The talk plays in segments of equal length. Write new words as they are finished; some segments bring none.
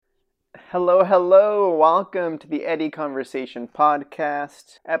Hello, hello. Welcome to the Eddie Conversation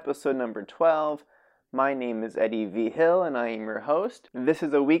Podcast, episode number 12. My name is Eddie V. Hill, and I am your host. This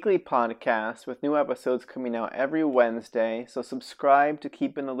is a weekly podcast with new episodes coming out every Wednesday, so subscribe to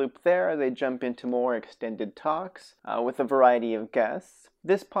keep in the loop there as I jump into more extended talks with a variety of guests.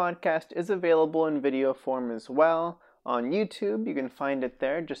 This podcast is available in video form as well. On YouTube, you can find it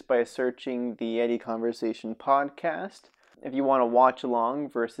there just by searching the Eddie Conversation Podcast if you want to watch along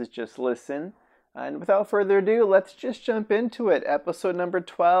versus just listen. And without further ado, let's just jump into it. Episode number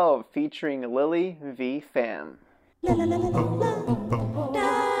 12, featuring Lily Vi Pham.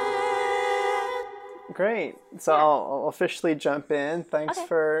 Great. So I'll officially jump in. Thanks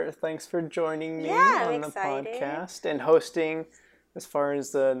for joining me on the podcast and hosting as far as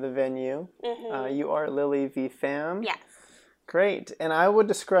the venue. You are Lily Vi Pham. Yes. Great. And I would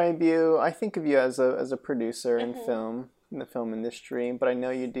describe you, I think of you as a producer in film, in the film industry, but I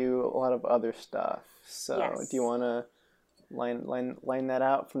know you do a lot of other stuff. So do you want to line that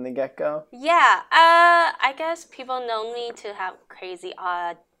out from the get-go? Yeah. I guess people know me to have crazy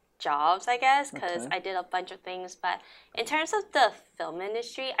odd jobs, I guess, because I did a bunch of things. But in terms of the film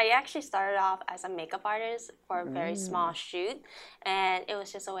industry, I actually started off as a makeup artist for a very small shoot, and it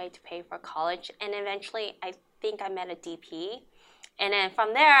was just a way to pay for college. And eventually, I think I met a DP. And then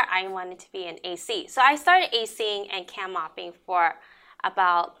from there, I wanted to be an AC. So I started ACing and cam mopping for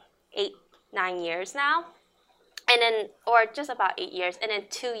about 8-9 years now. And then, or just about 8 years. And then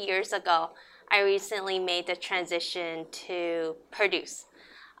 2 years ago, I recently made the transition to produce.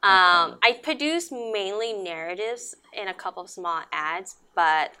 I produce mainly narratives and a couple of small ads,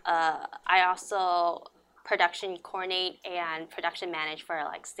 but I also production coordinate and production manage for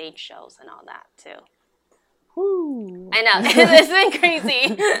like stage shows and all that too. Woo. I know, it's been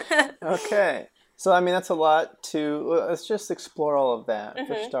crazy. Okay. So, I mean, that's a lot to... Let's just explore all of that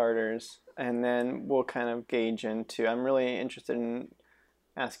for starters, and then we'll kind of gauge into... I'm really interested in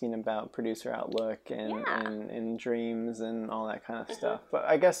asking about producer outlook and dreams and all that kind of stuff. But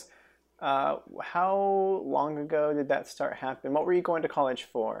I guess, how long ago did that start happening? What were you going to college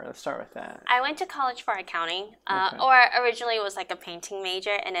for? Let's start with that. I went to college for accounting, or originally it was like a painting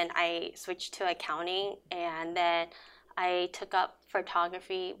major, and then I switched to accounting, and then I took up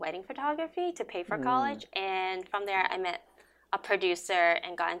photography, wedding photography to pay for college, and from there I met a producer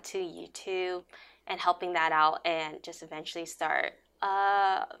and got into YouTube and helping that out, and just eventually start,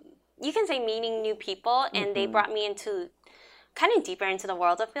 you can say, meeting new people, and they brought me into kind of deeper into the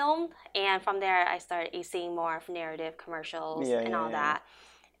world of film, and from there I started seeing more of narrative commercials and all that.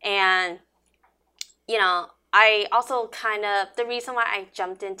 And you know, I also kind of, the reason why I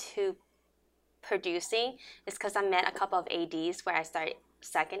jumped into producing is because I met a couple of ADs where I started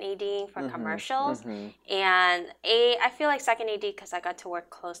second ADing for commercials, and I feel like second AD, because I got to work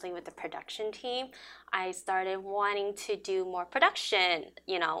closely with the production team, I started wanting to do more production,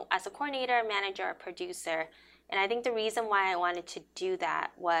 you know, as a coordinator, manager, or producer. And I think the reason why I wanted to do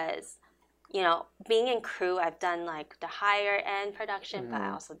that was, you know, being in crew, I've done like the higher end production, but I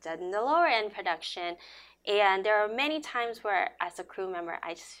also done the lower end production. And there are many times where as a crew member,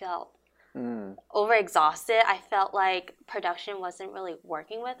 I just felt overexhausted. I felt like production wasn't really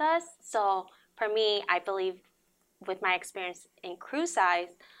working with us. So for me, I believe with my experience in crew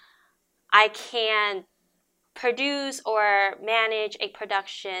size, I can produce or manage a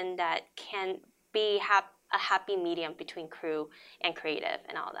production that can be a happy medium between crew and creative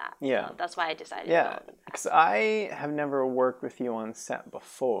and all that. Yeah. So that's why I decided to Yeah, go. because I have never worked with you on set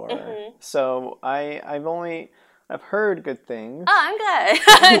before. So I've heard good things. Oh, I'm good.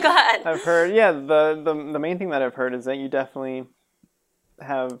 I'm glad. I've heard, the main thing that I've heard is that you definitely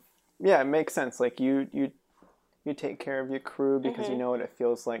have, it makes sense. Like you take care of your crew because you know what it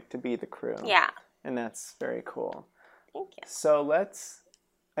feels like to be the crew. Yeah. And that's very cool. Thank you. So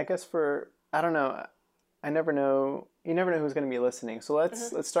I guess I don't know, you never know who's going to be listening. So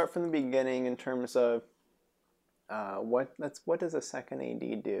let's start from the beginning in terms of what does a second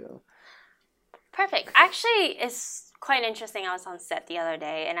AD do? Perfect. Actually, it's quite interesting. I was on set the other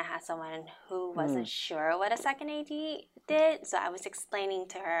day, and I had someone who wasn't sure what a second AD did. So I was explaining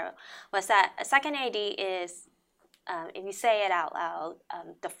to her was that a second AD is, if you say it out loud,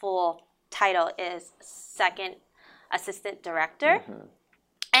 the full title is second assistant director.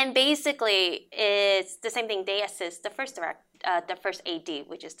 And basically, it's the same thing. They assist the first AD,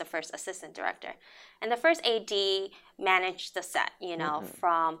 which is the first assistant director. And the first AD managed the set, you know,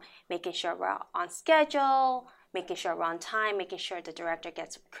 from making sure we're on schedule, making sure we're on time, making sure the director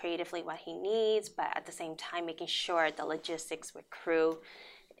gets creatively what he needs, but at the same time, making sure the logistics with crew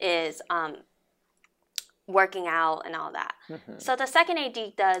is working out and all that. So the second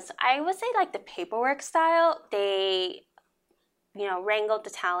AD does, I would say, like the paperwork style. They, wrangle the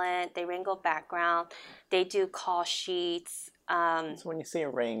talent, they wrangle background, they do call sheets. So when you say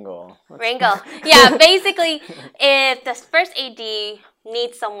wrangle, yeah, basically, if the first AD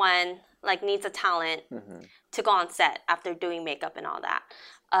needs someone, like needs a talent to go on set after doing makeup and all that,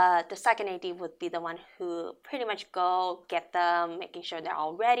 the second AD would be the one who pretty much go get them, making sure they're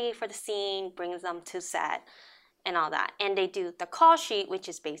all ready for the scene, brings them to set and all that. And they do the call sheet, which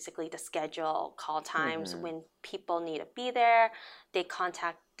is basically the schedule, call times, when people need to be there. They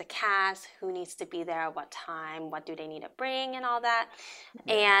contact the cast, who needs to be there, what time, what do they need to bring, and all that.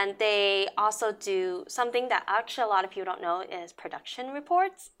 And they also do something that actually a lot of people don't know is production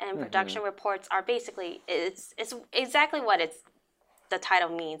reports. And production reports are basically, it's exactly what the title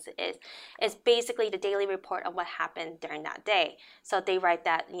means. Is basically the daily report of what happened during that day. So they write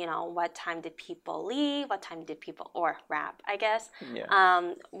that, what time did people leave, what time did people, or wrap, I guess.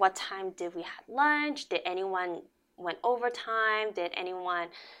 What time did we have lunch, did anyone went overtime, did anyone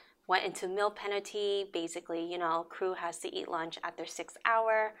went into meal penalty. Basically, crew has to eat lunch at their 6th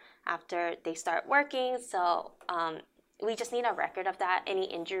hour after they start working. So we just need a record of that. Any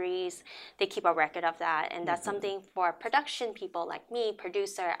injuries, they keep a record of that. And that's something for production people like me,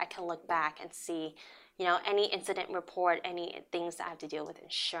 producer, I can look back and see, any incident report, any things that have to deal with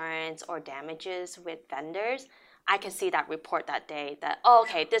insurance or damages with vendors. I can see that report that day that,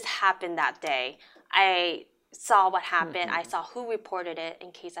 okay, this happened that day. I saw what happened. I saw who reported it.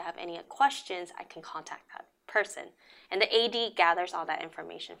 In case I have any questions, I can contact that person. And the AD gathers all that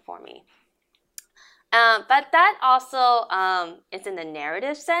information for me. But that also is in the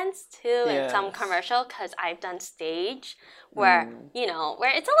narrative sense too, in some commercial, because I've done stage where,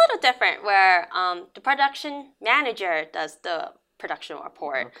 where it's a little different, where the production manager does the production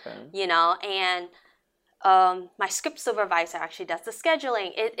report, and my script supervisor actually does the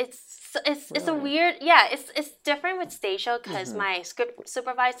scheduling. It's a weird, it's different with stage show, because my script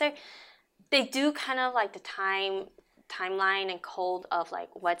supervisor, they do kind of like the timeline and code of like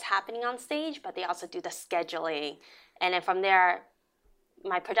what's happening on stage, but they also do the scheduling, and then from there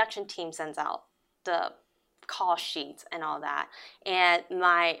my production team sends out the call sheets and all that. And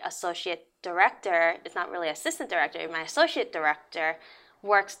my associate director, it's not really assistant director, my associate director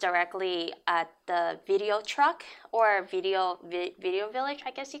works directly at the video truck or video village,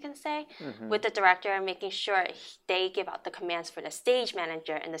 I guess you can say, with the director, making sure they give out the commands for the stage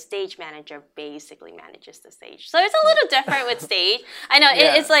manager, and the stage manager basically manages the stage. So it's a little different with stage. I know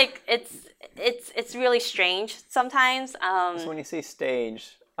it's like it's really strange sometimes. So when you say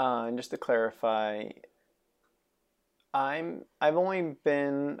stage, and just to clarify, I haven't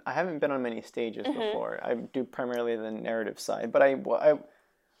been on many stages before. I do primarily the narrative side, but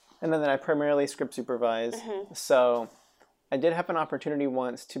and then I primarily script supervise. So I did have an opportunity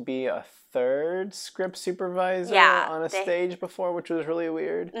once to be a third script supervisor on a stage before, which was really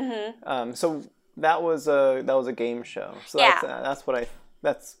weird. So that was a game show. So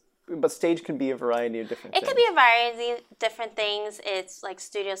but stage could be a variety of different things. It could be a variety of different things. It's like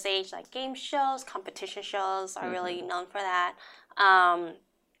studio stage, like game shows, competition shows are really known for that.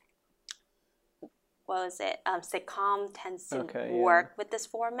 What was it? Sitcom tends to work with this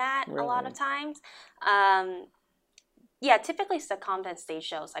format a lot of times. Typically sitcoms and stage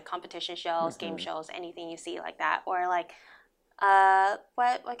shows, like competition shows, game shows, anything you see like that. Or like,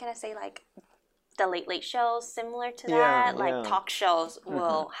 what can I say, like the Late Late shows, similar to that. Like talk shows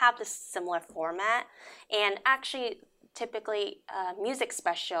will have this similar format. And actually, typically music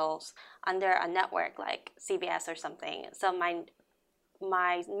specials under a network like CBS or something. So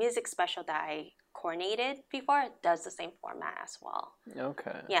my music special that I coordinated before does the same format as well.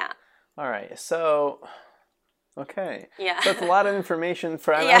 Okay. Yeah. All right. So, okay. Yeah. So it's a lot of information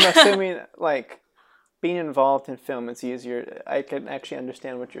for. I'm assuming like being involved in film, it's easier. I can actually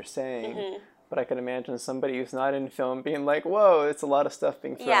understand what you're saying, but I could imagine somebody who's not in film being like, "Whoa, it's a lot of stuff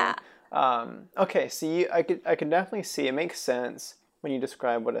being filmed." Yeah. Okay. So I could definitely see it makes sense when you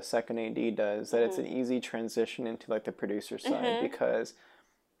describe what a second AD does, that it's an easy transition into like the producer side, because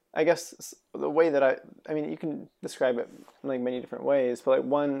I guess the way that I mean, you can describe it in like many different ways, but like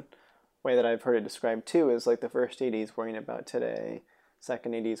one way that I've heard it described too is like the first AD is worrying about today,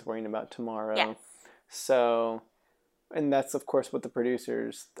 second AD is worrying about tomorrow. Yes. So, and that's of course what the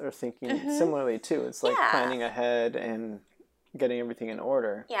producers are thinking similarly too. It's like planning ahead and getting everything in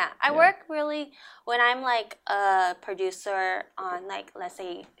order. Yeah, I work really, when I'm like a producer on like, let's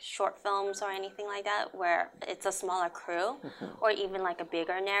say short films or anything like that, where it's a smaller crew, or even like a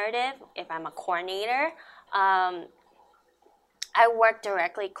bigger narrative, if I'm a coordinator, I work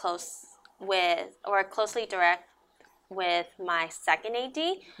directly close closely direct with my second AD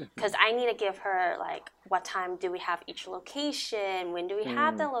because I need to give her like what time do we have each location, when do we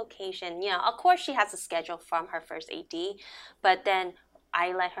have the location. Of course she has a schedule from her first AD, but then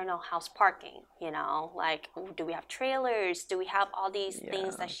I let her know how's parking, like do we have trailers, do we have all these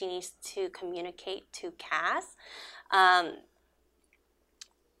things that she needs to communicate to cast. And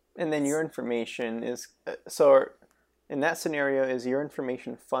then your information is so in that scenario, is your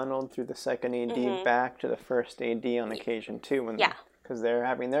information funneled through the second AD back to the first AD on occasion too? Because they're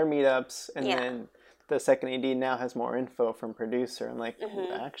having their meetups, and then the second AD now has more info from producer, and like,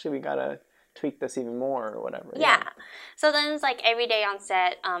 actually, we gotta tweak this even more or whatever. Yeah. So then it's like every day on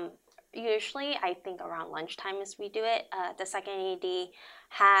set. Usually, I think around lunchtime as we do it. The second AD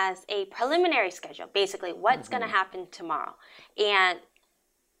has a preliminary schedule, basically what's gonna happen tomorrow, and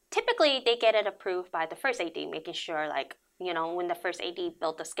typically, they get it approved by the first AD, making sure, like, when the first AD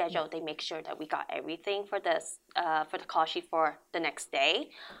built the schedule, they make sure that we got everything for this, for the call sheet for the next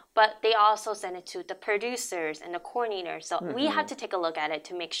day. But they also send it to the producers and the coordinators. So we have to take a look at it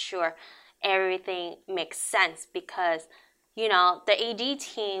to make sure everything makes sense because, the AD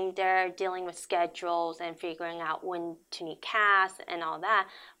team, they're dealing with schedules and figuring out when to need cast and all that.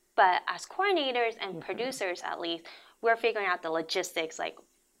 But as coordinators and producers, at least, we're figuring out the logistics, like,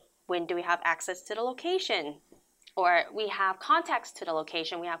 when do we have access to the location? Or we have contacts to the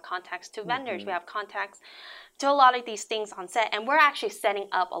location. We have contacts to vendors. We have contacts to a lot of these things on set. And we're actually setting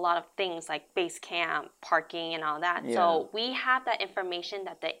up a lot of things like base camp, parking, and all that. Yeah. So we have that information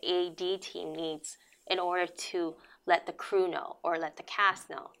that the AD team needs in order to let the crew know or let the cast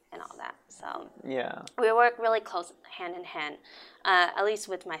know and all that. So we work really close hand in hand. At least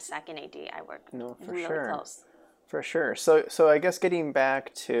with my second AD, I work really close. For sure. So I guess getting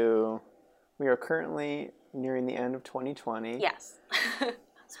back to, we are currently nearing the end of 2020. Yes.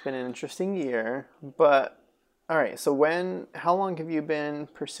 It's been an interesting year, but all right. So how long have you been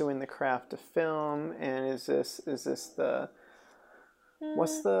pursuing the craft of film? And is this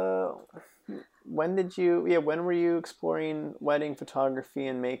when were you exploring wedding photography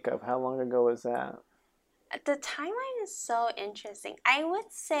and makeup? How long ago was that? The timeline is so interesting. I would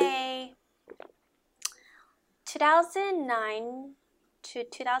say 2009 to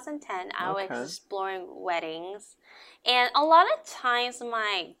 2010, I was exploring weddings. And a lot of times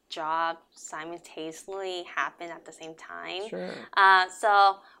my job simultaneously happened at the same time. Sure.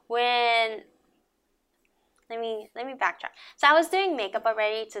 So when, let me backtrack. So I was doing makeup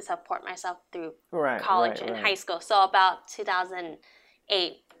already to support myself through college and high school. So about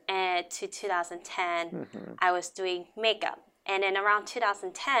 2008 to 2010, I was doing makeup. And then around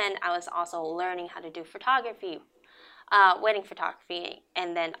 2010, I was also learning how to do photography, wedding photography,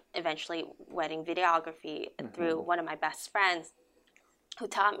 and then eventually wedding videography through one of my best friends who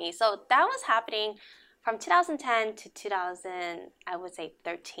taught me. So that was happening from 2010 to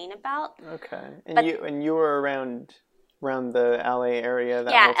 2013 about. Okay. And you were around the LA area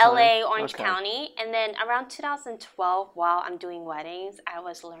that whole time? LA, Orange County. And then around 2012, while I'm doing weddings, I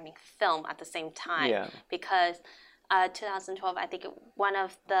was learning film at the same time because 2012, I think one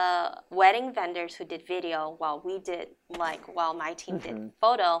of the wedding vendors who did video while my team did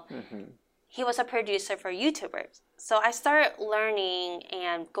photo, he was a producer for YouTubers. So I started learning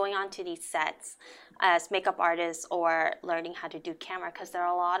and going onto these sets as makeup artists or learning how to do camera because there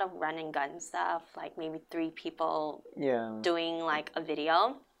are a lot of run and gun stuff, like maybe 3 people doing like a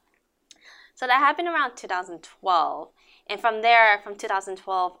video. So that happened around 2012. And from there, from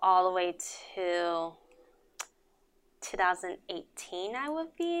 2012 all the way to 2018, I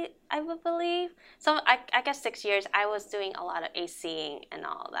would believe. So I guess 6 years, I was doing a lot of ACing and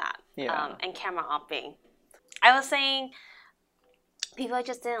all that, and camera opping. I was saying people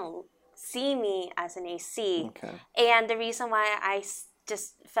just didn't see me as an AC. Okay. And the reason why I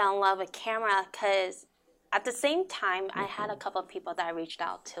just fell in love with camera, because at the same time, I had a couple of people that I reached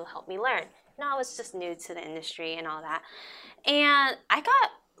out to help me learn. I was just new to the industry and all that. And I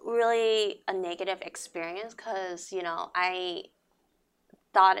got really a negative experience because, I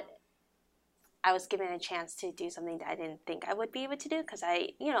thought I was given a chance to do something that I didn't think I would be able to do because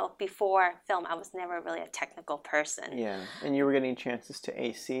before film, I was never really a technical person. Yeah, and you were getting chances to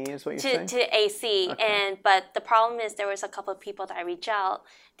AC is what you're saying? To AC, okay. But the problem is there was a couple of people that I reached out,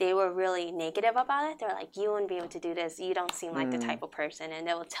 they were really negative about it. They're like, you wouldn't be able to do this. You don't seem like the type of person. And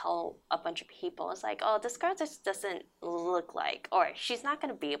they will tell a bunch of people, it's like, oh, this girl just doesn't look like, or she's not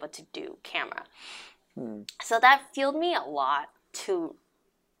going to be able to do camera. So that fueled me a lot to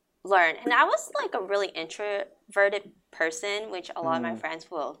learn. And I was like a really introverted person, which a lot of my friends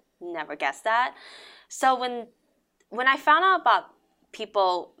will never guess that. So when I found out about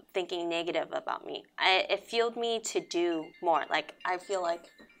people thinking negative about me. It fueled me to do more. Like, I feel like,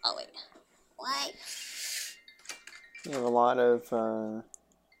 oh wait, what? You have a lot of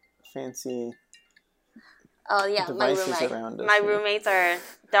fancy devices around us. My roommates they're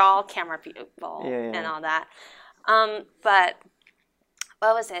all camera people and all that. But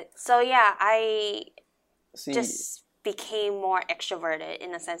what was it? So yeah, I just became more extroverted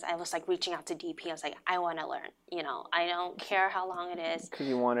in the sense I was like reaching out to DP. I was like, I want to learn. You know, I don't care how long it is. Because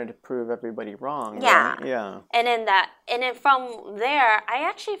you wanted to prove everybody wrong. Yeah. Right? Yeah. And then from there, I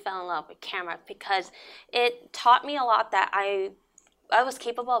actually fell in love with camera because it taught me a lot that I was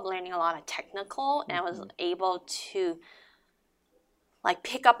capable of learning a lot of technical, and I was able to like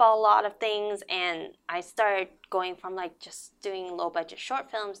pick up a lot of things, and I started going from like just doing low budget short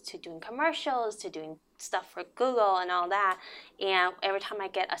films to doing commercials to doing stuff for Google and all that. And every time I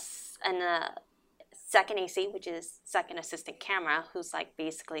get a second AC, which is second assistant camera, who's like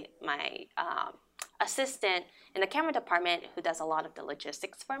basically my assistant in the camera department who does a lot of the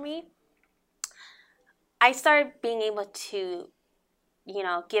logistics for me, I started being able to, you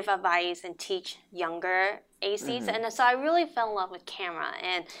know, give advice and teach younger ACs. And so I really fell in love with camera,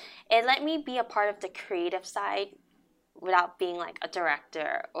 and it let me be a part of the creative side without being like a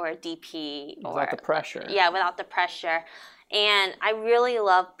director or a DP. Without the pressure. Yeah, without the pressure. And I really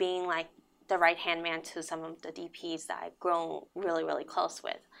love being like the right-hand man to some of the DPs that I've grown really, really close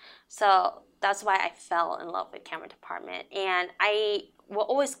with. So that's why I fell in love with camera department. And I will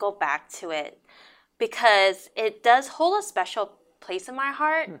always go back to it because it does hold a special place in my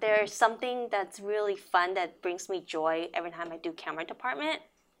heart. There's something that's really fun that brings me joy every time I do camera department.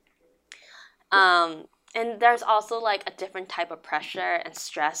 And there's also like a different type of pressure and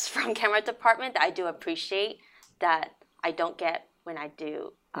stress from camera department that I do appreciate that I don't get when I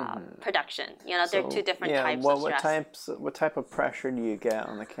do production. You know, they're two different types of stress. What type of pressure do you get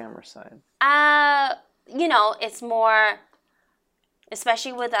on the camera side? You know, it's more,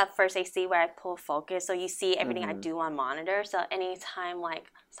 especially with that first AC where I pull focus, so you see everything I do on monitor. So anytime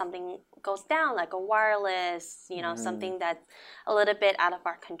like something goes down, like a wireless, you know, something that's a little bit out of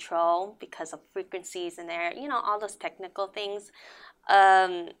our control because of frequencies in there, you know, all those technical things,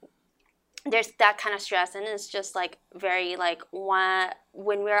 there's that kind of stress. And it's just like very like when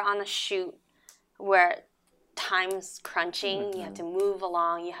we're on a shoot where time's crunching, you have to move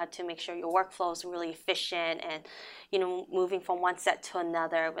along, you have to make sure your workflow is really efficient, and you know, moving from one set to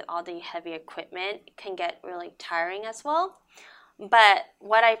another with all the heavy equipment can get really tiring as well. But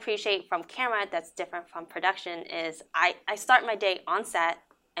what I appreciate from camera that's different from production is I start my day on set,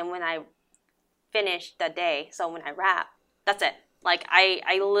 and when I finish the day, so when I wrap, that's it. Like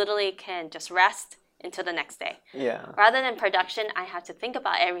I literally can just rest until the next day. Yeah. Rather than production, I have to think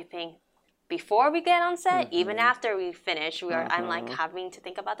about everything before we get on set, even after we finish, I'm like having to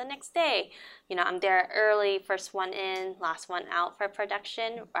think about the next day. You know, I'm there early, first one in, last one out for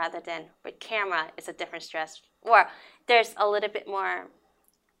production, rather than with camera, it's a different stress. Or there's a little bit more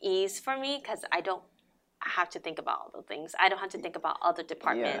ease for me because I don't have to think about all the things. I don't have to think about other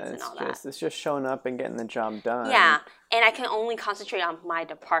departments and all that. It's just showing up and getting the job done. Yeah, and I can only concentrate on my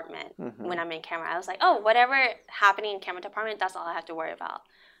department when I'm in camera. I was like, oh, whatever happening in camera department, that's all I have to worry about.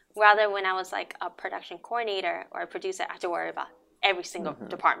 Rather, when I was like a production coordinator or a producer, I have to worry about every single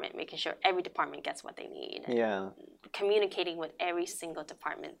department, making sure every department gets what they need. Yeah. Communicating with every single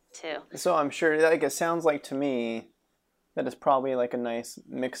department too. So I'm sure, like, it sounds like to me that it's probably like a nice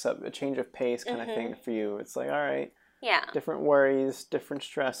mix-up, a change of pace kind of thing for you. It's like, all right, different worries, different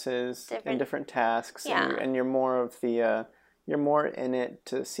stresses, and different tasks, and you're more of the... you're more in it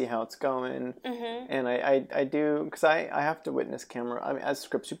to see how it's going. And I do, because I have to witness camera. I mean, as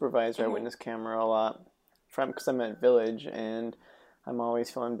script supervisor, I witness camera a lot because I'm at Village, and I'm always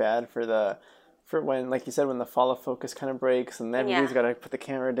feeling bad for when, like you said, when the follow focus kind of breaks, and then everybody's got to put the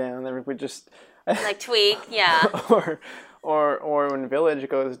camera down. Everybody just like tweak, or when Village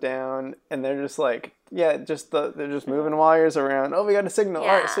goes down, and they're just like, they're just moving wires around. Oh, we got a signal. All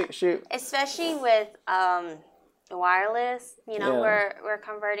right, shoot. Especially with wireless, you know, we're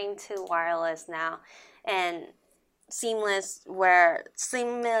converting to wireless now, and seamless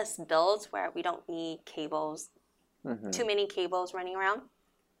builds where we don't need cables, too many cables running around.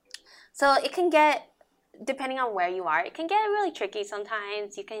 So it can get, depending on where you are, it can get really tricky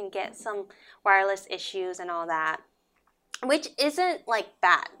sometimes. You can get some wireless issues and all that, which isn't like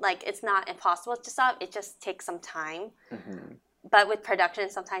bad. Like, it's not impossible to solve. It just takes some time. but with production,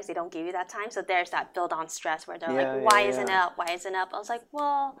 sometimes they don't give you that time. So there's that build-on stress where they're like, why isn't it up? Why isn't it up? I was like,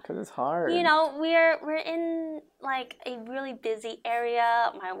 well, because it's hard. You know, we're in like a really busy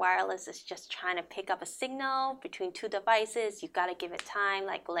area. My wireless is just trying to pick up a signal between two devices. You got to give it time.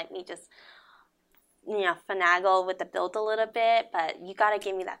 Like, let me just, you know, finagle with the build a little bit, but you got to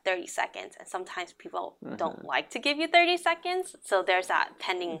give me that 30 seconds. And sometimes people don't like to give you 30 seconds. So there's that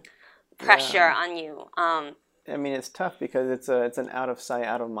pending pressure on you. I mean, it's tough because it's an out of sight,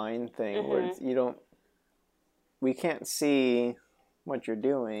 out of mind thing where we can't see what you're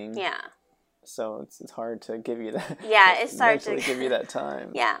doing. Yeah. So it's hard to give you that. Yeah, it's hard to give you that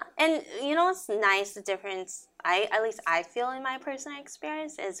time. Yeah, and you know what's nice? The difference at least I feel in my personal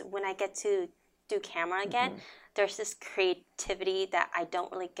experience is when I get to do camera again. There's this creativity that I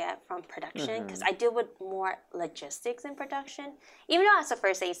don't really get from production because I deal with more logistics in production. Even though as a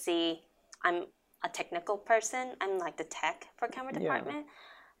first AC, I'm a technical person. I'm like the tech for camera department.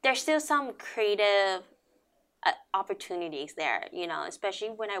 There's still some creative opportunities there, you know, especially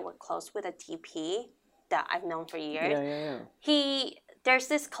when I work close with a DP that I've known for years. There's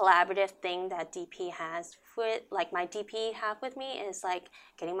this collaborative thing that DP has with, like my DP have with me is like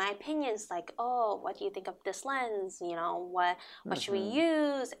getting my opinions, like, oh, what do you think of this lens? You know, what should we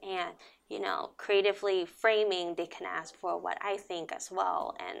use? And, you know, creatively framing, they can ask for what I think as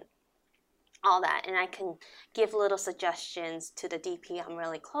well. And all that, and I can give little suggestions to the DP I'm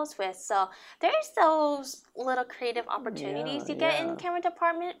really close with. So there's those little creative opportunities you get in camera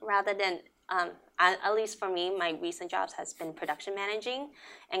department rather than, at least for me, my recent jobs has been production managing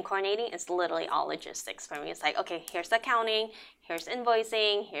and coordinating. It's literally all logistics for me. It's like, okay, here's the accounting, here's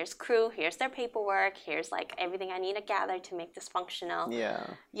invoicing, here's crew, here's their paperwork, here's like everything I need to gather to make this functional. Yeah.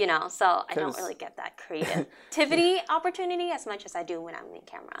 You know, so I don't really get that creativity opportunity as much as I do when I'm in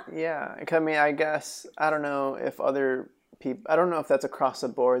camera. Yeah. I mean, I guess, I don't know if other people, I don't know if that's across the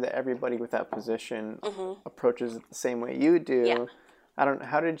board that everybody with that position approaches it the same way you do. Yeah. I don't.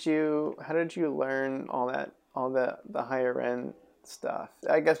 How did you learn all the higher end stuff?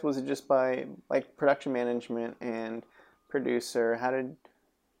 I guess was it just by like production management and producer?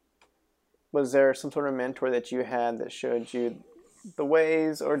 Was there some sort of mentor that you had that showed you the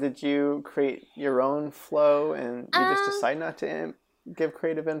ways, or did you create your own flow and you just decide not to give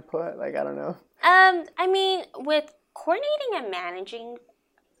creative input? Like, I don't know. I mean, with coordinating and managing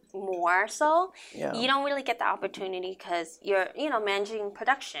more so, you don't really get the opportunity because you're, you know, managing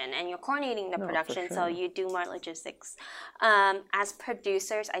production and you're coordinating the production, so you do more logistics. As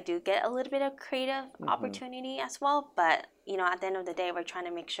producers, I do get a little bit of creative opportunity as well, but, you know, at the end of the day, we're trying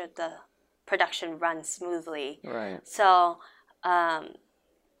to make sure the production runs smoothly. Right. So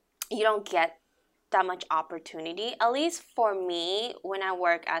you don't get that much opportunity, at least for me, when I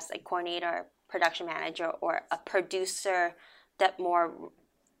work as a coordinator, production manager, or a producer that more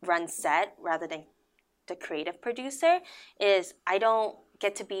runs set rather than the creative producer, is I don't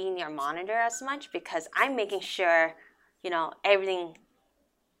get to be near monitor as much because I'm making sure, you know, everything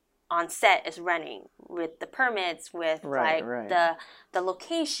on set is running with the permits, with the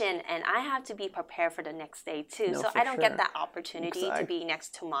location, and I have to be prepared for the next day too. So I don't get that opportunity to be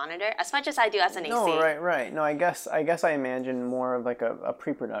next to monitor as much as I do as an AC. No, right. No, I guess I imagine more of like a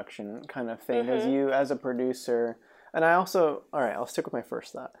pre-production kind of thing because you as a producer, and I also, all right, I'll stick with my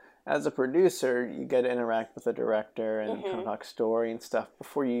first thought. As a producer, you get to interact with the director and kind of talk story and stuff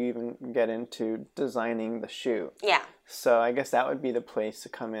before you even get into designing the shoot. Yeah. So I guess that would be the place to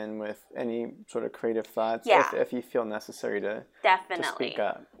come in with any sort of creative thoughts if you feel necessary to speak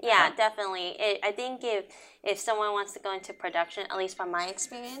up. Yeah, definitely. I think if someone wants to go into production, at least from my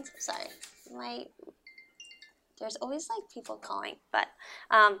experience, there's always like people calling, but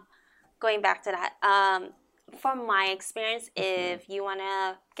going back to that, from my experience, if you want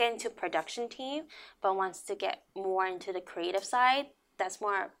to get into production team but wants to get more into the creative side, that's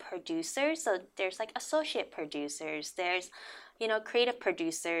more producers. So there's like associate producers, there's, you know, creative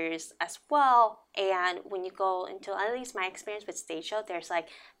producers as well. And when you go into, at least my experience with stage show, there's like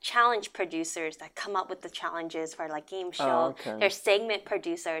challenge producers that come up with the challenges for like game show. There's segment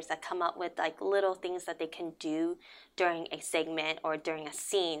producers that come up with like little things that they can do during a segment or during a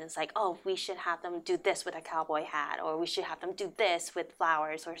scene. It's like, oh, we should have them do this with a cowboy hat, or we should have them do this with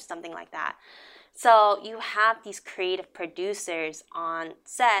flowers or something like that. So you have these creative producers on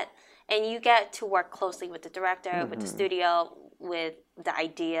set, and you get to work closely with the director, with the studio, with the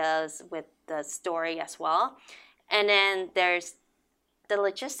ideas, with the story as well. And then there's the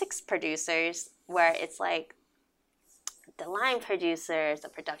logistics producers, where it's like the line producers, the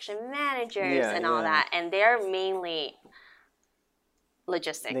production managers, and all that. And they're mainly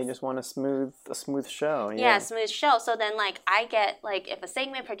logistics. They just want a smooth show. Yeah, smooth show. So then, like, I get, like, if a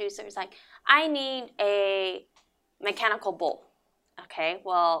segment producer is like, I need a mechanical bull. Okay,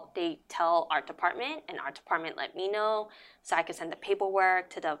 well, they tell art department, and art department let me know, so I can send the paperwork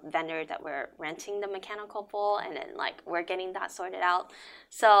to the vendor that we're renting the mechanical bull, and then, like, we're getting that sorted out.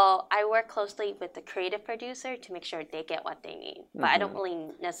 So I work closely with the creative producer to make sure they get what they need, but I don't really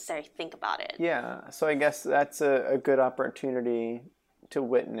necessarily think about it. Yeah, so I guess that's a good opportunity to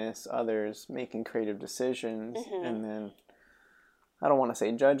witness others making creative decisions, and then I don't want to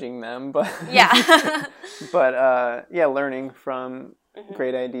say judging them, but yeah, but learning from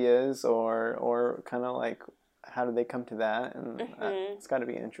great ideas or kind of like how do they come to that, and it's got to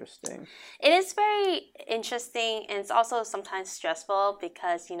be interesting. It is very interesting, and it's also sometimes stressful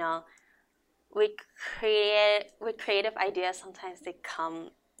because with creative ideas, sometimes they come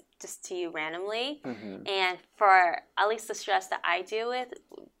just to you randomly. And for at least the stress that I deal with,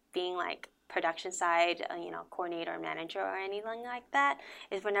 being like production side, coordinator or manager or anything like that,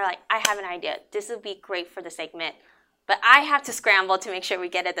 is when they're like, I have an idea. This would be great for the segment. But I have to scramble to make sure we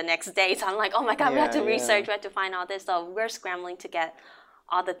get it the next day. So I'm like, oh my God, we have to research, we have to find all this. So we're scrambling to get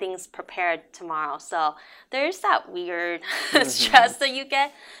all the things prepared tomorrow. So there's that weird stress that you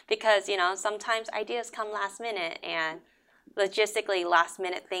get because, sometimes ideas come last minute, and logistically last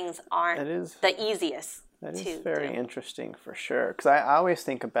minute things aren't the easiest. That is very interesting for sure. Because I always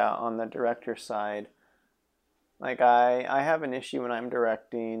think about on the director side, like I have an issue when I'm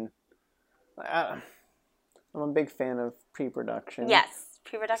directing. I'm a big fan of pre-production. Yes,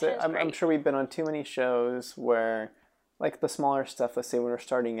 pre-production is great. I'm sure we've been on too many shows where, like the smaller stuff, let's say when we're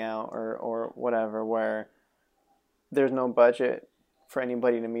starting out or whatever, where there's no budget for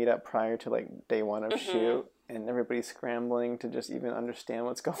anybody to meet up prior to like day one of shoot, and everybody's scrambling to just even understand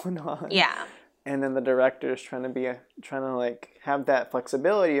what's going on. Yeah. And then the director is trying to like have that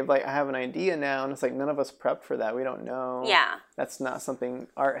flexibility of like, I have an idea now, and it's like none of us prepped for that. We don't know. Yeah. That's not something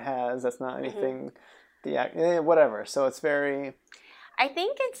art has. That's not anything. Whatever. So it's very. I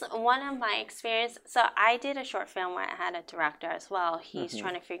think it's one of my experience. So I did a short film where I had a director as well. He's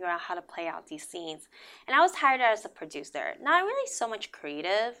trying to figure out how to play out these scenes. And I was hired as a producer. Not really so much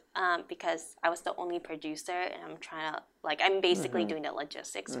creative because I was the only producer, and I'm trying to, like, I'm basically doing the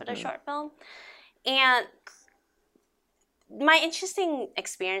logistics for the short film. And my interesting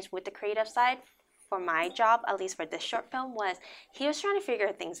experience with the creative side for my job, at least for this short film, was he was trying to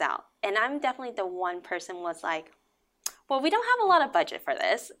figure things out. And I'm definitely the one person was like, well, we don't have a lot of budget for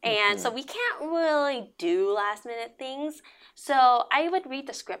this, and so we can't really do last minute things. So I would read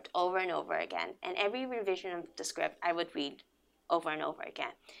the script over and over again, and every revision of the script I would read over and over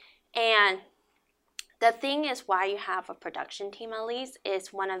again. And the thing is, why you have a production team at least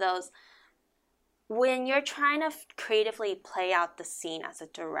is one of those, when you're trying to creatively play out the scene as a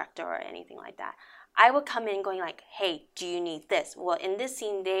director or anything like that, I would come in going like, hey, do you need this? Well, in this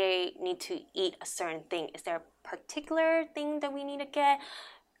scene, they need to eat a certain thing. Is there a particular thing that we need to get?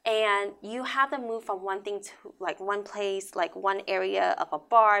 And you have them move from one thing to like one place, like one area of a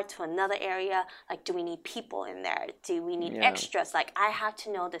bar to another area. Like, do we need people in there? Do we need extras? Like, I have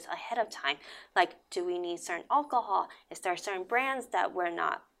to know this ahead of time. Like, do we need certain alcohol? Is there certain brands that we're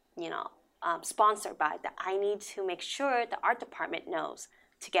not, sponsored by that I need to make sure the art department knows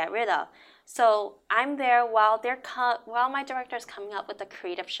to get rid of? So I'm there while my director's coming up with the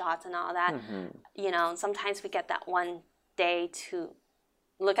creative shots and all that. Sometimes we get that one day to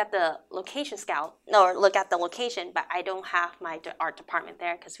look at the location scout or look at the location, but I don't have my art department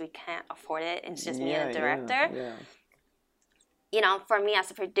there because we can't afford it. It's just me and the director. For me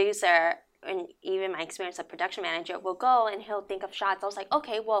as a producer, and even my experience as a production manager, will go and he'll think of shots. I was like,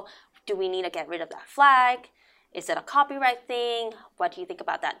 okay, well, do we need to get rid of that flag? Is it a copyright thing? What do you think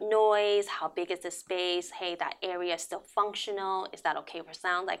about that noise? How big is the space? Hey, that area is still functional. Is that okay for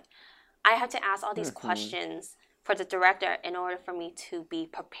sound? Like, I have to ask all these questions for the director in order for me to be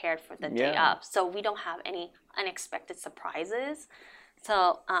prepared for the day up. So we don't have any unexpected surprises.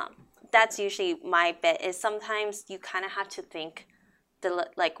 So that's usually my bet, is sometimes you kind of have to think,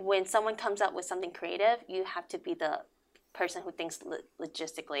 when someone comes up with something creative, you have to be the person who thinks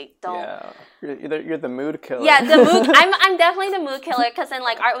logistically. You're the mood killer. Yeah, the mood. I'm definitely the mood killer, because then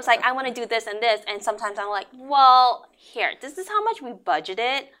Art was like, I want to do this and this, and sometimes I'm like, well, here, this is how much we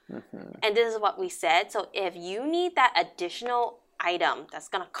budgeted, and this is what we said. So if you need that additional item that's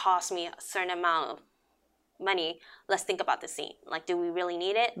gonna cost me a certain amount of money, let's think about the scene. Like, do we really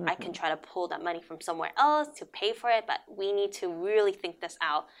need it? I can try to pull that money from somewhere else to pay for it, but we need to really think this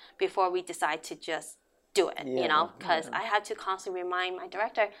out before we decide to just do it, because I have to constantly remind my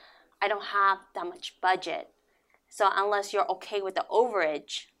director, I don't have that much budget. So unless you're okay with the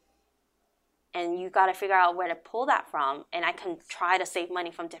overage, and you got to figure out where to pull that from, and I can try to save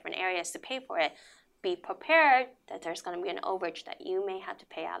money from different areas to pay for it, be prepared that there's going to be an overage that you may have to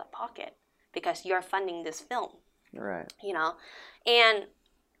pay out of pocket because you're funding this film. Right. You know? And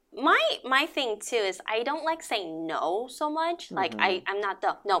my thing too is I don't like saying no so much. Like I'm not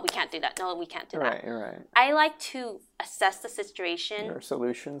no, we can't do that. No, we can't do that. Right. I like to assess the situation. You're a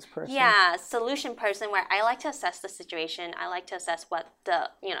solutions person. Yeah, solution person where I like to assess the situation. I like to assess what the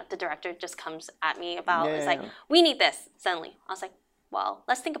director just comes at me about. It's like, we need this suddenly. I was like, well,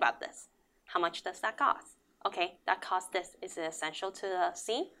 let's think about this. How much does that cost? Okay, that costs this. Is it essential to the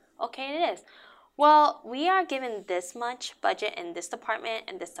scene? Okay, it is. Well, we are given this much budget in this department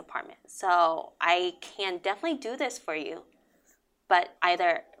and this department. So I can definitely do this for you. But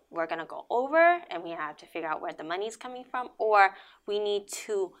either we're going to go over and we have to figure out where the money's coming from, or we need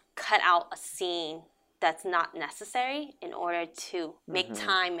to cut out a scene that's not necessary in order to make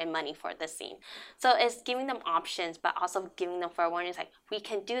time and money for the scene. So it's giving them options, but also giving them forewarning. It's like, we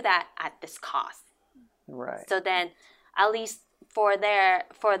can do that at this cost. Right. So then at least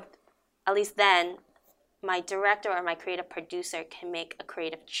then my director or my creative producer can make a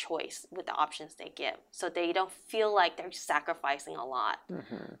creative choice with the options they give, so they don't feel like they're sacrificing a lot.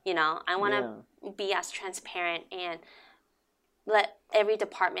 You know, I want to be as transparent and let every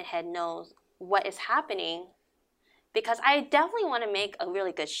department head know what is happening, because I definitely want to make a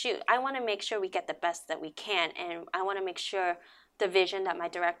really good shoot. I want to make sure we get the best that we can, and I want to make sure the vision that my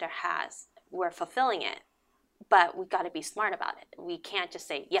director has, we're fulfilling it. But we got to be smart about it. We can't just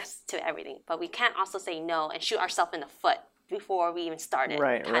say yes to everything, but we can't also say no and shoot ourselves in the foot before we even started,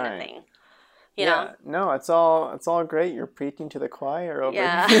 kind of thing. You know? No, it's all great. You're preaching to the choir over here.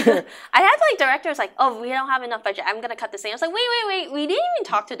 I had like directors like, oh, we don't have enough budget, I'm gonna cut the scene. I was like, wait, we didn't even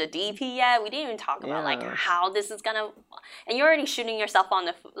talk to the DP yet. We didn't even talk about like how this is gonna, and you're already shooting yourself in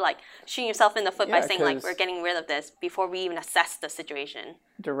the foot by saying like, we're getting rid of this before we even assess the situation.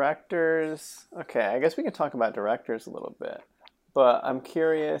 Directors, okay, I guess we can talk about directors a little bit, but I'm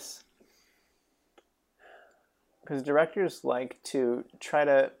curious because directors like to try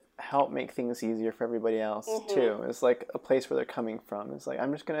to help make things easier for everybody else too. It's like a place where they're coming from. It's like,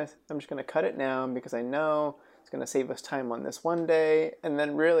 I'm just gonna cut it down because I know it's gonna save us time on this one day, and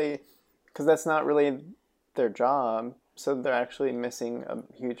then really, because that's not really their job, so they're actually missing a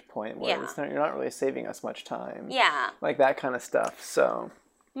huge point where you're not really saving us much time. Like that kind of stuff. So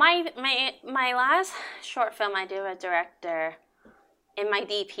my last short film I did with a director and my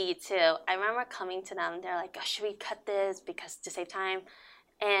DP too, I remember coming to them, they're like, oh, should we cut this because to save time?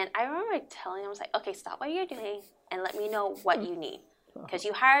 And I remember telling them, I was like, okay, stop what you're doing and let me know what you need. Because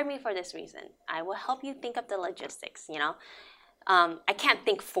you hired me for this reason. I will help you think of the logistics, you know. I can't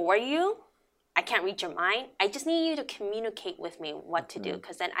think for you. I can't read your mind. I just need you to communicate with me what to do,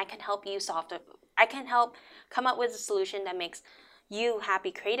 because then I can help you I can help come up with a solution that makes you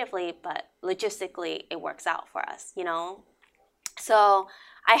happy creatively, but logistically it works out for us, you know. So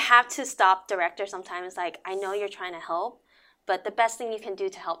I have to stop directors sometimes. Like, I know you're trying to help, but the best thing you can do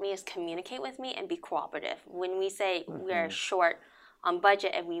to help me is communicate with me and be cooperative. When we say we're short on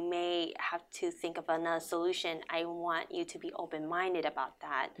budget and we may have to think of another solution, I want you to be open-minded about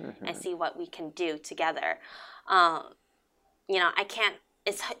that and see what we can do together. You know, I can't.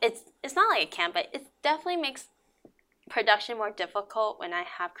 It's not like I can't, but it definitely makes production more difficult when I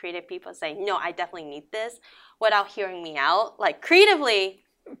have creative people say, no, I definitely need this, without hearing me out. Like, creatively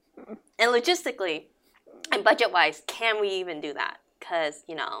and logistically and budget-wise, can we even do that? Because,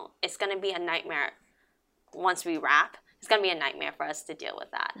 you know, it's going to be a nightmare once we wrap. It's going to be a nightmare for us to deal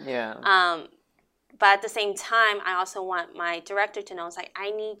with that. But at the same time, I also want my director to know, it's like,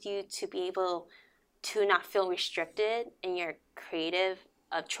 I need you to be able to not feel restricted in your creative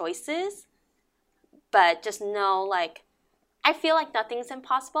choices, but just know, like, I feel like nothing's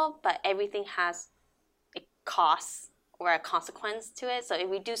impossible, but everything has a cost or a consequence to it. So if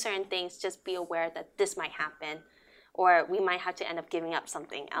we do certain things, just be aware that this might happen, or we might have to end up giving up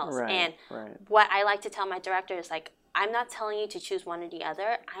something else. What I like to tell my director is, like, I'm not telling you to choose one or the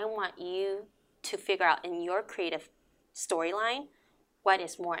other. I want you to figure out in your creative storyline what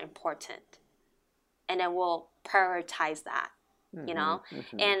is more important, and then we'll prioritize that. You know,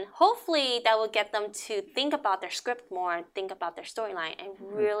 and hopefully that will get them to think about their script more, think about their storyline, and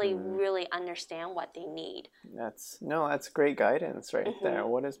really, really understand what they need. That's great guidance right there.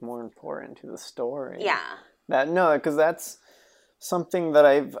 What is more important to the story? Yeah. Because that's something that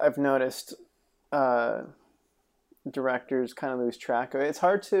I've noticed directors kind of lose track of. It's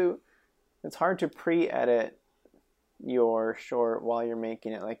hard to pre-edit your short while you're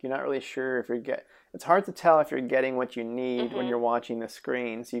making it. Like, you're not really sure if it's hard to tell if you're getting what you need when you're watching the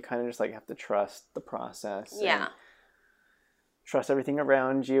screen. So you kind of just like have to trust the process. Yeah. Trust everything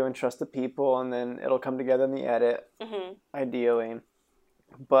around you and trust the people, and then it'll come together in the edit, ideally.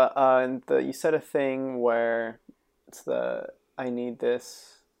 But you said a thing where it's I need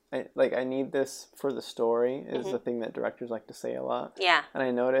this. I need this for the story is the thing that directors like to say a lot. Yeah. And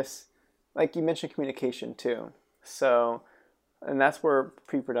I notice, like you mentioned, communication too. So, and that's where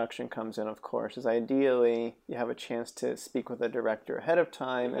pre-production comes in, of course, is ideally you have a chance to speak with a director ahead of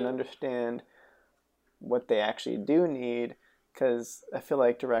time and understand what they actually do need, because I feel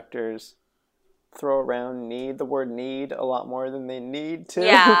like directors throw around the word need a lot more than they need to.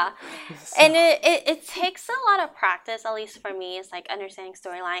 Yeah. And it takes a lot of practice, at least for me. It's like understanding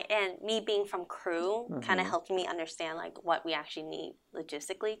storyline, and me being from crew kind of helped me understand like what we actually need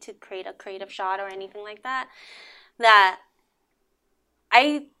logistically to create a creative shot or anything like that. That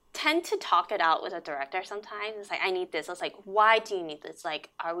I tend to talk it out with a director sometimes. It's like, I need this. It's like, why do you need this? Like,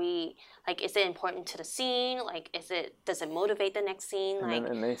 are we, like, is it important to the scene? Like, does it motivate the next scene?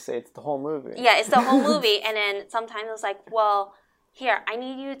 And they say it's the whole movie. Yeah, it's the whole movie. And then sometimes it's like, well, here, I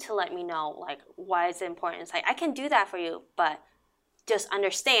need you to let me know, like, why is it important? It's like, I can do that for you, but just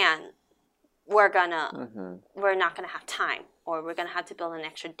understand we're not gonna have time, or we're gonna have to build an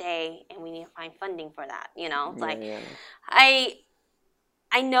extra day, and we need to find funding for that, you know?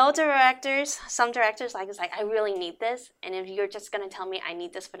 I know some directors, like, it's like, I really need this. And if you're just going to tell me I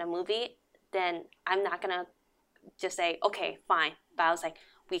need this for the movie, then I'm not going to just say, okay, fine. But I was like,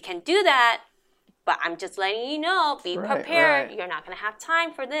 we can do that, but I'm just letting you know, be prepared. Right. You're not going to have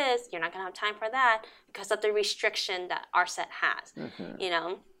time for this. You're not going to have time for that because of the restriction that our set has, you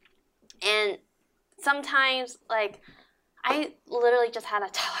know? And sometimes, like, I literally just had a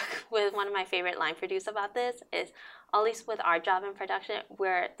talk with one of my favorite line producers about this, is at least with our job in production,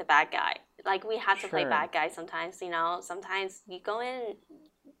 we're the bad guy. Like, we have to play bad guy sometimes, you know. Sometimes you go in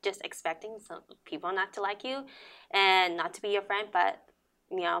just expecting some people not to like you and not to be your friend, but,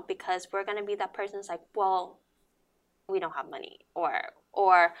 you know, because we're going to be that person that's like, well, we don't have money,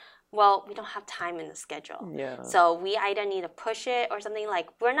 or well, we don't have time in the schedule. Yeah. So we either need to push it or something. Like,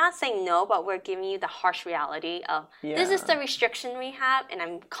 we're not saying no, but we're giving you the harsh reality of this is the restriction we have, and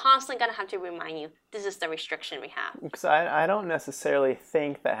I'm constantly going to have to remind you this is the restriction we have. Because I don't necessarily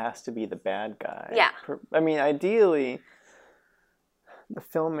think that has to be the bad guy. Yeah. I mean, ideally, the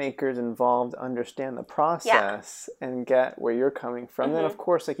filmmakers involved understand the process and get where you're coming from. And then, of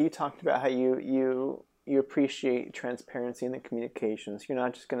course, like you talked about how you appreciate transparency in the communications. You're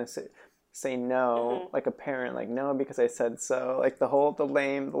not just going to say no, like a parent, like, no, because I said so, like the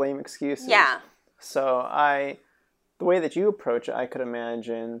lame excuses. Yeah. So the way that you approach it, I could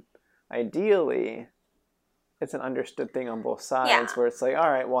imagine, ideally, it's an understood thing on both sides, where it's like, all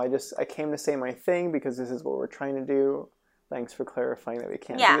right, well, I came to say my thing because this is what we're trying to do. Thanks for clarifying that we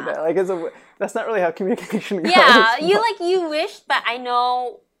can't do that. Like, that's not really how communication goes. Yeah, you wish, but I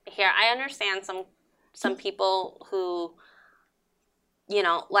know, here, I understand some people who, you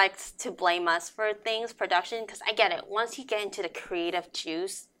know, likes to blame us for things, production, because I get it. Once you get into the creative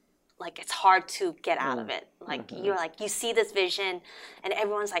juice, like, it's hard to get out of it. Like, you're like, you see this vision, and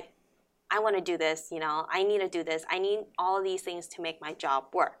everyone's like, I want to do this, you know, I need to do this. I need all of these things to make my job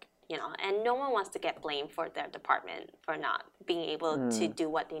work, you know, and no one wants to get blamed for their department for not being able to do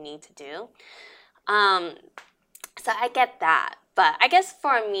what they need to do. So I get that. But I guess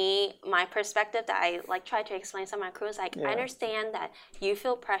for me, my perspective that I like try to explain to my crew is like, I understand that you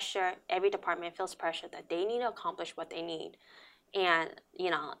feel pressure, every department feels pressure that they need to accomplish what they need. And, you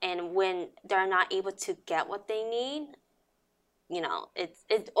know, and when they're not able to get what they need, you know,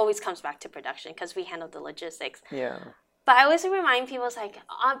 it always comes back to production because we handle the logistics. Yeah. But I always remind people, it's like,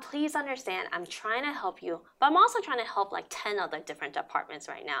 please understand, I'm trying to help you, but I'm also trying to help like 10 other different departments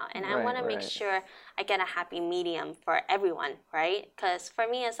right now. And I want to make sure I get a happy medium for everyone, right? Because for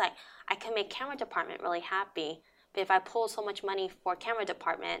me, it's like, I can make camera department really happy, but if I pull so much money for camera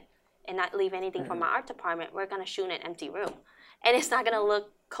department and not leave anything for my art department, we're going to shoot in an empty room. And it's not going to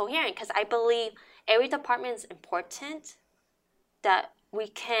look coherent, because I believe every department is important, that we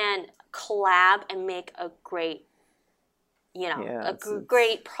can collab and make a great, you know,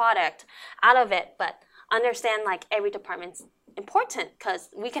 great product out of it. But understand, like, every department's important, because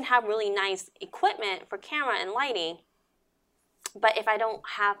we can have really nice equipment for camera and lighting, but if I don't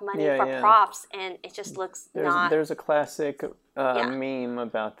have money for props, and it just looks There's a classic meme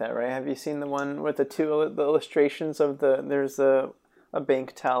about that, right? Have you seen the one with the illustrations of there's a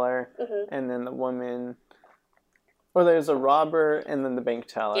bank teller, and then the woman Or there's a robber and then the bank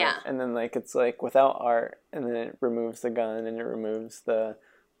teller. Yeah. And then like it's like without art, and then it removes the gun and it removes the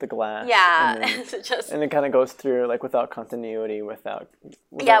glass. Yeah. And then, and it kind of goes through like without continuity, without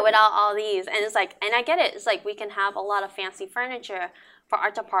all these. And it's like, and I get it. It's like we can have a lot of fancy furniture for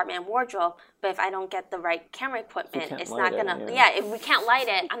art department and wardrobe, but if I don't get the right camera equipment, it's not gonna. If we can't light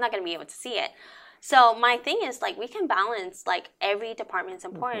it, I'm not gonna be able to see it. So my thing is like we can balance like every department is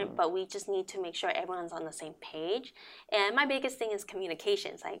important, but we just need to make sure everyone's on the same page. And my biggest thing is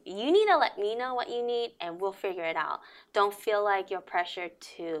communications. Like you need to let me know what you need, and we'll figure it out. Don't feel like you're pressured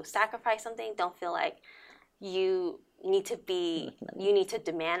to sacrifice something. Don't feel like you need to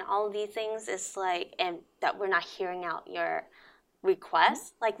demand all of these things. It's like, and that we're not hearing out your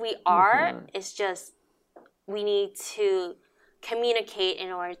requests. Like we are. It's just we need to communicate in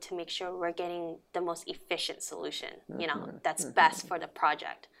order to make sure we're getting the most efficient solution, that's best for the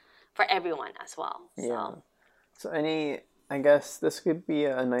project, for everyone as well. So I guess this could be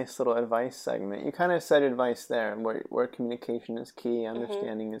a nice little advice segment. You kind of said advice there, where communication is key,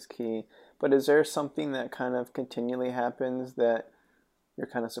 understanding is key. But is there something that kind of continually happens that you're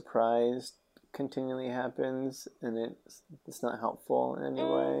kind of surprised continually happens and it's not helpful in any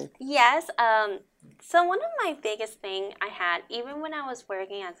way? Yes. So one of my biggest thing I had, even when I was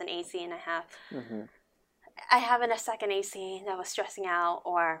working as an AC and I have a second AC that was stressing out,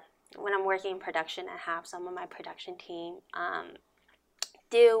 or when I'm working in production, I have some of my production team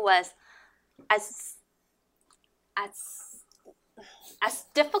was as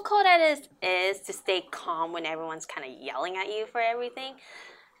difficult as it is to stay calm when everyone's kind of yelling at you for everything.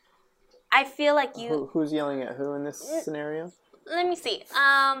 I feel like Who's yelling at who in this scenario? Let me see.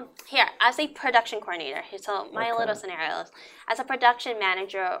 Here, as a production coordinator, so my little scenario is, as a production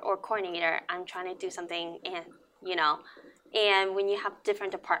manager or coordinator, I'm trying to do something, and and when you have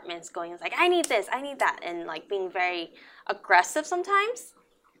different departments going, it's like, I need this, I need that, and like being very aggressive sometimes.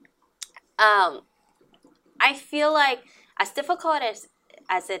 I feel like as difficult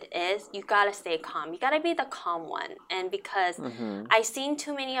as it is, you gotta stay calm. You gotta be the calm one. And because I've seen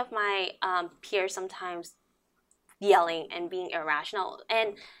too many of my peers sometimes yelling and being irrational.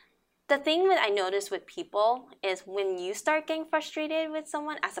 And the thing that I notice with people is when you start getting frustrated with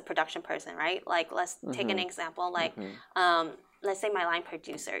someone as a production person, right? Like let's take an example. Like let's say my line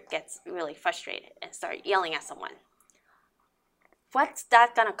producer gets really frustrated and start yelling at someone. What's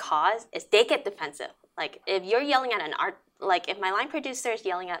that gonna cause is they get defensive. Like if you're yelling at like if my line producer is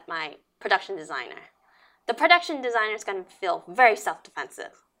yelling at my production designer, the production designer is going to feel very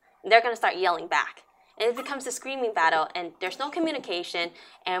self-defensive. They're going to start yelling back. And it becomes a screaming battle, and there's no communication,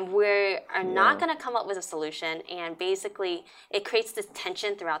 and we are not going to come up with a solution. And basically, it creates this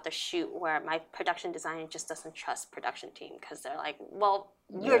tension throughout the shoot where my production designer just doesn't trust production team because they're like, well,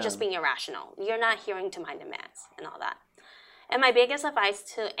 you're just being irrational. You're not hearing to my demands and all that. And my biggest advice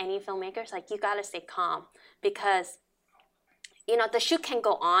to any filmmakers, like, you got to stay calm because the shoot can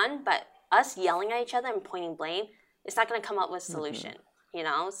go on, but us yelling at each other and pointing blame, it's not going to come up with a solution,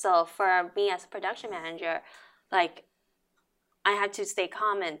 So for me as a production manager, like, I had to stay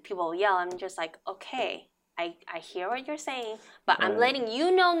calm and people yell. I'm just like, okay, I hear what you're saying, but I'm letting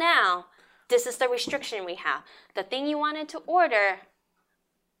you know now, this is the restriction we have. The thing you wanted to order,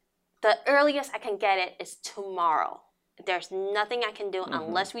 the earliest I can get it is tomorrow. There's nothing I can do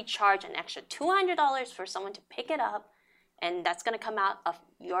unless we charge an extra $200 for someone to pick it up. And that's going to come out of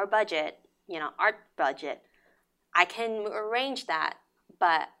your budget, art budget. I can arrange that,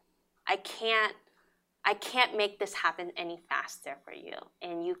 but I can't make this happen any faster for you.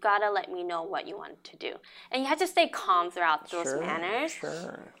 And you got to let me know what you want to do. And you have to stay calm throughout those manners.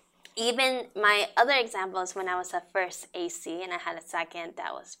 Sure. Even my other example is when I was at first AC and I had a second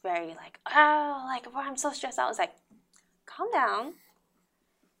that was very like, I'm so stressed out. I was like, calm down.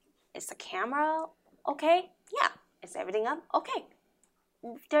 Is the camera okay? Yeah. Is everything up? Okay.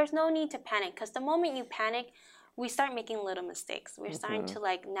 There's no need to panic because the moment you panic, we start making little mistakes. We're starting to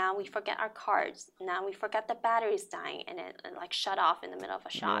now we forget our cards. Now we forget the battery's dying and it shut off in the middle of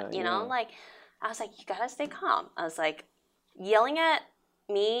a shot. Like I was like, you gotta stay calm. I was like, yelling at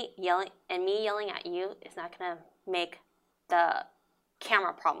me yelling at you is not gonna make the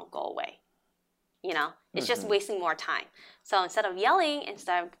camera problem go away. It's just wasting more time. So instead of yelling,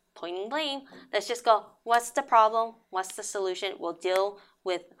 instead of pointing blame, let's just go, what's the problem? What's the solution? We'll deal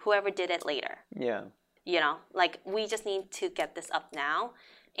with whoever did it later. Yeah. We just need to get this up now.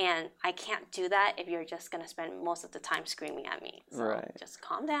 And I can't do that if you're just going to spend most of the time screaming at me. So just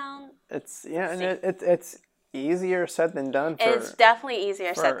calm down. It's easier said than done. It's definitely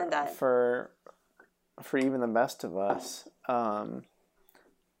easier said than done. For even the best of us.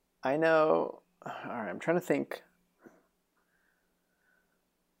 I know, all right, I'm trying to think.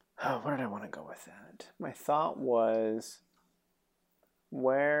 Oh, where did I want to go with that? My thought was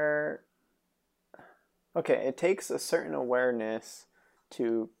where... Okay, it takes a certain awareness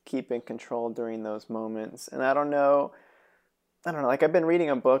to keep in control during those moments. And I don't know, like I've been reading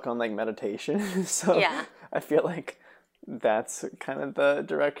a book on like meditation, so Yeah. I feel like that's kind of the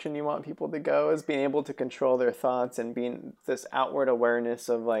direction you want people to go, is being able to control their thoughts and being this outward awareness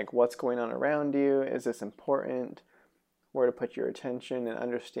of like what's going on around you. Is this important? Where to put your attention and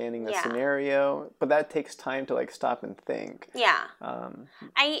understanding the scenario. But that takes time to like stop and think. Yeah.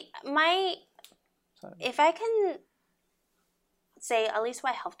 If I can say at least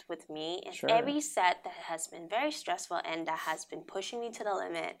what helped with me is every set that has been very stressful and that has been pushing me to the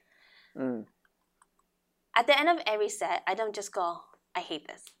limit. At the end of every set, I don't just go, I hate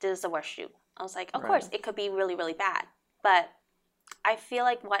this. This is the worst shoot. I was like, of course, it could be really, really bad. But I feel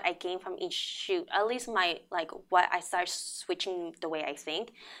like what I gain from each shoot, at least what I start switching the way I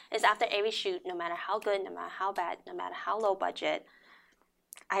think, is after every shoot, no matter how good, no matter how bad, no matter how low budget,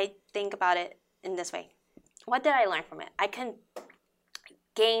 I think about it in this way. What did I learn from it? I can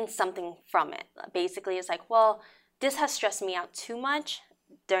gain something from it. Basically, it's like, well, this has stressed me out too much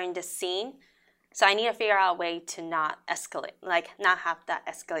during this scene, so I need to figure out a way to not escalate, like not have that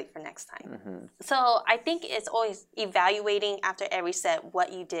escalate for next time. So I think it's always evaluating after every set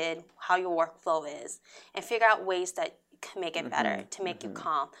what you did, how your workflow is, and figure out ways that can make it better, to make you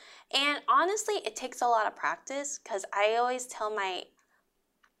calm. And honestly, it takes a lot of practice, because I always tell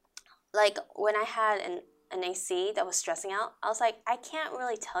like when I had an AC that was stressing out, I was like, I can't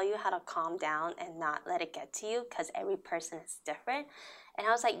really tell you how to calm down and not let it get to you, because every person is different. And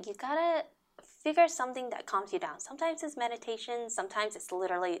I was like, you gotta figure something that calms you down. Sometimes it's meditation, sometimes it's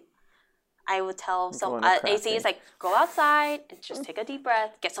literally, I would tell AC is like, go outside and just take a deep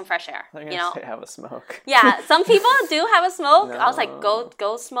breath, get some fresh air. Say have a smoke. Yeah, some people do have a smoke. No. I was like,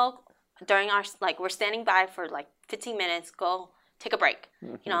 go smoke during our, like, we're standing by for like 15 minutes, go take a break,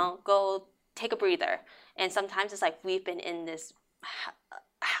 go take a breather. And sometimes it's like we've been in this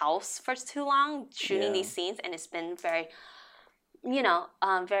house for too long shooting these scenes, and it's been very,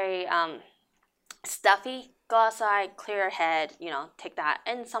 very stuffy. Go outside, clear your head, take that.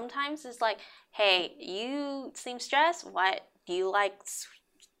 And sometimes it's like, hey, you seem stressed. What do you like?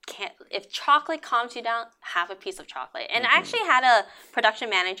 If chocolate calms you down, have a piece of chocolate. And I actually had a production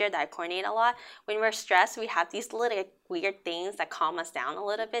manager that I coordinate a lot. When we're stressed, we have these little weird things that calm us down a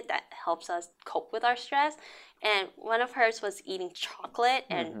little bit, that helps us cope with our stress. And one of hers was eating chocolate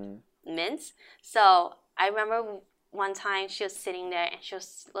and mints. So I remember one time she was sitting there and she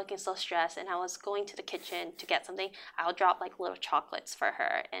was looking so stressed, and I was going to the kitchen to get something. I'll drop like little chocolates for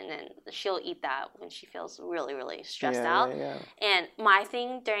her, and then she'll eat that when she feels really, really stressed out. And my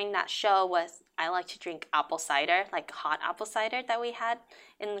thing during that show was I like to drink apple cider, like hot apple cider that we had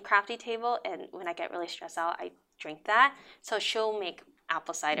in the crafty table. And when I get really stressed out, I drink that. So she'll make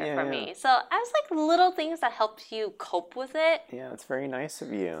apple cider for me. So I was like little things that help you cope with it. Yeah, it's very nice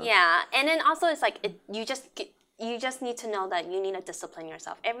of you. Yeah, and then also it's like you just need to know that you need to discipline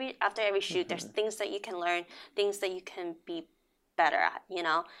yourself. After every shoot, there's things that you can learn, things that you can be better at,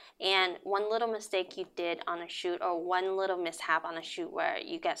 And one little mistake you did on a shoot, or one little mishap on a shoot where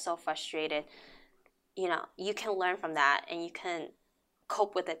you get so frustrated, you can learn from that and you can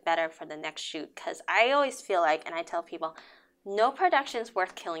cope with it better for the next shoot. Because I always feel like, and I tell people, no production's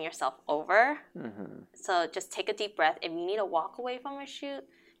worth killing yourself over. So just take a deep breath. If you need to walk away from a shoot,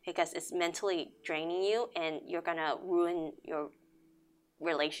 because it's mentally draining you and you're going to ruin your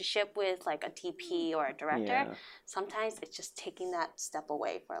relationship with like a DP or a director, sometimes it's just taking that step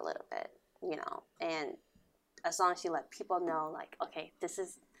away for a little bit, and as long as you let people know, like, okay, this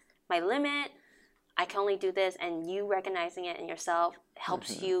is my limit, I can only do this, and you recognizing it in yourself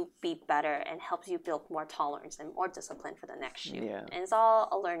helps you be better and helps you build more tolerance and more discipline for the next shoot. And it's all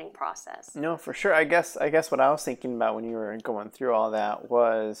a learning process. No, for sure. I guess what I was thinking about when you were going through all that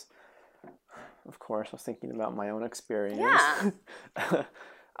was, of course, I was thinking about my own experience. Yeah.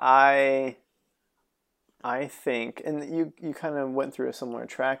 I think, and you kind of went through a similar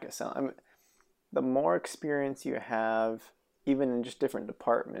track. The more experience you have, even in just different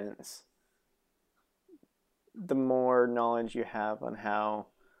departments, the more knowledge you have on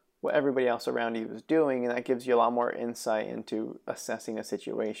what everybody else around you is doing, and that gives you a lot more insight into assessing a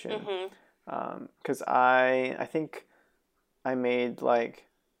situation. Because I think I made I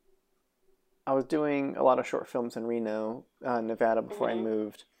was doing a lot of short films in Reno, Nevada before I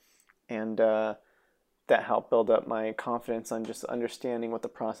moved, and that helped build up my confidence on just understanding what the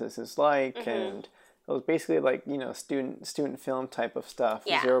process is like. And it was basically like, student film type of stuff,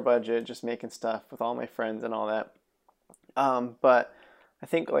 zero budget, just making stuff with all my friends and all that. But I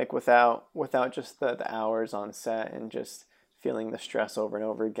think like without just the hours on set and just feeling the stress over and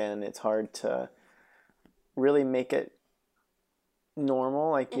over again, it's hard to really make it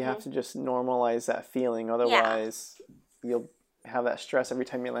normal. Like you have to just normalize that feeling. Otherwise, you'll have that stress every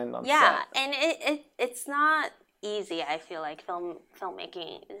time you land on set. Yeah, and it's not easy. I feel like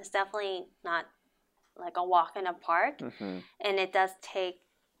filmmaking is definitely not like a walk in a park, and it does take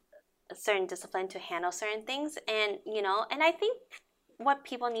a certain discipline to handle certain things. And and I think what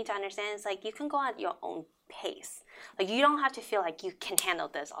people need to understand is like you can go at your own pace. Like you don't have to feel like you can handle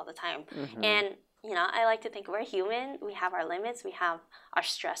this all the time. And I like to think we're human. We have our limits. We have our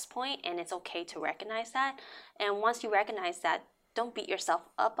stress point, and it's okay to recognize that. And once you recognize that, don't beat yourself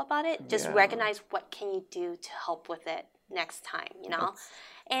up about it. Just recognize what can you do to help with it next time,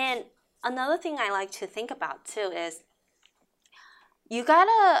 And another thing I like to think about too is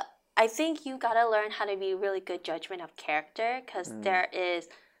I think you gotta learn how to be really good judgment of character, because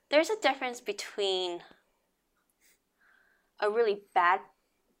there's a difference between a really bad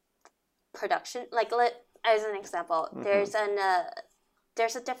production, like as an example, there's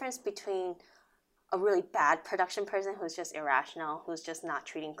a difference between a really bad production person who's just irrational, who's just not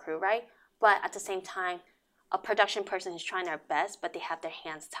treating crew right, but at the same time, a production person who's trying their best, but they have their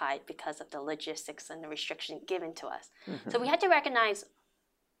hands tied because of the logistics and the restriction given to us. So we have to recognize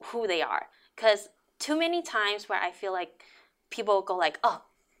who they are, because too many times where I feel like people go like, oh,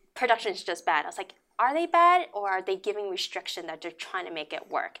 production is just bad. I was like, are they bad, or are they giving restriction that they're trying to make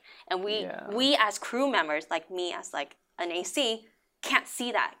it work? And we as crew members, like me as like an AC, can't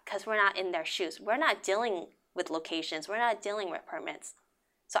see that because we're not in their shoes. We're not dealing with locations. We're not dealing with permits.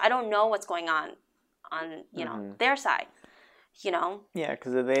 So I don't know what's going on their side. Yeah,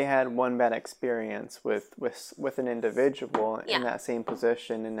 because if they had one bad experience with an individual in that same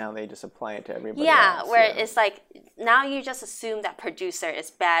position, and now they just apply it to everybody else. Where it's like now you just assume that producer is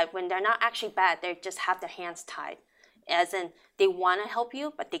bad when they're not actually bad. They just have their hands tied, as in they want to help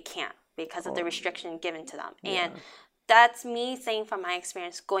you, but they can't because of the restriction given to them. And that's me saying from my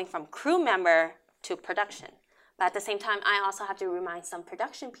experience going from crew member to production. But at the same time, I also have to remind some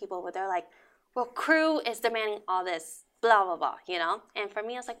production people where they're like, well, crew is demanding all this, blah, blah, blah, And for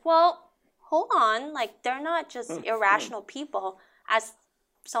me, I was like, well, hold on. Like, they're not just irrational people. As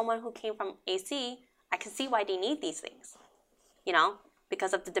someone who came from AC, I can see why they need these things,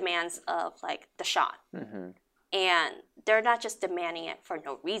 because of the demands of, like, the shot. And they're not just demanding it for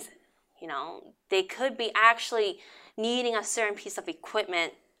no reason, They could be actually needing a certain piece of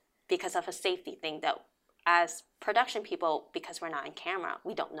equipment because of a safety thing that, as production people, because we're not in camera,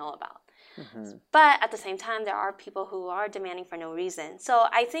 we don't know about. But at the same time, there are people who are demanding for no reason. So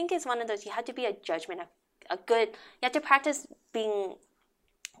I think it's one of those, you have to be a judgment, you have to practice being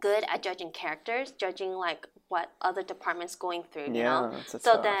good at judging characters, judging like what other departments going through,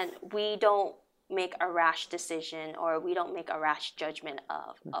 So then we don't make a rash decision, or we don't make a rash judgment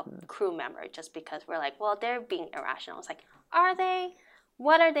of a crew member just because we're like, well, they're being irrational. It's like, are they?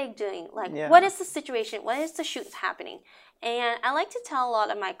 What are they doing? Like, what is the situation? What is the shoot happening? And I like to tell a lot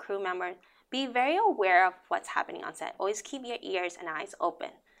of my crew members, be very aware of what's happening on set. Always keep your ears and eyes open.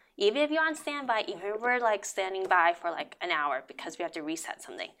 Even if you're on standby, even if we're like standing by for like an hour because we have to reset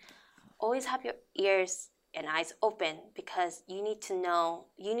something, always have your ears and eyes open, because you need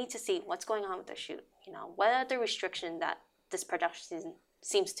to see what's going on with the shoot. What are the restrictions that this production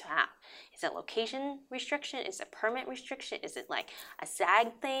seems to have? Is it location restriction? Is it permit restriction? Is it like a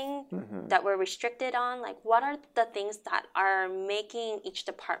SAG thing that we're restricted on? Like, what are the things that are making each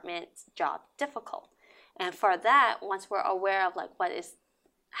department's job difficult? And for that, once we're aware of like what is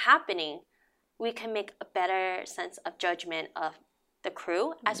happening, we can make a better sense of judgment of the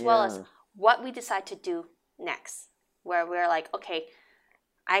crew, as well as what we decide to do next, where we're like, okay,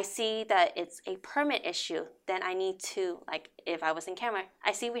 I see that it's a permit issue, then I need to, like, if I was in camera,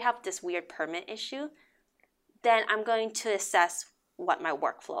 I see we have this weird permit issue, then I'm going to assess what my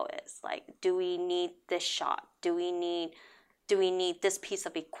workflow is. Like, do we need this shot? Do we need this piece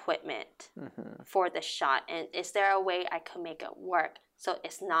of equipment for this shot? And is there a way I could make it work so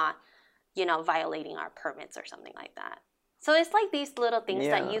it's not, violating our permits or something like that? So it's like these little things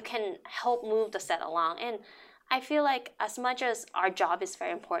that you can help move the set along. And I feel like as much as our job is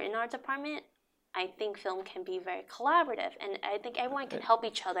very important in our department, I think film can be very collaborative. And I think everyone can help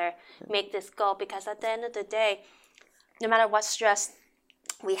each other make this go, because at the end of the day, no matter what stress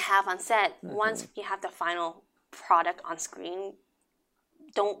we have on set, once you have the final product on screen,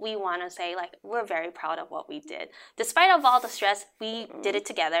 don't we want to say, like, we're very proud of what we did. Despite of all the stress, we did it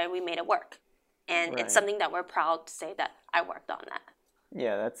together, we made it work. And it's something that we're proud to say that I worked on that.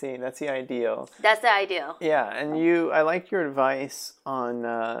 Yeah, that's the ideal. That's the ideal. Yeah, and I like your advice on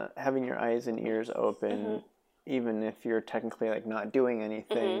having your eyes and ears open, even if you're technically like not doing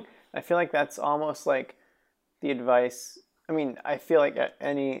anything. I feel like that's almost like the advice. I mean, I feel like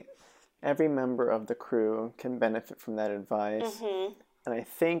every member of the crew can benefit from that advice, and I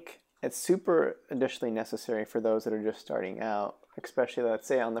think it's super additionally necessary for those that are just starting out, especially let's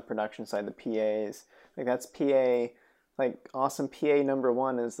say on the production side, the PAs. Like that's PA. Like awesome PA number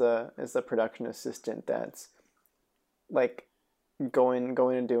one is the production assistant that's like going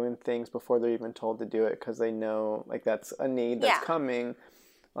and doing things before they're even told to do it because they know like that's a need that's coming.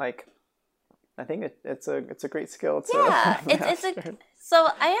 Like I think it's a great skill to it's a. So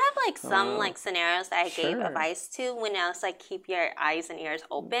I have like some like scenarios that I gave advice to when I was like keep your eyes and ears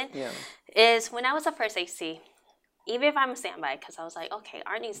open. Yeah. Is when I was a first AC, even if I'm a standby, because I was like, okay,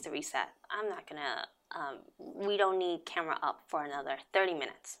 art needs to reset. I'm not gonna. We don't need camera up for another 30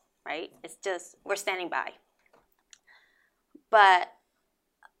 minutes, right? It's just we're standing by. But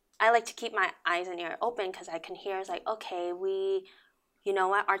I like to keep my eyes and ears open because I can hear it's like, okay, you know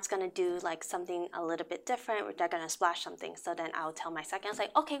what, art's gonna do like something a little bit different. They're gonna splash something. So then I'll tell my second, I was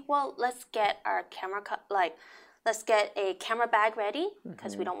like, okay, well, let's get our camera let's get a camera bag ready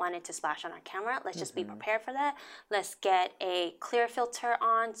because we don't want it to splash on our camera. Let's just be prepared for that. Let's get a clear filter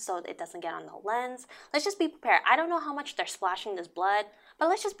on so it doesn't get on the lens. Let's just be prepared. I don't know how much they're splashing this blood, but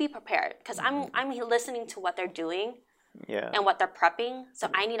let's just be prepared because I'm listening to what they're doing. Yeah. And what they're prepping. So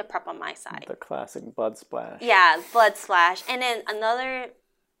I need to prep on my side. The classic blood splash. Yeah, blood splash. And then another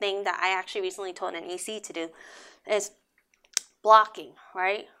thing that I actually recently told an AC to do is blocking,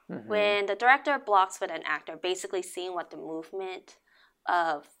 right? When the director blocks with an actor, basically seeing what the movement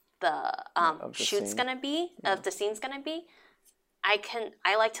of the shoot's gonna be, of the scene's gonna be,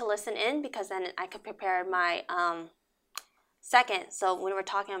 I like to listen in because then I could prepare my second. So when we're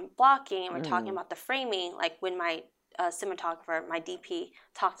talking about blocking and we're talking about the framing, like when my cinematographer, my DP,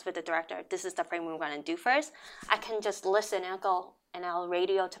 talks with the director, this is the frame we're going to do first, I can just listen and go, and I'll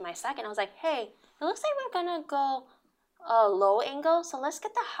radio to my second. I was like, hey, it looks like we're going to go low angle, so let's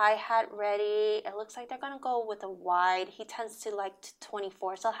get the hi-hat ready. It looks like they're going to go with a wide. He tends to like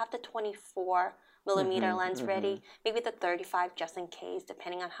 24, so I'll have the 24 millimeter lens ready, maybe the 35 just in case,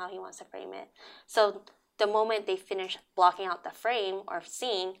 depending on how he wants to frame it. So the moment they finish blocking out the frame or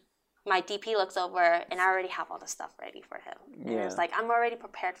scene, my DP looks over and I already have all the stuff ready for him. And it's like, I'm already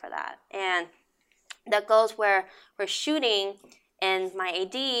prepared for that. And that goes where we're shooting and my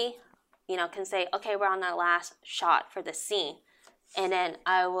AD, can say, okay, we're on our last shot for the scene. And then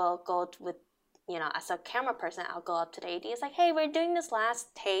I will go with, as a camera person, I'll go up to the AD. It's like, hey, we're doing this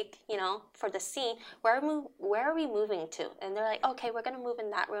last take, for the scene. Where are we moving to? And they're like, okay, we're going to move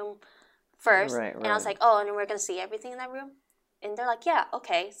in that room first. Right. And I was like, oh, and then we're going to see everything in that room? And they're like, yeah,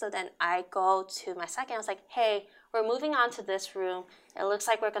 okay. So then I go to my second. I was like, hey, we're moving on to this room. It looks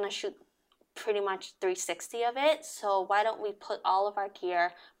like we're going to shoot pretty much 360 of it. So why don't we put all of our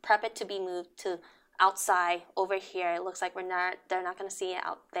gear, prep it to be moved to outside over here. It looks like they're not going to see it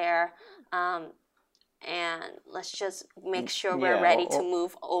out there. And let's just make sure we're ready to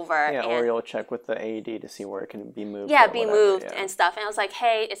move over. Yeah, or you'll check with the AD to see where it can be moved. Yeah, be moved and stuff. And I was like,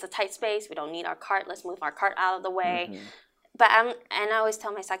 hey, it's a tight space. We don't need our cart. Let's move our cart out of the way. But I always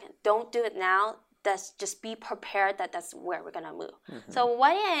tell my second, don't do it now. Just be prepared that's where we're gonna move. So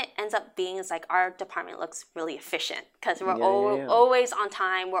what it ends up being is like our department looks really efficient because we're always on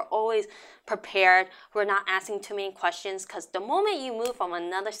time. We're always prepared. We're not asking too many questions because the moment you move from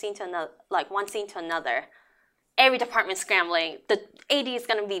another scene to another, like one scene to another, every department's scrambling. The AD is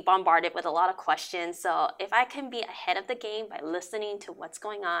going to be bombarded with a lot of questions. So if I can be ahead of the game by listening to what's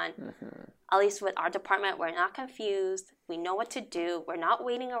going on, at least with our department, we're not confused. We know what to do. We're not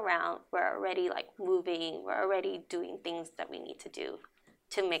waiting around. We're already like moving. We're already doing things that we need to do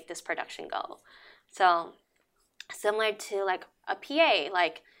to make this production go. So similar to like a PA,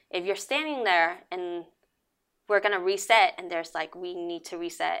 like if you're standing there and we're going to reset and there's like, we need to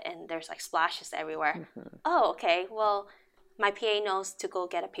reset and there's like splashes everywhere. Oh, okay. Well, my PA knows to go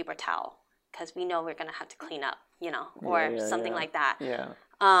get a paper towel because we know we're going to have to clean up, or something like that. Yeah.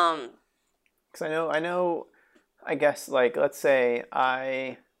 Because I know, I guess like, let's say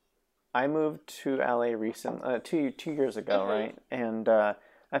I moved to LA recently, 2 years ago, right? And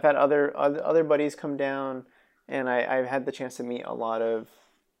I've had other buddies come down and I've had the chance to meet a lot of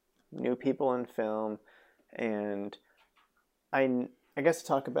new people in film. And I guess to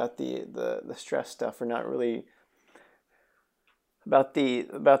talk about the stress stuff, or not really about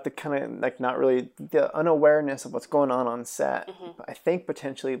the kind of like not really the unawareness of what's going on set, I think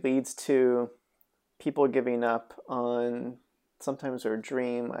potentially leads to people giving up on sometimes their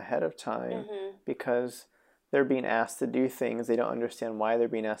dream ahead of time because they're being asked to do things. They don't understand why they're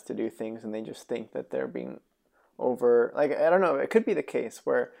being asked to do things, and they just think that they're being over, like, I don't know, it could be the case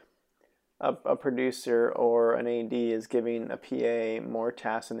where a producer or an AD is giving a PA more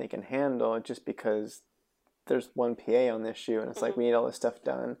tasks than they can handle just because there's one PA on this shoot, and it's like, we need all this stuff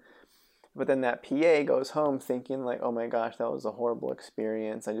done. But then that PA goes home thinking like, oh my gosh, that was a horrible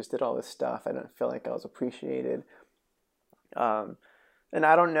experience. I just did all this stuff. I don't feel like I was appreciated. And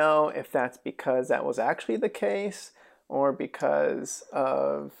I don't know if that's because that was actually the case, or because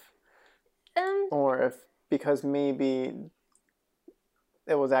of, or if because maybe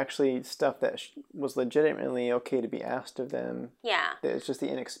it was actually stuff that was legitimately okay to be asked of them. Yeah. It's just the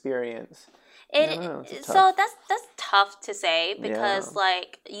inexperience. So that's tough to say because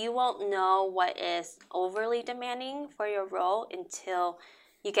like you won't know what is overly demanding for your role until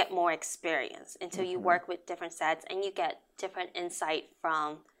you get more experience, until you work with different sets and you get different insight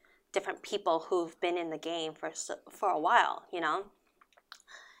from different people who've been in the game for a while, you know,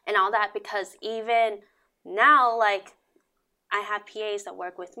 and all that. Because even now, like, I have PAs that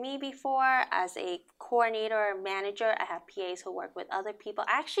work with me before as a coordinator or manager. I have PAs who work with other people.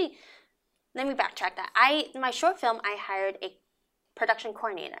 Actually, let me backtrack that. My short film, I hired a production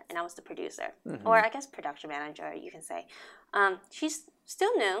coordinator, and I was the producer, or I guess production manager, you can say. She's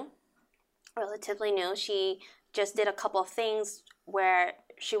still new, relatively new. She just did a couple of things where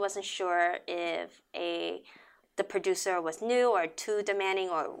she wasn't sure if the producer was new or too demanding,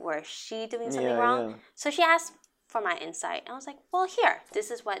 or was she doing something wrong. Yeah. So she asked for my insight. I was like, well, here,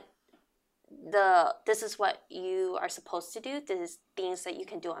 this is what you are supposed to do. This is things that you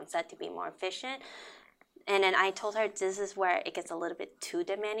can do on set to be more efficient. And then I told her this is where it gets a little bit too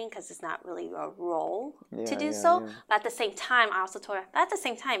demanding because it's not really your role to do so. Yeah. But at the same time, I also told her, at the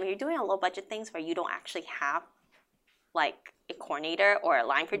same time, if you're doing a low budget things where you don't actually have like a coordinator or a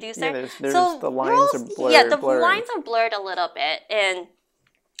line producer. There's so the lines are blurred. Yeah, the lines are blurred a little bit. And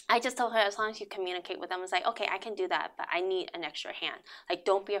I just told her, as long as you communicate with them, it's like, okay, I can do that, but I need an extra hand. Like,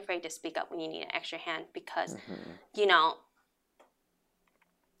 don't be afraid to speak up when you need an extra hand because, you know,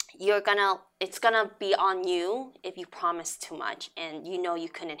 it's gonna be on you if you promise too much and you know you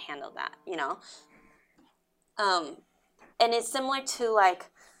couldn't handle that, you know? And it's similar to, like,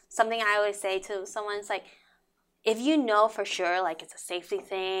 something I always say to someone, it's like, if you know for sure, like, it's a safety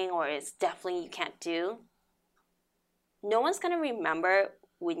thing or it's definitely you can't do, no one's gonna remember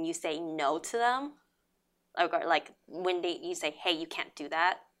when you say no to them, or like when you say, hey, you can't do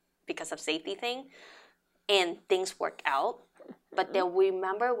that because of safety thing, and things work out, but they'll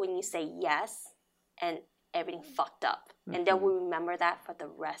remember when you say yes and everything fucked up, and they'll remember that for the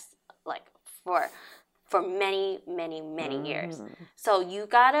rest, like for many, many, many years. So you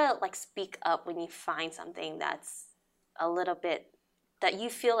gotta like speak up when you find something that's a little bit that you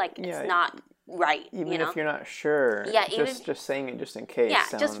feel like it's not right, even if you're not sure, just saying it just in case.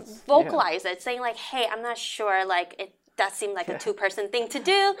 Just vocalize it, saying like, hey, I'm not sure, like that seemed like a two-person thing to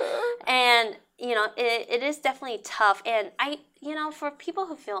do, and you know it is definitely tough. And for people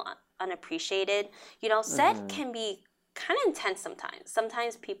who feel unappreciated, you know, set can be kind of intense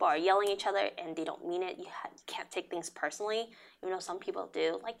sometimes people are yelling at each other and they don't mean it. You can't take things personally, even though some people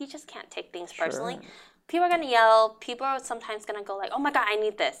do. Like, you just can't take things personally. People are going to yell. People are sometimes going to go like, oh my God, I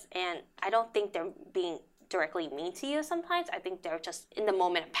need this. And I don't think they're being directly mean to you sometimes. I think they're just in the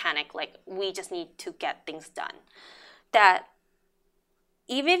moment of panic. Like, we just need to get things done. That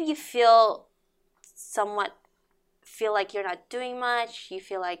even if you feel like you're not doing much, you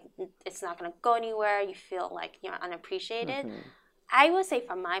feel like it's not going to go anywhere, you feel like you're unappreciated, I would say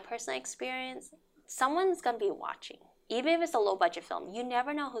from my personal experience, someone's going to be watching. Even if it's a low-budget film, you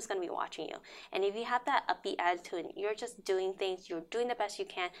never know who's going to be watching you. And if you have that upbeat attitude and you're just doing things, you're doing the best you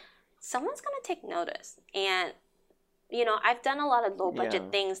can, someone's going to take notice. And, you know, I've done a lot of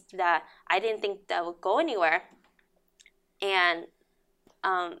low-budget things that I didn't think that would go anywhere. And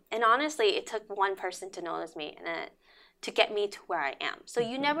honestly, it took one person to notice me and to get me to where I am. So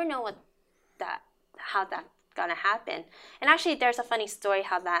you never know how that's gonna happen. And actually, there's a funny story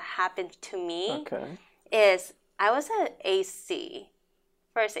how that happened to me. Okay. Is I was at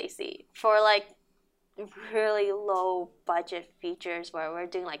first AC, for like really low budget features where we're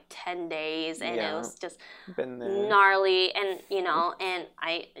doing like 10 days and it was just gnarly, and you know, and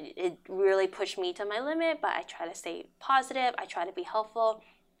it really pushed me to my limit, but I try to stay positive, I try to be helpful.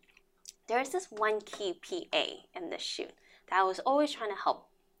 There's this one key PA in this shoot that I was always trying to help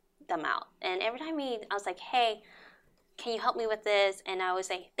them out, and every time I was like, hey, can you help me with this? And I would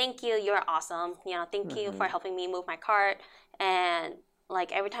say, thank you, you're awesome, you know, thank you for helping me move my cart. And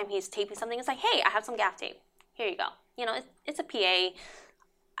like every time he's taping something, it's like, hey, I have some gaff tape. Here you go. it's a PA.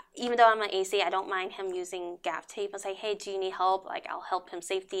 Even though I'm an AC, I don't mind him using gaff tape. I say, hey, do you need help? Like, I'll help him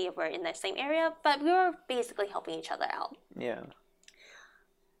safety if we're in the same area. But we were basically helping each other out. Yeah.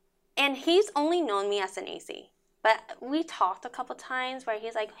 And he's only known me as an AC. But we talked a couple times where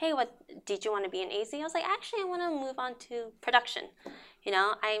he's like, hey, what did you want to be an AC? I was like, actually, I want to move on to production.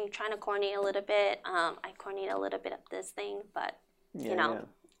 I'm trying to coordinate a little bit. I coordinate a little bit of this thing, but,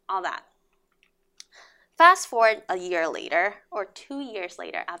 all that. Fast forward a year later or 2 years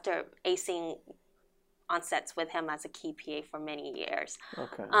later after acing on sets with him as a key PA for many years.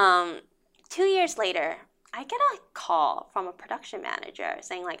 Okay. 2 years later, I get a call from a production manager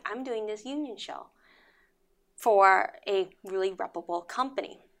saying, like, I'm doing this union show for a really reputable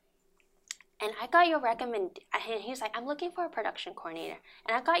company. And I got your and he's like, I'm looking for a production coordinator.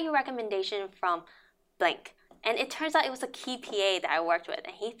 And I got your recommendation from blank. And it turns out it was a key PA that I worked with.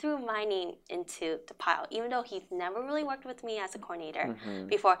 And he threw my name into the pile. Even though he's never really worked with me as a coordinator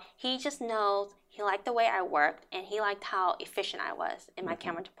before. He just knows, he liked the way I worked. And he liked how efficient I was in my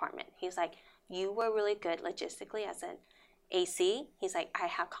camera department. He's like, you were really good logistically as an AC. He's like, I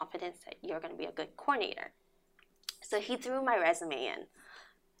have confidence that you're going to be a good coordinator. So he threw my resume in.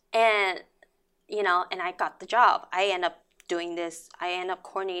 And, and I got the job. I end up doing this. I end up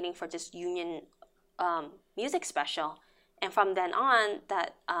coordinating for this union music special, and from then on,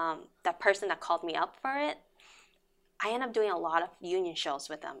 that person that called me up for it, I end up doing a lot of union shows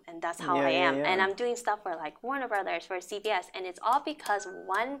with them, and that's how I am. Yeah. And I'm doing stuff for like Warner Brothers, for CBS, and it's all because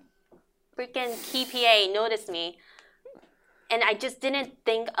one freaking key PA noticed me, and I just didn't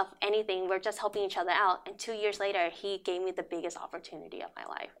think of anything. We're just helping each other out, and 2 years later, he gave me the biggest opportunity of my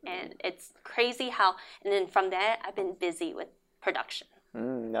life, and it's crazy how. And then from there, I've been busy with production.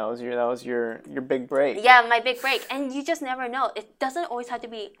 That was your big break. Yeah, my big break. And you just never know. It doesn't always have to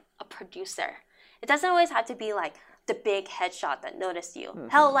be a producer. It doesn't always have to be like the big headshot that noticed you.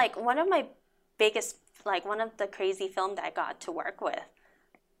 Hell, like one of the crazy film that I got to work with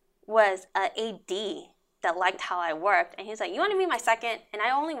was a AD that liked how I worked, and he's like, "You want to be my second?" And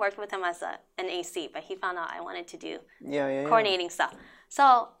I only worked with him as an AC, but he found out I wanted to do coordinating stuff.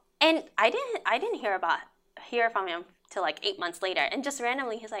 So, and I didn't hear from him till like 8 months later, and just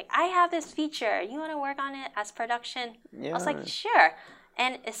randomly he's like, I have this feature, you want to work on it as production? I was like, sure.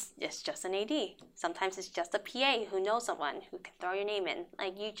 And it's just an AD. Sometimes it's just a PA who knows someone who can throw your name in.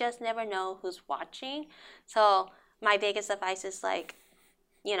 Like, you just never know who's watching. So my biggest advice is like,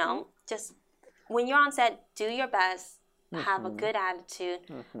 just when you're on set, do your best, have a good attitude,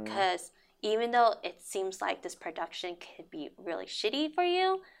 because even though it seems like this production could be really shitty for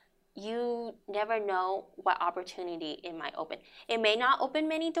you, you never know what opportunity it might open. It may not open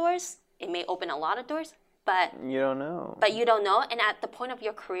many doors. It may open a lot of doors, but you don't know. And at the point of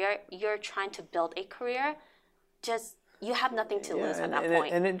your career, you're trying to build a career. You have nothing to lose at that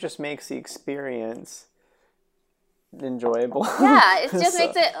point. And it just makes the experience enjoyable. Yeah, it just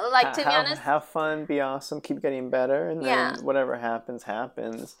makes it, like, to be honest. Have fun, be awesome, keep getting better, and then whatever happens.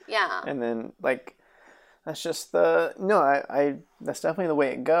 Yeah. And then, like, that's just that's definitely the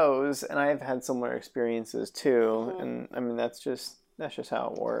way it goes, and I've had similar experiences too, and I mean that's just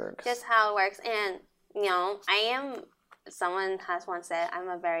how it works. Just how it works, and someone has once said I'm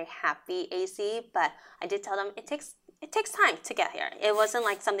a very happy AC, but I did tell them it takes time to get here. It wasn't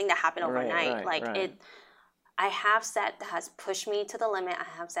like something that happened overnight. Right. I have set that has pushed me to the limit. I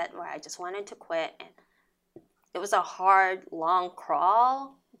have set where I just wanted to quit, and it was a hard, long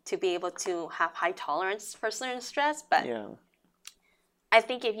crawl to be able to have high tolerance for certain stress, but I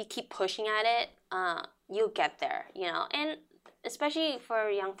think if you keep pushing at it, you'll get there, and especially for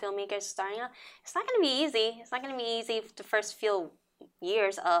young filmmakers starting out, it's not going to be easy. It's not going to be easy the first few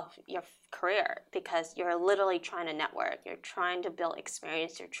years of your career, because you're literally trying to network, you're trying to build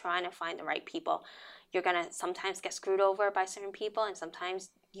experience, you're trying to find the right people. You're going to sometimes get screwed over by certain people, and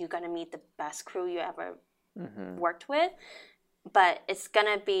sometimes you're going to meet the best crew you ever worked with. But it's going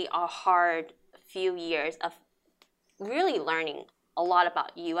to be a hard few years of really learning a lot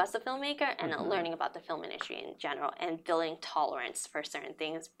about you as a filmmaker and learning about the film industry in general, and building tolerance for certain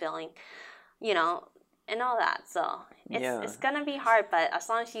things, building, and all that. So it's going to be hard, but as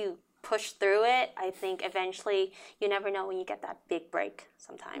long as you push through it, I think eventually you never know when you get that big break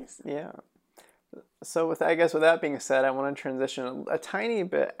sometimes. Yeah. So with that being said, I want to transition a tiny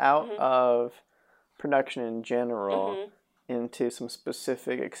bit out of production in general into some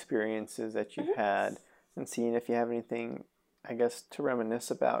specific experiences that you've had, and seeing if you have anything, I guess, to reminisce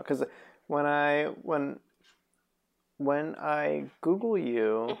about. Because when I Google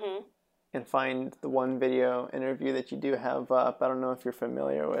you, and find the one video interview that you do have up. I don't know if you're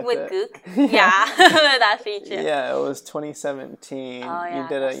familiar with With it. Gook? Yeah, that feature. Yeah, it was 2017. Oh,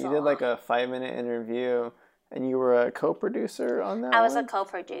 yeah, You did like a 5-minute interview, and you were a co-producer on that I was one? a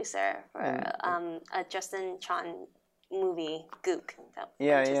co-producer for a Justin Chon movie, Gook, that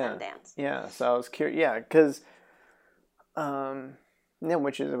went to Sundance. Yeah, so I was curious. Yeah, because yeah,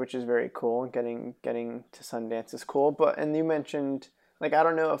 which is very cool. Getting to Sundance is cool. And you mentioned, like, I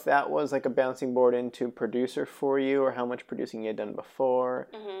don't know if that was like a bouncing board into producer for you, or how much producing you had done before.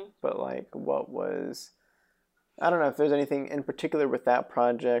 Mm-hmm. But like, I don't know if there's anything in particular with that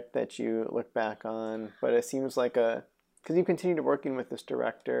project that you look back on. But it seems like because you continued working with this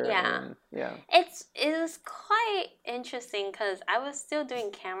director. Yeah. And, yeah. It was quite interesting because I was still doing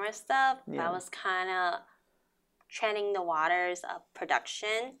camera stuff. Yeah. I was kind of treading the waters of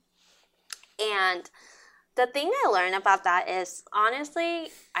production. And the thing I learned about that is, honestly,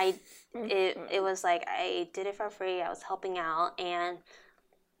 it was like I did it for free. I was helping out, and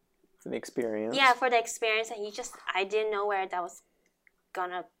for the experience. Yeah, for the experience, and I didn't know where that was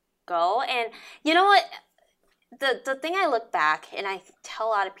gonna go. And you know what? The thing I look back and I tell a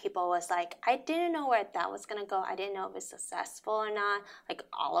lot of people was like, I didn't know where that was gonna go. I didn't know if it was successful or not. Like,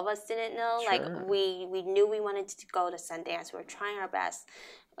 all of us didn't know. Sure. Like, we knew we wanted to go to Sundance. We were trying our best,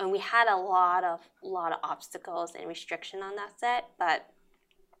 and we had a lot of obstacles and restriction on that set.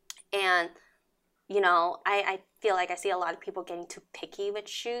 And you know, I feel like I see a lot of people getting too picky with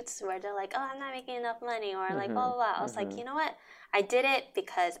shoots where they're like, oh, I'm not making enough money, or like blah blah blah. I was like, you know what? I did it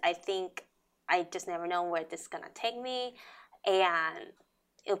because I think I just never know where this is gonna take me, and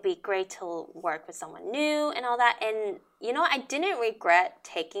it'll be great to work with someone new and all that. And you know, I didn't regret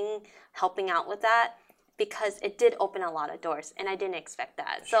helping out with that, because it did open a lot of doors, and I didn't expect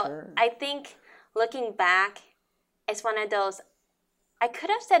that. Sure. So I think looking back, it's one of those, I could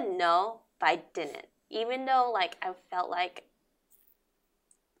have said no, but I didn't. Even though like I felt like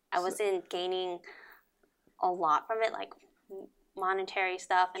I wasn't gaining a lot from it, like monetary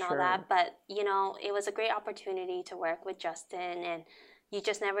stuff and all that, but you know, it was a great opportunity to work with Justin, and you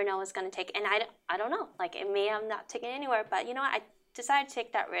just never know what's going to take. And I don't know, like, it may have not taken anywhere, but you know what, I decided to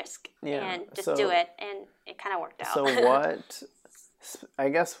take that risk and just do it, and it kind of worked out. So what, I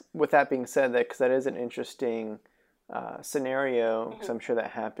guess with that being said, because that is an interesting scenario, because I'm sure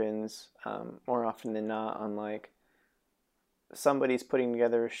that happens more often than not, on like somebody's putting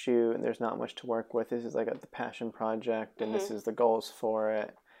together a shoot and there's not much to work with. This is like the passion project, and this is the goals for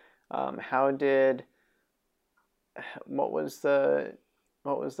it. What was the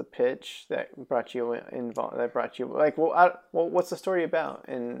pitch that brought you involved? That brought you like, what's the story about?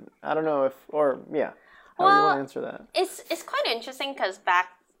 And I don't know how do you want to answer that? It's quite interesting, because back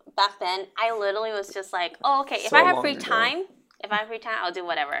then I literally was just like, oh, okay, if I have free time, I'll do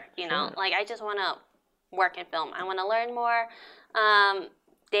whatever, you know. Like, I just want to work in film. I want to learn more.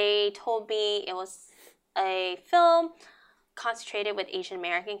 They told me it was a film concentrated with Asian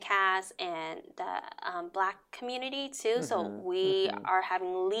American cast and the Black community too. So we are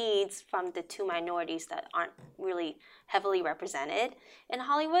having leads from the two minorities that aren't really heavily represented in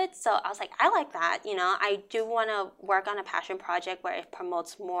Hollywood. So I was like, I like that. You know, I do want to work on a passion project where it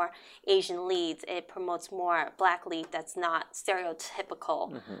promotes more Asian leads. It promotes more Black lead that's not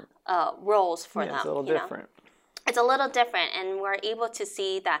stereotypical roles for them. It's a little different. It's a little different, and we're able to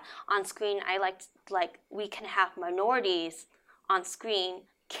see that on screen. I like we can have minorities on screen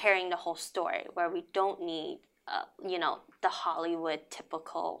carrying the whole story, where we don't need you know, the Hollywood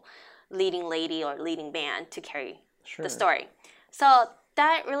typical leading lady or leading man to carry the story. So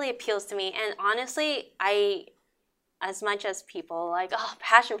that really appeals to me. And honestly, as much as people like, oh,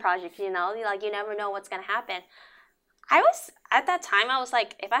 passion project, you know, like, you never know what's gonna happen. At that time, I was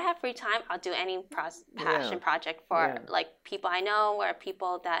like, if I have free time, I'll do any passion project for like people I know or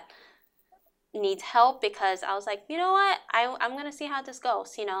people that need help, because I was like, you know what, I'm going to see how this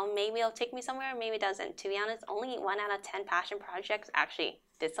goes. You know, maybe it'll take me somewhere, maybe it doesn't. To be honest, only 1 out of 10 passion projects actually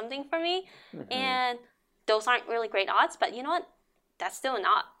did something for me. And those aren't really great odds, but you know what, that's still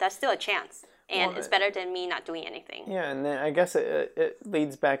a chance. And it's better than me not doing anything. Yeah, and then I guess it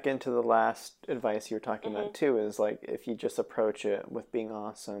leads back into the last advice you were talking about too, is like, if you just approach it with being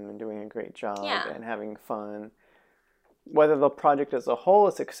awesome and doing a great job and having fun, whether the project as a whole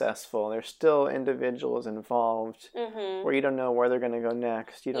is successful, there's still individuals involved where you don't know where they're going to go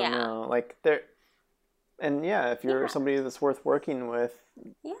next. You don't know. Like, if you're somebody that's worth working with,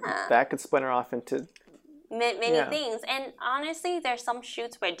 that could splinter off into many things. And honestly, there's some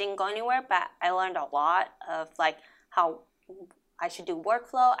shoots where it didn't go anywhere, but I learned a lot of like how I should do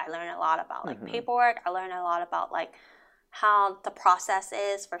workflow. I learned a lot about like paperwork. I learned a lot about like how the process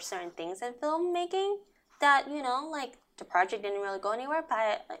is for certain things in filmmaking that, like the project didn't really go anywhere,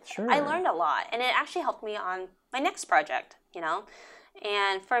 but I learned a lot. And it actually helped me on my next project,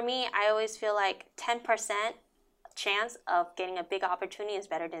 And for me, I always feel like 10% chance of getting a big opportunity is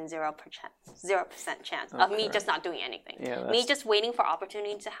better than 0% chance of me just not doing anything. Yeah, me just waiting for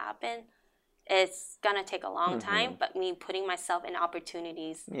opportunity to happen, it's gonna take a long time, but me putting myself in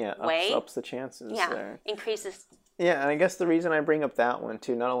opportunities ups the chances there. Increases. Yeah, and I guess the reason I bring up that one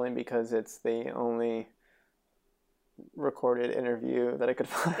too, not only because it's the only recorded interview that I could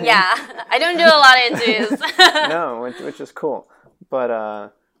find. Yeah, I don't do a lot of interviews. No, which is cool.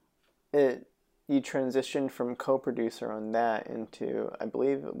 But you transitioned from co-producer on that into, I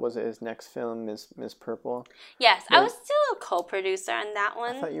believe, was it his next film, Ms. Purple? Yes, I was still a co-producer on that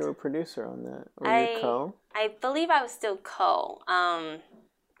one. I thought you were a producer on that. Were you co? I believe I was still co.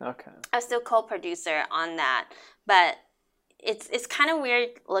 Okay. I was still co-producer on that, but it's kind of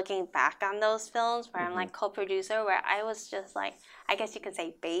weird looking back on those films where I'm like co-producer, where I was just like, I guess you could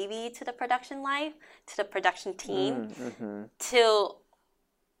say baby to the production life, to the production team, to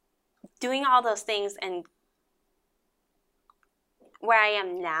doing all those things, and where I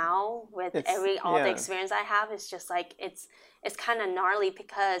am now with all the experience I have is just like it's kind of gnarly,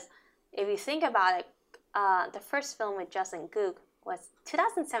 because if you think about it, the first film with Justin Gook was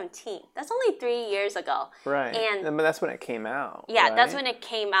 2017. That's only 3 years ago. Right. But that's when it came out. Yeah, right? That's when it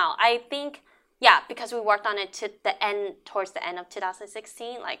came out. I think, because we worked on it towards the end of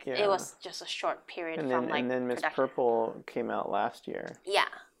 2016. It was just a short period and then Miss Purple came out last year. Yeah.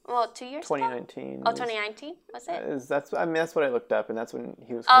 Well, 2 years 2019. ago? 2019 was it? That's what I looked up, and that's when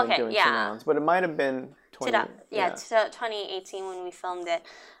he was kind of doing some rounds. But it might have been 2018 when we filmed it.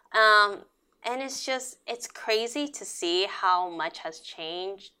 And it's crazy to see how much has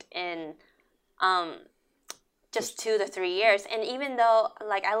changed in just 2 to 3 years. And even though,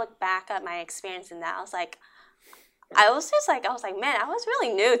 I look back at my experience in that, I was like, man, I was really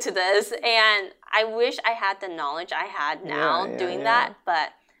new to this. And I wish I had the knowledge I had now doing that.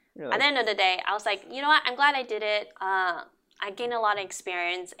 But at the end of the day, I was like, you know what? I'm glad I did it. I gained a lot of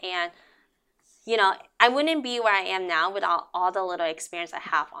experience, and I wouldn't be where I am now without all the little experience I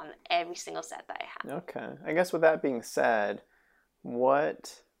have on every single set that I have. Okay. I guess with that being said,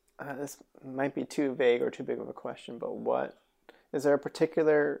 what, this might be too vague or too big of a question, but is there a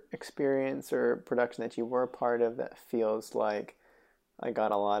particular experience or production that you were a part of that feels like I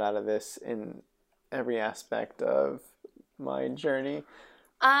got a lot out of this in every aspect of my journey?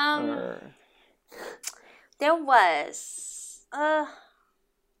 There was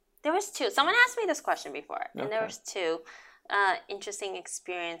two. Someone asked me this question before, and there was two interesting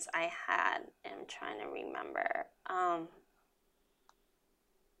experience I had. I'm trying to remember.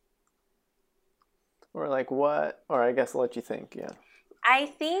 Or what? Or I guess I'll let you think. Yeah. I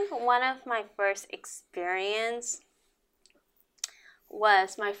think one of my first experience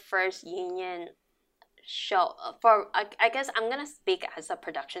was my first union show. I guess I'm gonna speak as a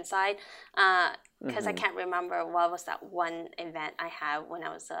production side, because I can't remember what was that one event I had when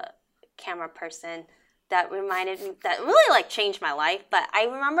I was a camera person that really changed my life. But I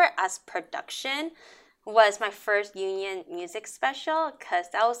remember as production was my first union music special, because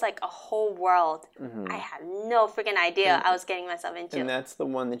that was a whole world. I had no freaking idea I was getting myself into. And that's the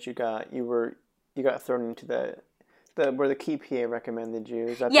one that you got. You got thrown into the where the key PA recommended you.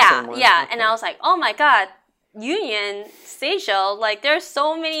 Is that the same one? Yeah. Okay. And I was like, oh my god, union stage show. There's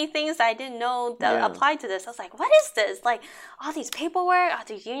so many things I didn't know that applied to this. I was like, what is this? All these paperwork, all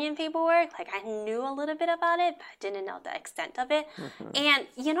these union paperwork. I knew a little bit about it, but I didn't know the extent of it. And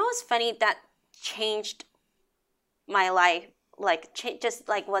it's funny that changed my life.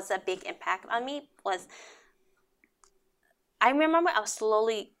 Was a big impact on me was, I remember I was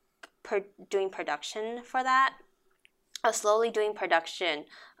slowly doing production for that. I was slowly doing production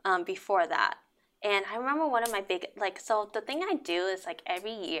before that. And I remember one of my big, so the thing I do is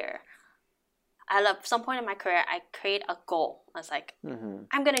every year, at some point in my career, I create a goal. I was like,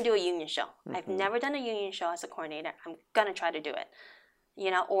 I'm going to do a union show. I've never done a union show as a coordinator. I'm going to try to do it,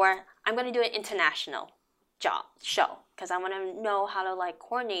 or I'm going to do an international show, because I want to know how to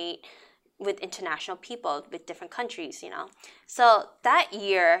coordinate with international people, with different countries, So that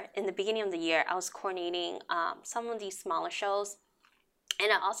year, in the beginning of the year, I was coordinating some of these smaller shows,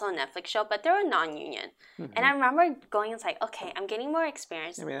 and also a Netflix show, but they were non-union. And I remember going and okay, I'm getting more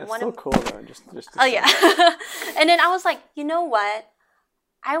experience. I mean, that's so cool though. Just yeah. And then I was like, you know what?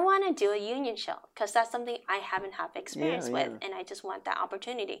 I want to do a union show, because that's something I haven't had experience with, and I just want that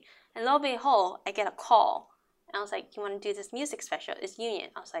opportunity. And lo and behold, I get a call, And I was like, you want to do this music special? It's union.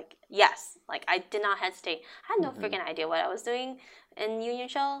 I was like, yes. Like, I did not hesitate. I had no freaking idea what I was doing in union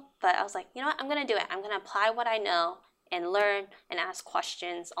show, but I was like, you know what? I'm going to do it. I'm going to apply what I know and learn and ask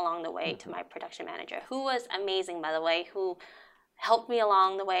questions along the way to my production manager, who was amazing, by the way, who helped me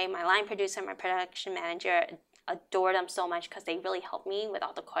along the way. My line producer, my production manager, adored them so much because they really helped me with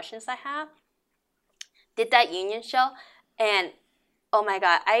all the questions I have. Did that union show, and oh my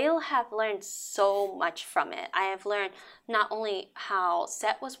God, I have learned so much from it. I have learned not only how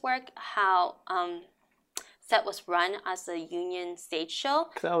set was worked, how set was run as a union stage show.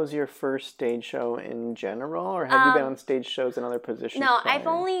 That was your first stage show in general, or had you been on stage shows in other positions? No, prior? I've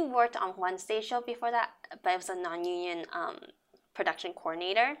only worked on one stage show before that, but it was a non-union production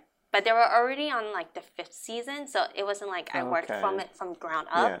coordinator. But they were already on like the 5th season, so it wasn't like I worked from it from ground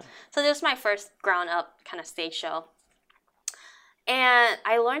up. Yeah. So this was my first ground up kind of stage show. And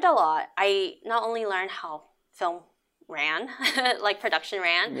I learned a lot. I not only learned how film ran, like production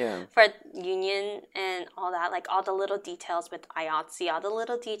ran for union and all that, like all the little details with IATSE, all the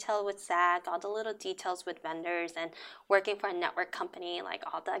little details with SAG, all the little details with vendors, and working for a network company, like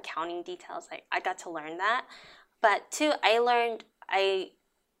all the accounting details. Like I got to learn that. But too, I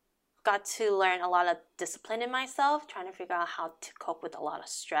got to learn a lot of discipline in myself, trying to figure out how to cope with a lot of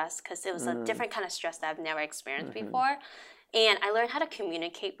stress, because it was a different kind of stress that I've never experienced before. And I learned how to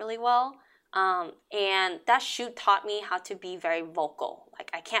communicate really well. And that shoot taught me how to be very vocal.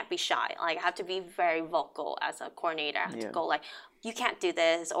 Like, I can't be shy. Like, I have to be very vocal as a coordinator. I have to go like, you can't do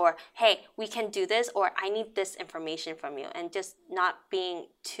this, or, hey, we can do this, or I need this information from you. And just not being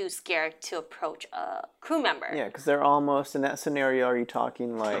too scared to approach a crew member. Yeah, because they're almost, in that scenario, are you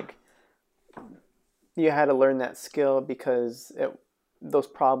talking like you had to learn that skill because those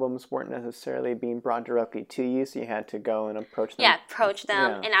problems weren't necessarily being brought directly to you, so you had to go and approach them. Yeah, approach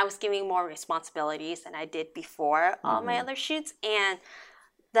them, and I was giving more responsibilities than I did before all my other shoots. And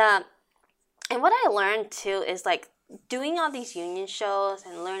what I learned too is like doing all these union shows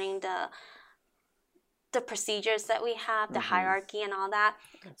and learning the procedures that we have, the hierarchy and all that.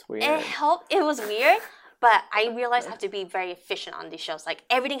 That's weird. It helped. It was weird. But I realized I have to be very efficient on these shows. Like,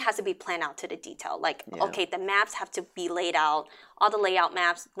 everything has to be planned out to the detail. Like, okay, the maps have to be laid out, all the layout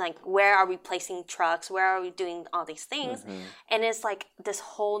maps, like, where are we placing trucks? Where are we doing all these things? And it's like this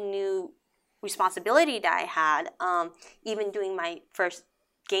whole new responsibility that I had. Even doing my first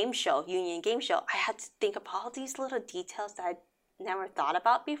game show, union game show, I had to think of all these little details that I never thought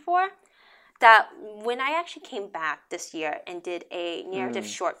about before. That when I actually came back this year and did a narrative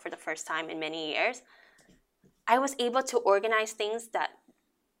short for the first time in many years, I was able to organize things that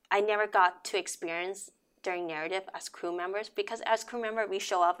I never got to experience during narrative as crew members, because as crew member, we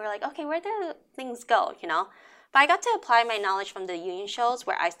show up, we're like, okay, where do things go, you know? But I got to apply my knowledge from the union shows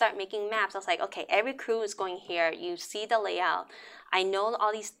where I start making maps. I was like, okay, every crew is going here. You see the layout. I know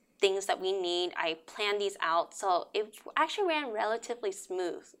all these things that we need. I plan these out. So it actually ran relatively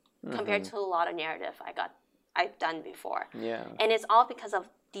smooth compared to a lot of narrative I've done before. Yeah. And it's all because of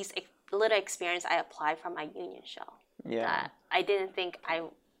these little experience I applied from my union show. Yeah. That I didn't think I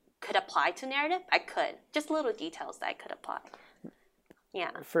could apply to narrative. I could. Just little details that I could apply.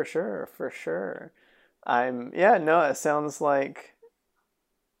 Yeah. For sure. It sounds like,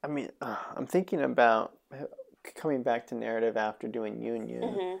 I mean, I'm thinking about coming back to narrative after doing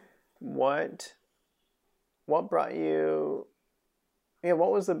union. What brought you,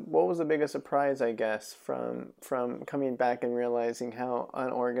 what was the biggest surprise, I guess, from coming back and realizing how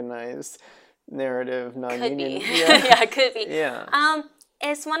unorganized narrative non-union could be. Yeah, it could be. Yeah.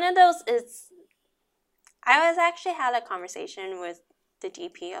 It's one of those. I was actually had a conversation with the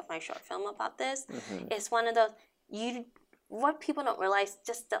DP of my short film about this. It's one of those. What people don't realize,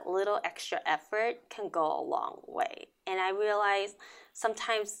 just that little extra effort can go a long way. And I realized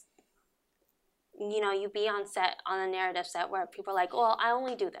sometimes, you be on set, on a narrative set where people are like, well, I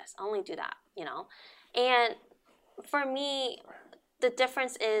only do this, I only do that, And for me, the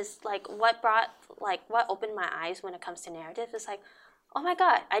difference is like what opened my eyes when it comes to narrative is like, oh my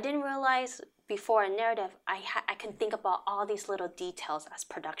God, I didn't realize before in narrative, I can think about all these little details as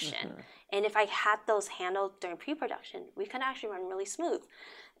production. And if I had those handled during pre-production, we can actually run really smooth.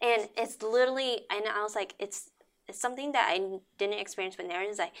 And it's literally, and I was like, it's something that I didn't experience with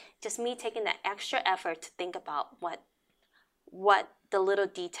narrative. It's like just me taking that extra effort to think about what the little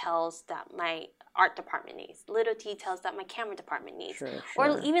details that my art department needs, little details that my camera department needs,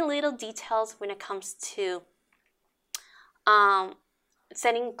 or even little details when it comes to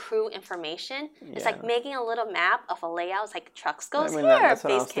sending crew information. It's like making a little map of a layout. It's like trucks goes here, that's what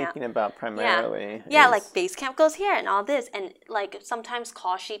base I was camp. Thinking about primarily. Yeah, like base camp goes here and all this. And like sometimes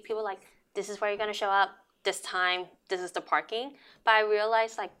call sheet, people are like, this is where you're going to show up. this time, this is the parking. But I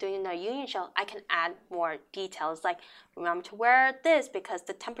realized, like, doing the union show, I can add more details. Like, remember to wear this because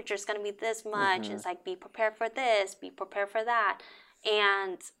the temperature is going to be this much. It's like, be prepared for this, be prepared for that.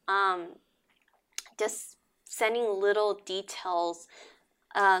 And just sending little details,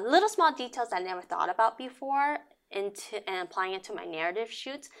 little small details I never thought about before and applying it to my narrative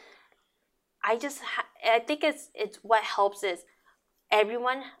shoots. I think it's what helps is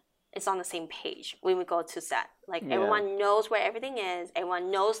everyone is on the same page when we go to set. Like, everyone knows where everything is.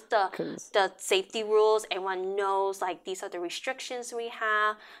 Everyone knows the safety rules. Everyone knows, like, these are the restrictions we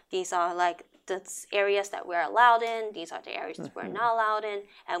have. These are, like, the areas that we're allowed in. These are the areas we're not allowed in.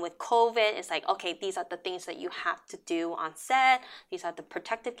 And with COVID, it's like, okay, these are the things that you have to do on set. These are the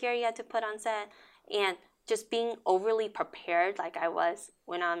protective gear you have to put on set. And just being overly prepared, like I was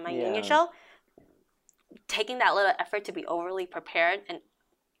when on my union show, taking that little effort to be overly prepared and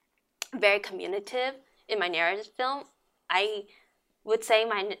very communicative in my narrative film, I would say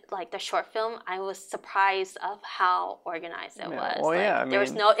the short film, I was surprised of how organized it was. Well, like, there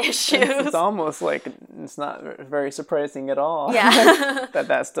was no issues. It's almost like it's not very surprising at all. Yeah.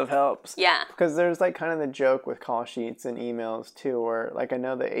 that stuff helps. Yeah. Because there's like kind of the joke with call sheets and emails too, where like I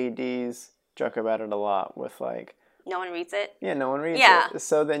know the ADs joke about it a lot with like, no one reads it. Yeah, no one reads Yeah. it.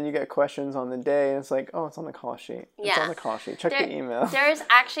 So then you get questions on the day, and it's like, oh, it's on the call sheet. It's on the call sheet. Check the email. There's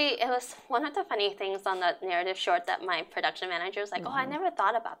actually, it was one of the funny things on the narrative short that my production manager was like, oh, I never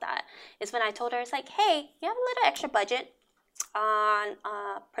thought about that. Is when I told her, it's like, hey, you have a little extra budget on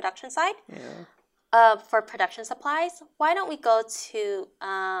production side for production supplies. Why don't we go to,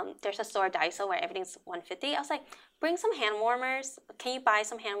 there's a store, Daiso, where everything's $150. I was like, bring some hand warmers. Can you buy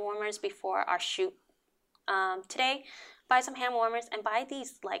some hand warmers before our shoot? Today, buy some hand warmers and buy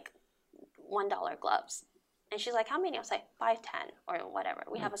these like $1 gloves. And she's like, how many? I was like, buy 10 or whatever.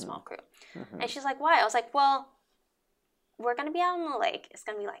 We have a small crew. And she's like, why? I was like, well, we're going to be out on the lake. It's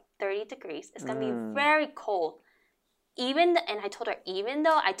going to be like 30 degrees. It's going to be very cold. And I told her, even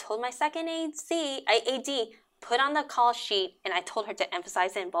though I told my second AD, put on the call sheet, and I told her to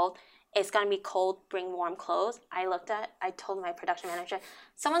emphasize it in both, it's going to be cold, bring warm clothes. I told my production manager,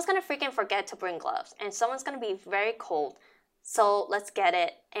 someone's going to freaking forget to bring gloves, and someone's going to be very cold. So let's get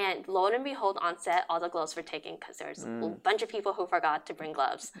it. And lo and behold, on set, all the gloves were taken because there's a bunch of people who forgot to bring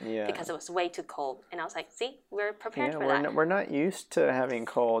gloves because it was way too cold. And I was like, see, we're prepared for that. We're not used to having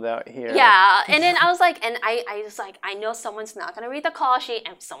cold out here. Yeah. And then I was like, I was like, I know someone's not going to read the call sheet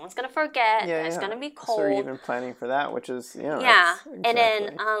and someone's going to forget. Yeah, it's going to be cold. So you're even planning for that, which is, Yeah. Exactly. And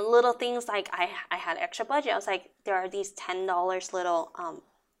then little things like I had extra budget. I was like, there are these $10 little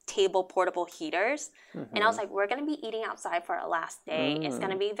table portable heaters, and I was like, we're gonna be eating outside for our last day. It's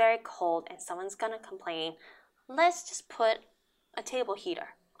gonna be very cold and someone's gonna complain. Let's just put a table heater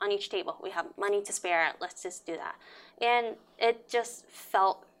on each table. We have money to spare. Let's just do that. And it just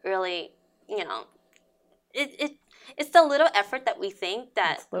felt really, it's the little effort that we think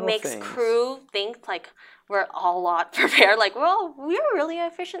that makes crew think like we're a lot prepared. Like, well, we're really an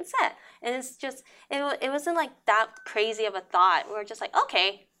efficient set. And it's just, it wasn't like that crazy of a thought. We were just like,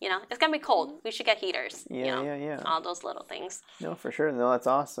 okay, it's going to be cold. We should get heaters. Yeah. All those little things. No, for sure. No, that's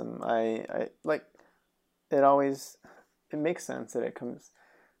awesome. I like, it makes sense that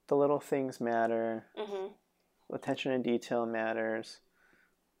the little things matter. Attention to detail matters.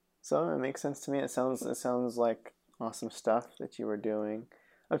 So it makes sense to me. It sounds like awesome stuff that you were doing.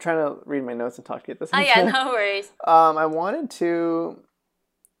 I'm trying to read my notes and talk to you at the same time. Oh yeah, no worries. I wanted to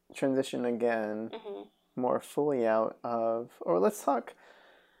transition again more fully out of, or let's talk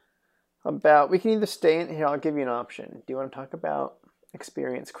about, we can either stay in here, I'll give you an option. Do you want to talk about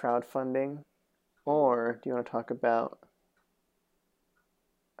experience crowdfunding, or do you want to talk about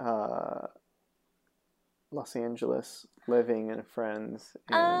Los Angeles living and friends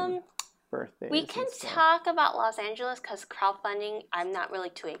and birthdays? We can talk about Los Angeles because crowdfunding, I'm not really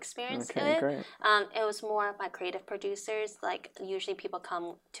too experienced in it. Great. It was more of my creative producers. Like, usually people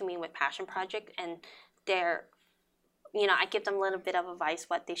come to me with passion project, and they're, I give them a little bit of advice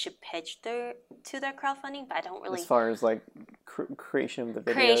what they should pitch to their crowdfunding, but I don't really. As far as like creation of the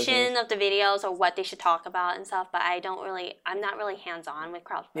videos. Creation of the videos or what they should talk about and stuff, but I'm not really hands-on with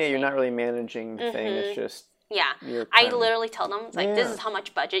crowdfunding. Yeah, you're not really managing the thing. It's just. Yeah, I literally tell them, like, this is how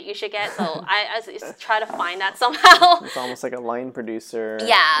much budget you should get. So I just try to find that somehow. It's almost like a line producer.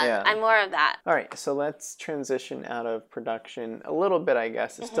 Yeah, I'm more of that. All right, so let's transition out of production a little bit, I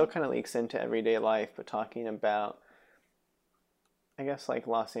guess. It still kind of leaks into everyday life, but talking about, I guess, like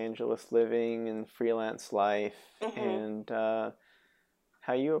Los Angeles living and freelance life and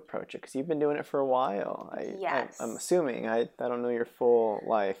how you approach it, because you've been doing it for a while. Yes. I'm assuming. I don't know your full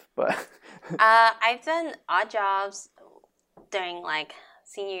life, but I've done odd jobs during like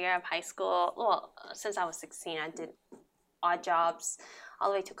senior year of high school. Well, since I was 16, I did odd jobs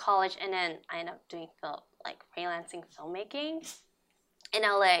all the way to college, and then I ended up doing freelancing filmmaking in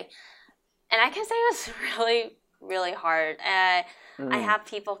LA. And I can say it was really, really hard. I have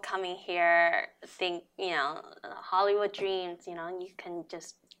people coming here think, Hollywood dreams, you can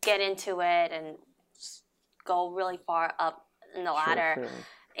just get into it and go really far up in the ladder. Sure.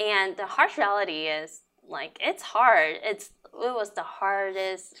 And the harsh reality is, it's hard. It was the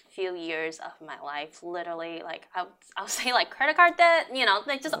hardest few years of my life, literally. I'll say credit card debt,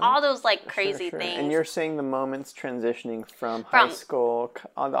 just all those crazy things. And you're saying the moments transitioning from high school,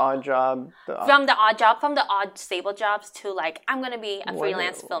 on the odd job, from the odd stable jobs to I'm going to be a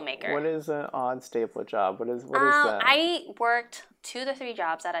freelance filmmaker. What is an odd stable job? What is that? I worked 2 to 3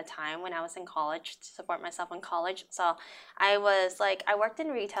 jobs at a time when I was in college to support myself in college. So I worked in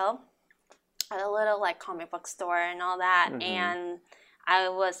retail at a little comic book store and all that, and I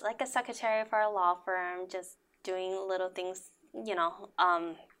was a secretary for a law firm, just doing little things,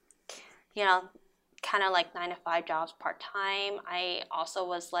 kind of 9 to 5 jobs part time. I also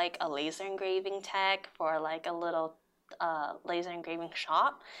was a laser engraving tech for a little laser engraving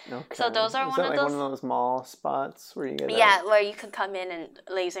shop. Okay. So those are one of those mall spots where you get where you could come in and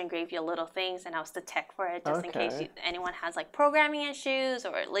laser engrave your little things, and I was the tech for it, just in case anyone has programming issues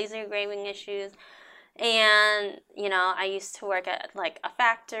or laser engraving issues. And I used to work at a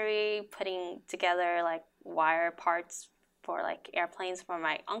factory putting together wire parts for airplanes for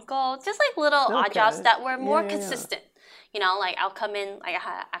my uncle, just little odd jobs that were more consistent. I'll come in, I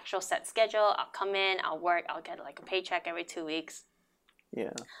had an actual set schedule. I'll come in, I'll work, I'll get a paycheck every 2 weeks.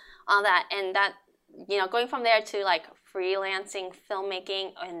 Yeah. All that. And that, going from there to freelancing,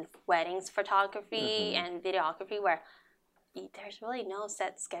 filmmaking, and weddings photography and videography, where there's really no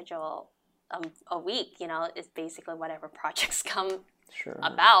set schedule a week. It's basically whatever projects come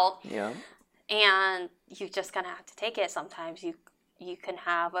about. Yeah. And you just kind of have to take it. Sometimes you can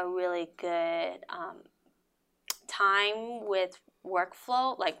have a really good time with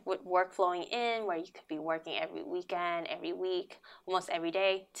workflow, with work flowing in, where you could be working every weekend, every week, almost every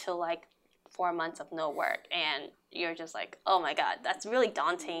day, till 4 months of no work, and you're just oh my god, that's really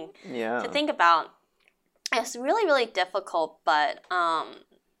daunting to think about. It's really, really difficult, but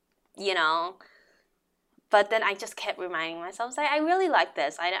but then I just kept reminding myself, I really like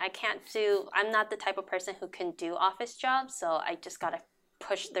this. I'm not the type of person who can do office jobs, so I just gotta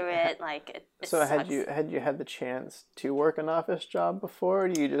push through it. So had you had the chance to work an office job before, or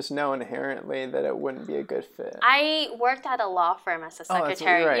do you just know inherently that it wouldn't be a good fit? I worked at a law firm as a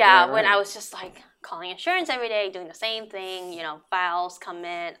secretary. When I was just calling insurance every day, doing the same thing. Files come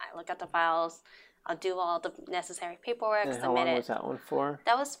in, I look at the files, I'll do all the necessary paperwork. And how long was that one for?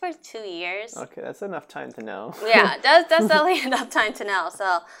 That was for 2 years. Okay, that's enough time to know. Yeah, that's definitely enough time to know.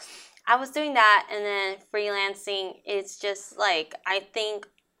 So I was doing that, and then freelancing, it's just I think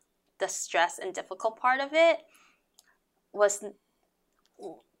the stress and difficult part of it was,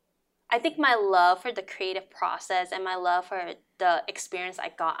 I think my love for the creative process and my love for the experience I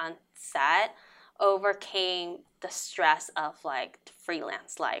got on set overcame the stress of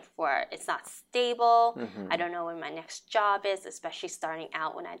freelance life, where it's not stable. I don't know when my next job is, especially starting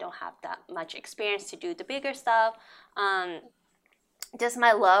out when I don't have that much experience to do the bigger stuff. Just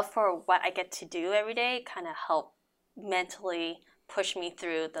my love for what I get to do every day kind of helped mentally push me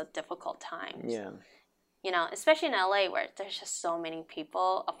through the difficult times. Yeah. Especially in LA, where there's just so many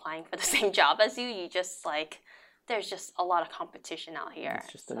people applying for the same job as you. You just there's just a lot of competition out here.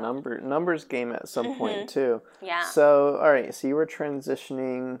 It's just a numbers game at some point too. Yeah. So all right, so you were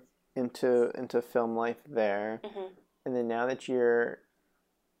transitioning into film life there, and then now that you've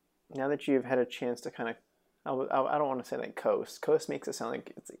had a chance to kind of, I don't want to say coast. Coast makes it sound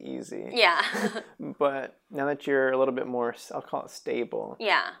like it's easy. Yeah. But now that you're a little bit more, I'll call it stable.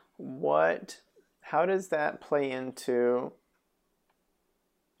 Yeah. How does that play into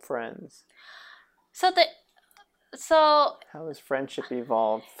friends? So how has friendship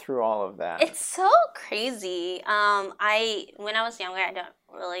evolved through all of that? It's so crazy. When I was younger, I don't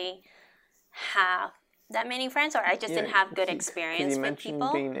really have that many friends, or I just didn't have good experience with people. You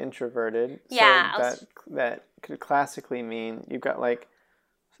mentioned being introverted. Yeah. So that could classically mean you've got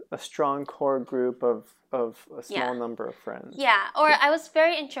a strong core group of a small number of friends. Yeah, or I was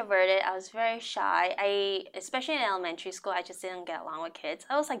very introverted. I was very shy. Especially in elementary school, I just didn't get along with kids.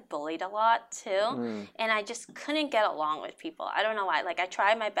 I was bullied a lot too, and I just couldn't get along with people. I don't know why. I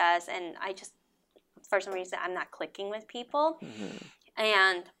tried my best, and I just, for some reason, I'm not clicking with people.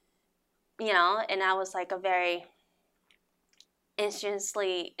 And, and I was like a very,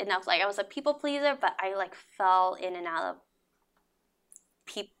 ingeniously enough, like I was a people pleaser, but I like fell in and out of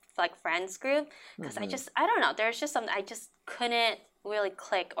like friends group because I don't know, there's just something I just couldn't really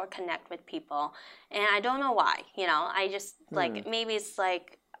click or connect with people, and I don't know why. I just like, maybe it's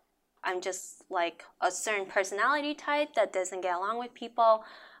like I'm just like a certain personality type that doesn't get along with people.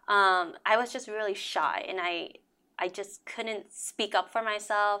 I was just really shy, and I just couldn't speak up for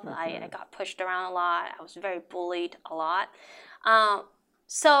myself. I got pushed around a lot. I was very bullied a lot.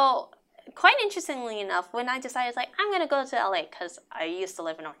 So quite interestingly enough, when I decided, like, I'm going to go to LA, because I used to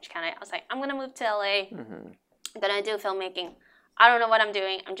live in Orange County, I was like, I'm going to move to LA. I'm going to do filmmaking. I don't know what I'm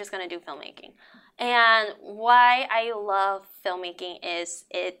doing. I'm just going to do filmmaking. And why I love filmmaking is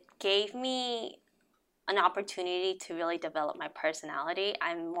it gave me an opportunity to really develop my personality.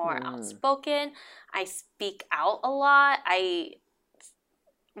 I'm more outspoken. I speak out a lot. I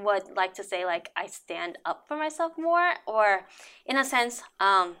would like to say, like, I stand up for myself more, or in a sense,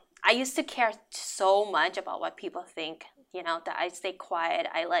 I used to care so much about what people think, that I stay quiet.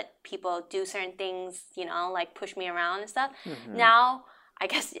 I let people do certain things, like push me around and stuff. Now, I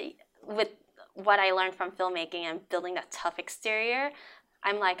guess with what I learned from filmmaking and building that tough exterior,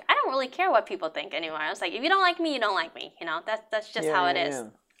 I'm like, I don't really care what people think anymore. I was like, if you don't like me, you don't like me. That's just how it is. Yeah.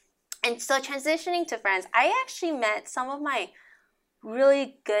 And so transitioning to friends, I actually met some of my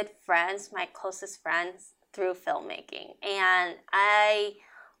really good friends, my closest friends, through filmmaking. And I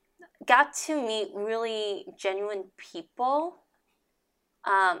got to meet really genuine people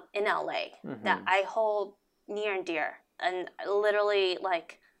in LA that I hold near and dear. And literally,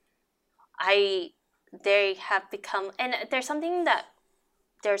 like, they have become, and there's something that,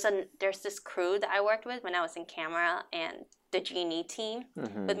 there's this crew that I worked with when I was in camera and the G&E team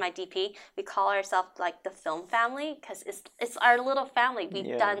with my DP. We call ourselves like the film family, because it's our little family.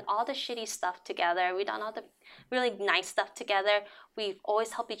 We've done all the shitty stuff together. We've done all the really nice stuff together. We've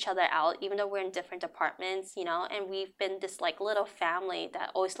always helped each other out, even though we're in different departments, and we've been this like little family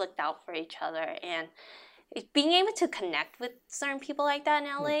that always looked out for each other. And being able to connect with certain people like that in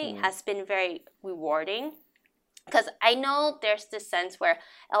LA has been very rewarding. Because I know there's this sense where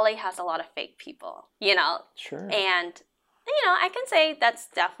LA has a lot of fake people, Sure. And, I can say that's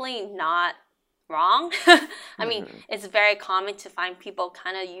definitely not wrong. I mean, it's very common to find people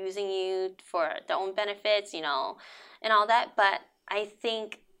kind of using you for their own benefits, and all that. But I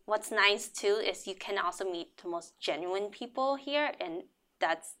think what's nice, too, is you can also meet the most genuine people here. And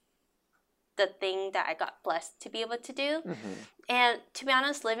that's the thing that I got blessed to be able to do. And to be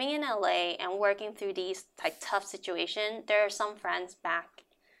honest, living in LA and working through these like tough situations, there are some friends back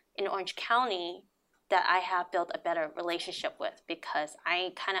in Orange County that I have built a better relationship with, because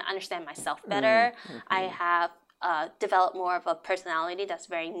I kind of understand myself better. I have developed more of a personality that's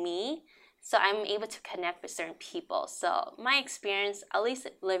very me. So I'm able to connect with certain people. So my experience, at least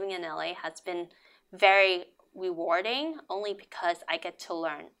living in LA, has been very rewarding, only because I get to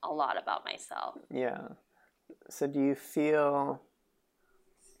learn a lot about myself. Yeah. So do you feel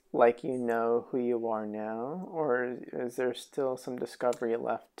like you know who you are now, or is there still some discovery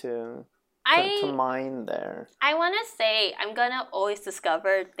left to mine there? I want to say I'm going to always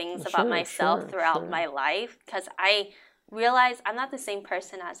discover things about myself throughout my life, because I realize I'm not the same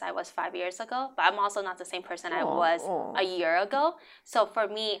person as I was 5 years ago, but I'm also not the same person I was a year ago. So for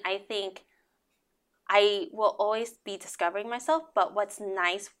me, I think I will always be discovering myself, but what's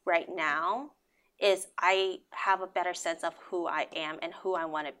nice right now is I have a better sense of who I am and who I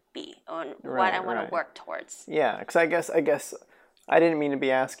want to be and what I want to work towards. Yeah, because I guess I didn't mean to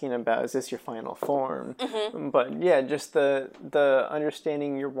be asking about, is this your final form? But yeah, just the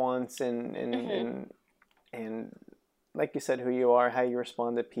understanding your wants and like you said, who you are, how you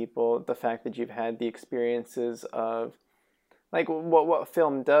respond to people, the fact that you've had the experiences of, like, what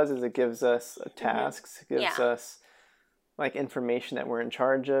film does is it gives us tasks, gives us like information that we're in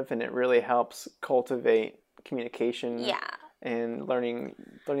charge of, and it really helps cultivate communication and learning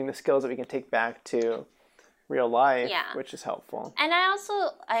the skills that we can take back to real life, which is helpful. And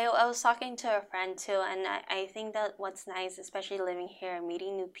I was talking to a friend too, and I think that what's nice, especially living here,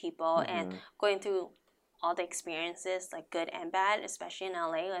 meeting new people and going through all the experiences, like good and bad, especially in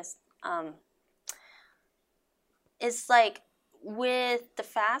LA, is like, with the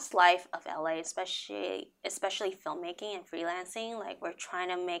fast life of LA, especially filmmaking and freelancing, like, we're trying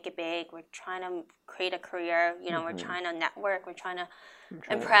to make it big, we're trying to create a career, we're trying to network, we're trying to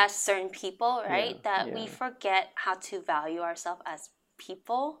impress certain people, right? We forget how to value ourselves as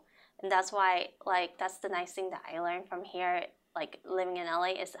people. And that's why, like, that's the nice thing that I learned from here. like living in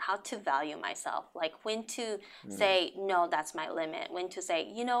LA is how to value myself. Like when to say, no, that's my limit. When to say,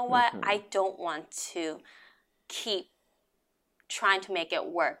 you know what, I don't want to keep trying to make it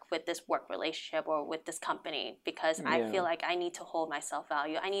work with this work relationship or with this company because I feel like I need to hold myself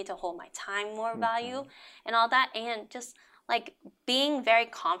value. I need to hold my time more value and all that. And just like being very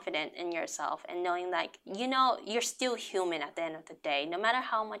confident in yourself and knowing like, you know, you're still human at the end of the day. No matter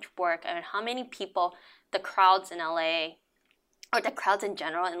how much work and how many people, the crowds in LA or the crowds in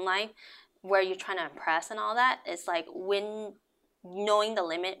general in life where you're trying to impress and all that, it's like when knowing the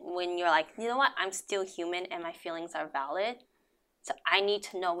limit, when you're like, you know what, I'm still human and my feelings are valid. So I need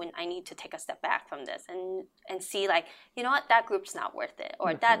to know when I need to take a step back from this and see like, you know what, that group's not worth it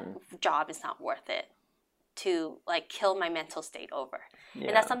or that job is not worth it to like kill my mental state over. Yeah.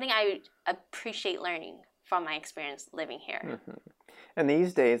 And that's something I appreciate learning from my experience living here. And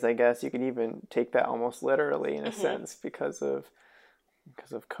these days, I guess you can even take that almost literally in a sense because of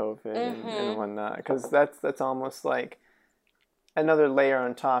COVID and whatnot. Because that's almost like another layer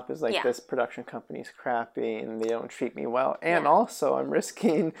on top is like this production company's crappy and they don't treat me well. And also I'm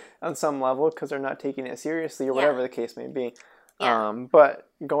risking on some level because they're not taking it seriously or whatever the case may be. But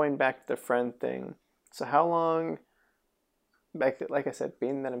going back to the friend thing, so how long, like I said,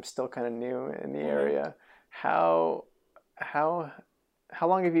 being that I'm still kind of new in the area, how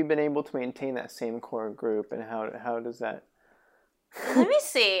long have you been able to maintain that same core group and how does that? Let me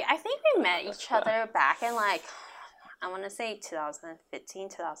see. I think we met each other back in like, I want to say 2015,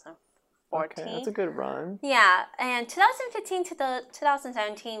 2014. Okay, that's a good run. Yeah, and 2015 to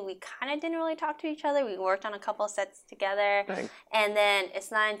 2017, we kind of didn't really talk to each other. We worked on a couple of sets together. Thanks. And then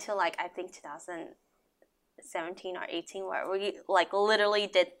it's not until like, I think 2017 or 18 where we like literally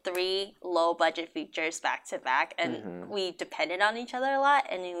did 3 low budget features back to back. And we depended on each other a lot.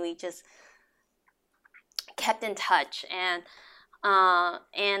 And then we just kept in touch. And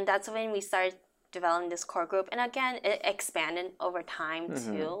that's when we started developing this core group. And again, it expanded over time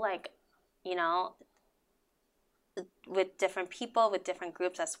too, like, you know, with different people, with different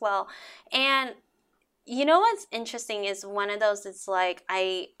groups as well. And you know what's interesting is one of those, it's like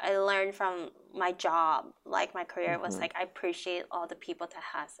I learned from my job, like my career was like, I appreciate all the people that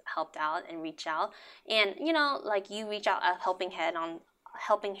has helped out and reach out. And, you know, like you reach out a helping hand on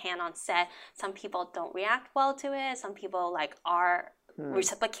set. Some people don't react well to it. Some people like are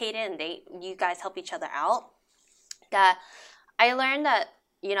reciprocated and you guys help each other out. That I learned that,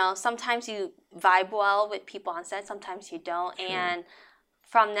 you know, sometimes you vibe well with people on set, sometimes you don't. Sure. And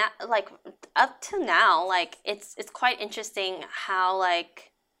from that, like up to now, like it's quite interesting how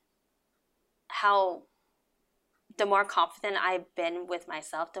the more confident I've been with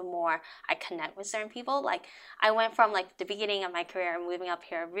myself, the more I connect with certain people. Like I went from like the beginning of my career, moving up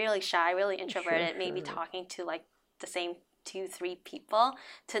here, really shy, really introverted, maybe talking to like the same 2-3 people,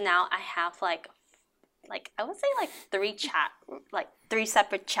 to now I have like I would say like 3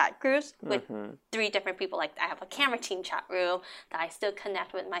 separate chat groups with 3 different people. Like I have a camera team chat room that I still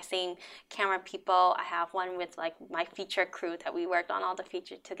connect with my same camera people. I have one with like my feature crew that we worked on all the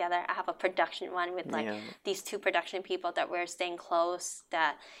features together. I have a production one with like these 2 production people that we're staying close.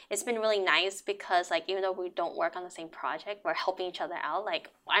 That it's been really nice because like even though we don't work on the same project, we're helping each other out. Like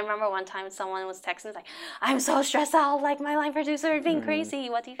I remember one time someone was texting like, I'm so stressed out, like my line producer is being crazy.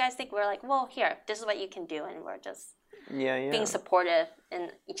 What do you guys think? We're like, well, here, this is what you can do, and we're just being supportive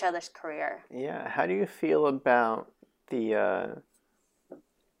in each other's career. Yeah. How do you feel about the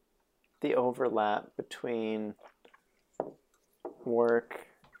overlap between work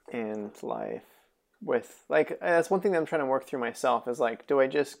and life? With like that's one thing that I'm trying to work through myself is like, do I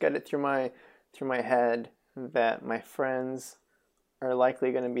just get it through my head that my friends are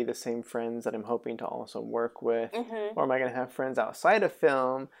likely going to be the same friends that I'm hoping to also work with, or am I going to have friends outside of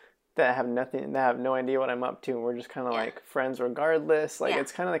film that have no idea what I'm up to, and we're just kind of like friends regardless? Like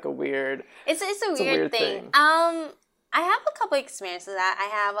it's kind of like a weird. It's a weird thing. I have a couple experiences of that. I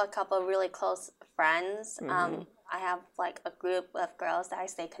have a couple of really close friends. I have like a group of girls that I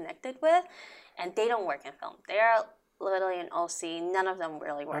stay connected with, and they don't work in film. They're literally an OC. None of them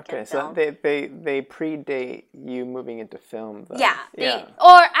really work in film. Okay, so they predate you moving into film, though. Yeah.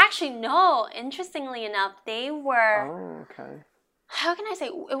 Or actually, no. Interestingly enough, they were. Oh, okay. How can I say?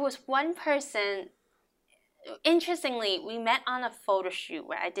 It was one person. Interestingly, we met on a photo shoot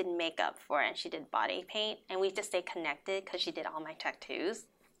where I did makeup for her and she did body paint, and we just stayed connected because she did all my tattoos.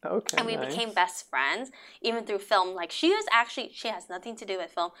 Okay. And we became best friends, even through film. Like she has nothing to do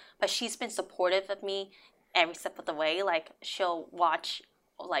with film, but she's been supportive of me every step of the way. Like she'll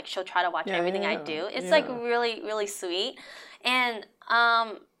try to watch everything I do. It's like really, really sweet. And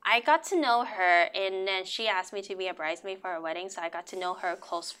I I got to know her, and then she asked me to be a bridesmaid for her wedding, so I got to know her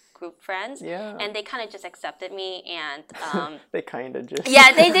close group friends. Yeah. And they kind of just accepted me, and they kind of just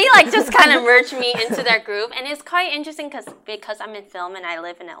yeah, they like just kind of merged me into their group, and it's quite interesting because I'm in film and I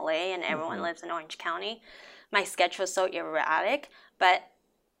live in LA and everyone lives in Orange County. My schedule is so erratic, but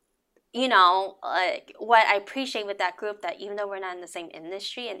you know, like what I appreciate with that group, that even though we're not in the same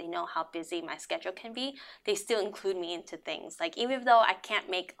industry and they know how busy my schedule can be, they still include me into things. Like even though I can't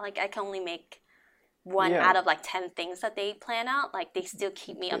make, like I can only make one out of like 10 things that they plan out, like they still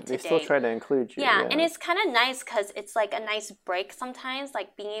keep me up to date. They still try to include you. Yeah, and it's kind of nice because it's like a nice break sometimes,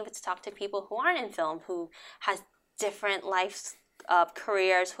 like being able to talk to people who aren't in film, who has different life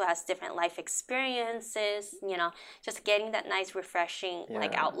careers, who has different life experiences, you know, just getting that nice refreshing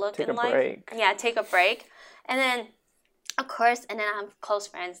like outlook in life. Break. Yeah, take a break. And then of course, and then I have close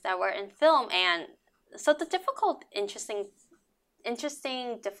friends that were in film, and so the difficult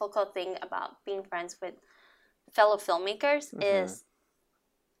thing about being friends with fellow filmmakers is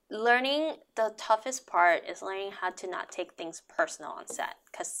learning. The toughest part is learning how to not take things personal on set,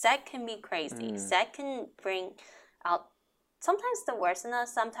 because set can be crazy. Set can bring out sometimes the worst in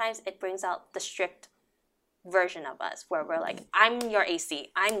us. Sometimes it brings out the strict version of us where we're like, I'm your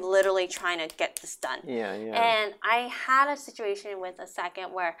AC. I'm literally trying to get this done. Yeah. And I had a situation with a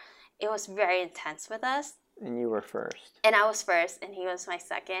second where it was very intense with us. And you were first. And I was first, and he was my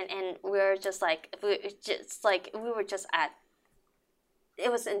second. And we were just at,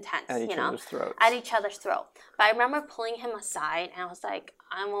 it was intense, at each other's throats. At each other's throat. But I remember pulling him aside, and I was like,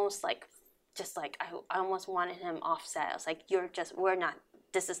 I almost wanted him offset. I was like,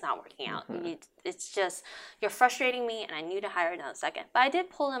 this is not working out. It's just, you're frustrating me, and I need to hire another second. But I did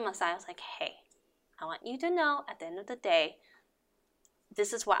pull him aside. I was like, hey, I want you to know at the end of the day,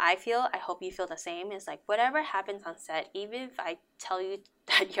 this is what I feel. I hope you feel the same. It's like, whatever happens on set, even if I tell you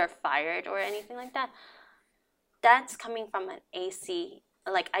that you're fired or anything like that, that's coming from an AC.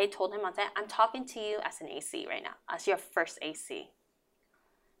 Like I told him on set, I'm talking to you as an AC right now, as your first AC.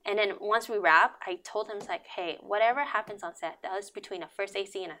 And then once we wrap, I told him, it's like, hey, whatever happens on set, that was between a first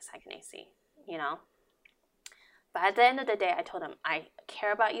AC and a second AC, you know? But at the end of the day, I told him, I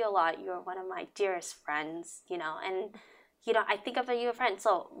care about you a lot. You're one of my dearest friends, you know? And, you know, I think of you as a friend.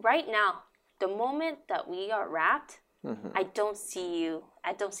 So right now, the moment that we are wrapped, I don't see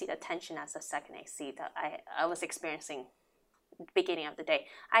the tension as a second AC that I was experiencing at the beginning of the day.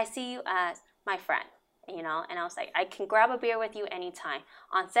 I see you as my friend. You know, and I was like, I can grab a beer with you anytime.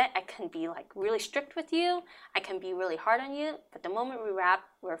 On set, I can be like really strict with you. I can be really hard on you. But the moment we wrap,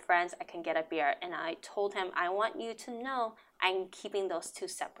 we're friends, I can get a beer. And I told him, I want you to know I'm keeping those two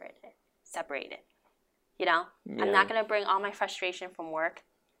separated. You know, I'm not going to bring all my frustration from work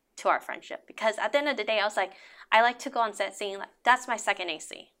to our friendship. Because at the end of the day, I was like, I like to go on set saying, like, that's my second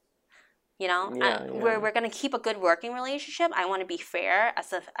AC. You know, we're going to keep a good working relationship. I want to be fair,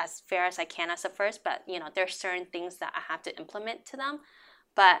 as fair as I can as a first. But, you know, there's certain things that I have to implement to them.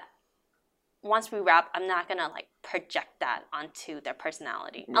 But once we wrap, I'm not going to, like, project that onto their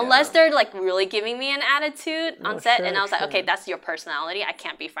personality. Yeah. Unless they're, like, really giving me an attitude on set. Sure, and I was like, okay, that's your personality. I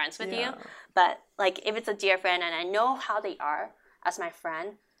can't be friends with you. But, like, if it's a dear friend and I know how they are as my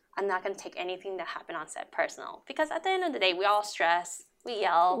friend, I'm not going to take anything that happened on set personal. Because at the end of the day, we all stress. We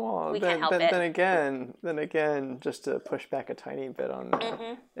yell. We can't help it. Then again, just to push back a tiny bit on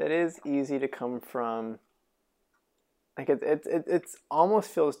that, it is easy to come from. Like it's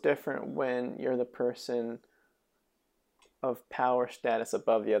almost feels different when you're the person of power status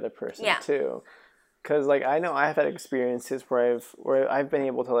above the other person too, because like I know I've had experiences where I've been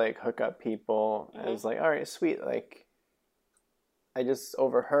able to like hook up people as like, all right, sweet, like. I just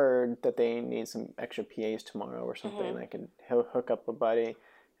overheard that they need some extra PAs tomorrow or something. And I can hook up a buddy,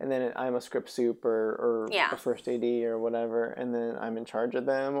 and then I'm a script soup or a first AD or whatever, and then I'm in charge of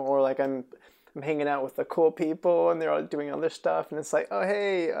them, or like I'm hanging out with the cool people and they're all doing other stuff, and it's like, oh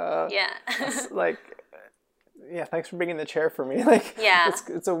hey, like. Yeah, thanks for bringing the chair for me. Like,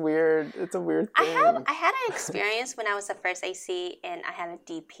 it's a weird thing. I had an experience when I was the first AC, and I had a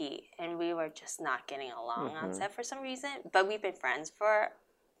DP, and we were just not getting along on set for some reason. But we've been friends for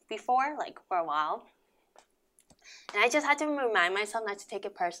a while. And I just had to remind myself not to take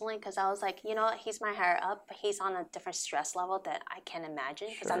it personally, because I was like, you know, he's my higher up, but he's on a different stress level that I can't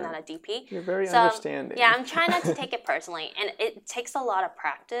imagine, because I'm not a DP. You're very understanding. Yeah, I'm trying not to take it personally, and it takes a lot of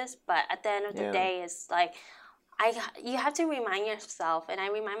practice. But at the end of the day, it's like. You have to remind yourself, and I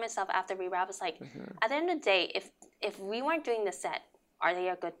remind myself after we wrap, it's like, at the end of the day, if we weren't doing the set, are they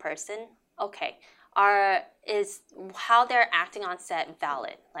a good person? Okay. Is how they're acting on set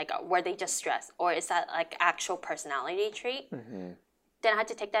valid? Like, were they just stressed? Or is that, like, actual personality trait? then I had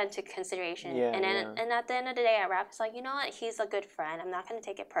to take that into consideration. And at the end of the day, I wrap. It's like, you know what? He's a good friend. I'm not going to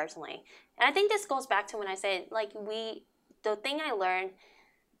take it personally. And I think this goes back to when I said, like, the thing I learned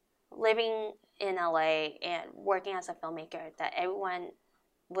living in LA and working as a filmmaker that everyone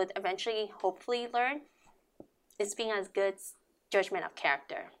would eventually, hopefully, learn is being a good judgment of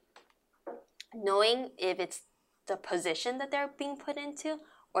character. Knowing if it's the position that they're being put into,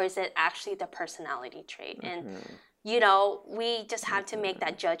 or is it actually the personality trait? And you know, we just have to make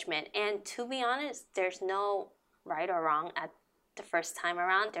that judgment. And to be honest, there's no right or wrong at the first time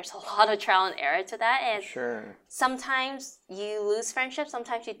around. There's a lot of trial and error to that. And sometimes you lose friendships,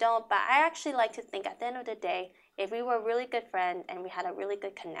 sometimes you don't. But I actually like to think at the end of the day, if we were a really good friend and we had a really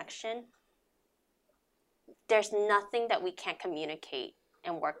good connection, there's nothing that we can't communicate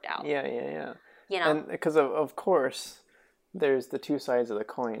and work out. Yeah. You know? And because of course, there's the two sides of the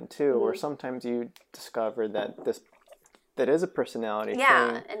coin too, where sometimes you discover that that is a personality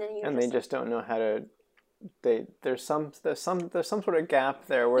thing, and they just don't know how to. There's some sort of gap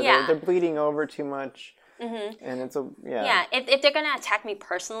there where they're bleeding over too much, and it's if they're gonna attack me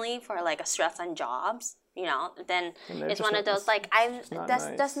personally for like a stress on jobs, you know, then it's one of those like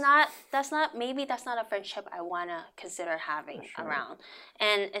that's not maybe that's not a friendship I wanna consider having around,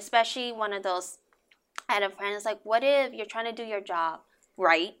 and especially one of those. I had a friend that's like, what if you're trying to do your job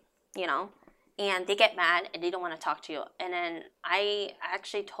right, you know, and they get mad and they don't want to talk to you. And then I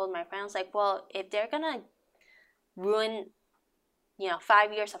actually told my friend, I was like, well, if they're going to ruin, you know,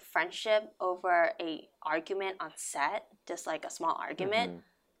 5 years of friendship over a argument on set, just like a small argument,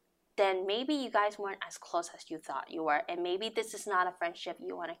 then maybe you guys weren't as close as you thought you were. And maybe this is not a friendship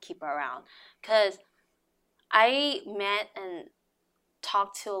you want to keep around. Because I met and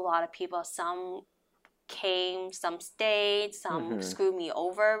talked to a lot of people. Some came, some stayed, some screwed me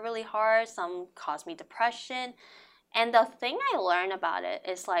over really hard, some caused me depression. And the thing I learned about it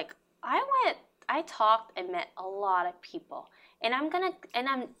is like I talked and met a lot of people. And I'm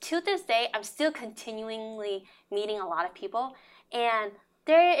to this day, I'm still continually meeting a lot of people. And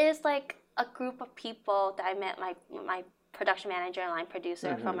there is like a group of people that I met, my production manager and line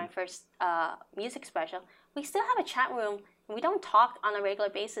producer from my first music special. We still have a chat room. We don't talk on a regular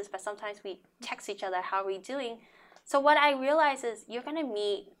basis, but sometimes we text each other, how are we doing? So what I realize is you're going to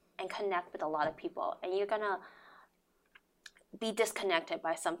meet and connect with a lot of people, and you're going to be disconnected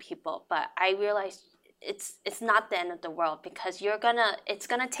by some people. But I realize it's not the end of the world, because it's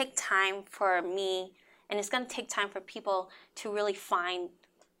going to take time for me, and it's going to take time for people to really find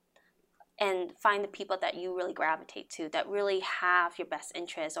the people that you really gravitate to, that really have your best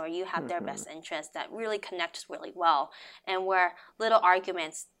interest, or you have their best interest, that really connects really well, and where little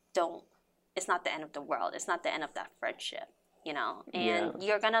arguments it's not the end of the world. It's not the end of that friendship, you know? And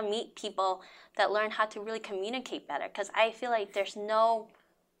you're going to meet people that learn how to really communicate better, because I feel like there's no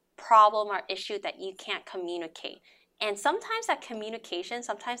problem or issue that you can't communicate. And sometimes that communication,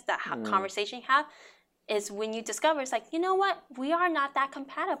 sometimes that conversation you have, is when you discover it's like, you know what, we are not that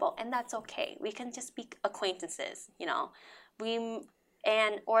compatible, and that's okay. We can just be acquaintances, you know.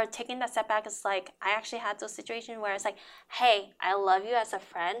 Or taking that step back is like, I actually had those situations where it's like, hey, I love you as a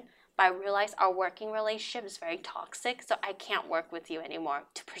friend, but I realize our working relationship is very toxic, so I can't work with you anymore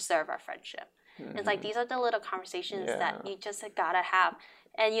to preserve our friendship. It's like, these are the little conversations that you just gotta have.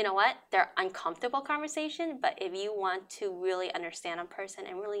 And you know what? They're uncomfortable conversations, but if you want to really understand a person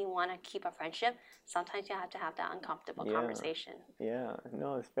and really want to keep a friendship, sometimes you have to have that uncomfortable conversation. Yeah,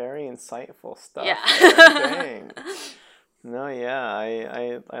 no, it's very insightful stuff. Yeah. Dang. No,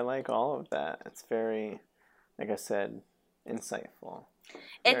 I like all of that. It's very, like I said, insightful.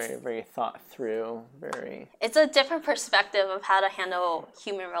 Very, very thought through. It's a different perspective of how to handle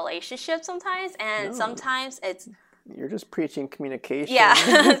human relationships sometimes, and sometimes it's. You're just preaching communication. Yeah,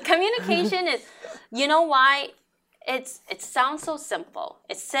 communication is, you know why? It sounds so simple.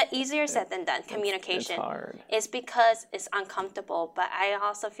 It's easier said than done. Communication. It's hard. It's because it's uncomfortable, but I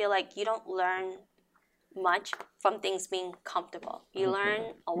also feel like you don't learn much from things being comfortable. You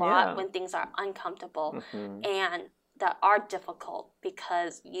learn a lot when things are uncomfortable and that are difficult,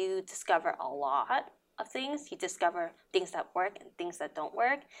 because you discover a lot of things. You discover things that work and things that don't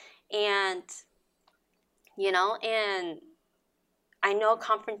work. And you know, and I know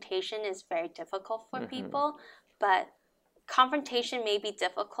confrontation is very difficult for people, but confrontation may be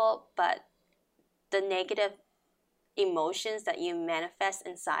difficult, but the negative emotions that you manifest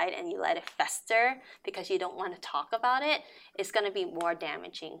inside and you let it fester because you don't want to talk about it is going to be more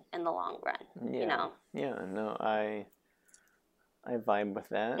damaging in the long run, you know? Yeah, no, I vibe with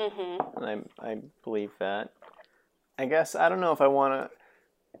that, and I believe that. I guess, I don't know if I want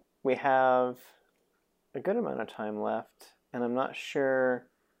to, we have a good amount of time left. and I'm not sure,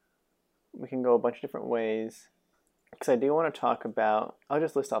 we can go a bunch of different ways, because I do want to talk about, I'll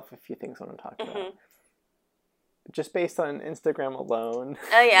just list off a few things I want to talk about. Just based on Instagram alone.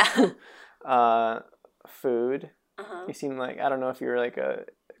 Oh, yeah. Food. You seem like, I don't know if you're like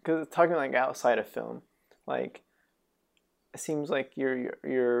because talking like outside of film, like, it seems like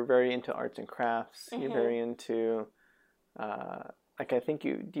you're very into arts and crafts. You're very into, like, I think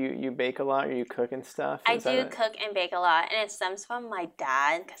you bake a lot, or you cook and stuff? I do cook and bake a lot, and it stems from my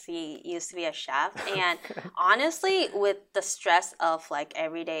dad, because he used to be a chef. And honestly, with the stress of like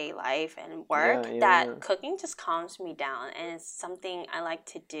everyday life and work, cooking just calms me down, and it's something I like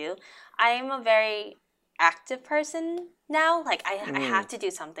to do. I am a very active person now. Like, I have to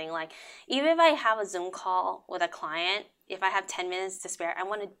do something. Like, even if I have a Zoom call with a client, if I have 10 minutes to spare, I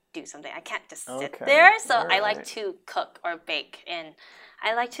want to do something. I can't just sit there. So I like to cook or bake, and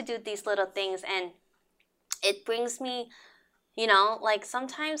I like to do these little things, and it brings me, like,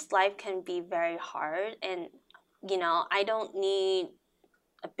 sometimes life can be very hard, and, I don't need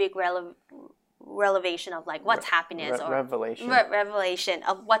a big revelation of like what's happiness, or revelation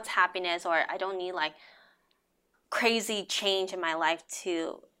of what's happiness, or I don't need like crazy change in my life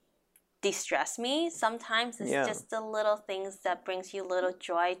to de-stress me. Sometimes it's just the little things that brings you little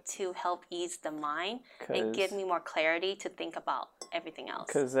joy to help ease the mind and give me more clarity to think about everything else.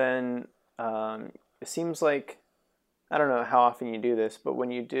 Because then it seems like, I don't know how often you do this, but when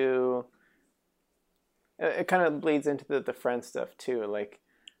you do, it kind of bleeds into the friend stuff too. Like,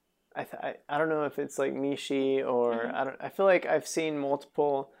 I don't know if it's like Mishi, or I feel like I've seen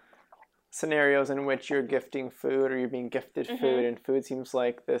multiple scenarios in which you're gifting food, or you're being gifted food, and food seems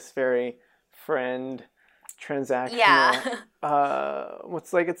like this very friend transactional.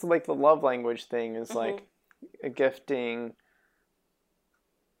 It's like the love language thing is like a gifting,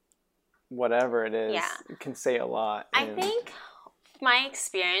 whatever it is, it can say a lot. I think my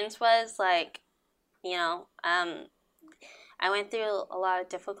experience was like, I went through a lot of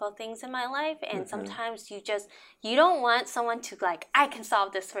difficult things in my life, and sometimes you don't want someone to like, I can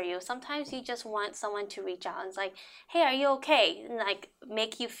solve this for you. Sometimes you just want someone to reach out and it's like, hey, are you okay? And like,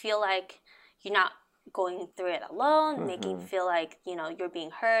 make you feel like you're not going through it alone, make you feel like, you're being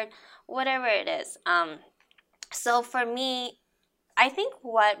heard, whatever it is. So for me, I think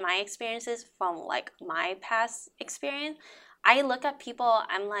what my experience is from like my past experience, I look at people,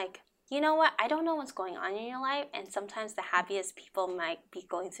 I'm like, you know what? I don't know what's going on in your life, and sometimes the happiest people might be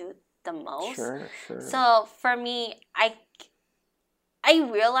going through the most. Sure. So for me, I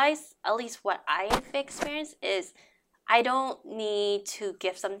realize, at least what I've experienced is, I don't need to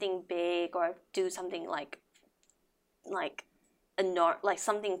give something big or do something like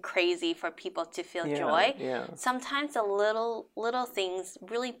something crazy for people to feel joy. Sometimes the little things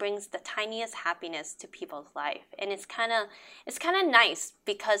really brings the tiniest happiness to people's life, and it's kind of nice,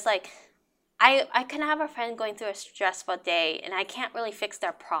 because like I can have a friend going through a stressful day, and I can't really fix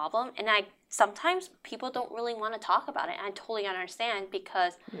their problem, and sometimes people don't really want to talk about it, and I totally understand,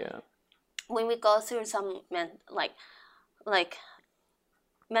 because when we go through some like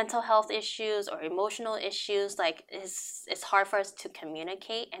mental health issues or emotional issues, like it's hard for us to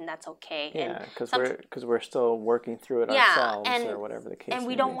communicate, and that's okay. Because we're still working through it ourselves, or whatever the case. And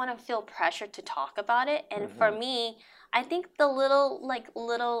we don't want to feel pressure to talk about it. And for me, I think the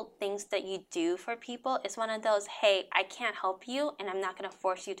little things that you do for people is one of those, hey, I can't help you, and I'm not going to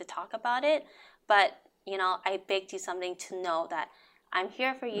force you to talk about it, but I baked you something to know that I'm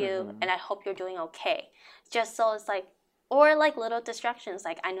here for you, and I hope you're doing okay. Just so it's like, or like little distractions,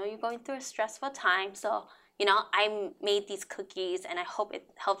 like, I know you're going through a stressful time, so I made these cookies, and I hope it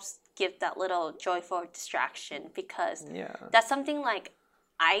helps give that little joyful distraction, because that's something like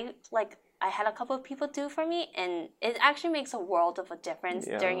I had a couple of people do for me, and it actually makes a world of a difference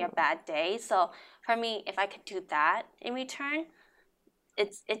during a bad day. So for me, if I could do that in return,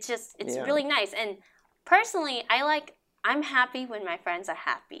 it's really nice. And personally, I'm happy when my friends are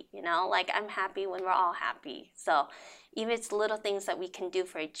happy, like, I'm happy when we're all happy. So even if it's little things that we can do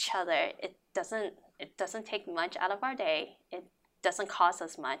for each other, it doesn't take much out of our day. It doesn't cost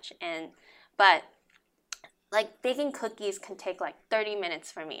us much. But like, baking cookies can take like 30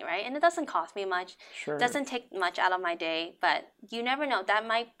 minutes for me, right? And it doesn't cost me much. Sure. It doesn't take much out of my day, but you never know. That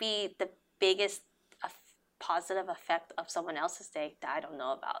might be the biggest positive effect of someone else's day that I don't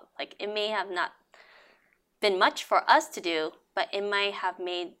know about. Like, it may have not been much for us to do, but it might have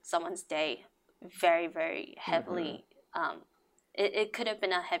made someone's day very, very heavily. It could have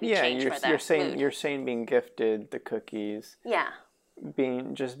been a heavy change for their mood. You're saying being gifted the cookies.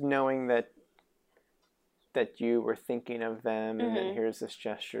 Being, just knowing that you were thinking of them, and then here's this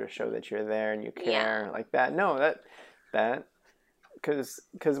gesture to show that you're there and you care, like that. No, that,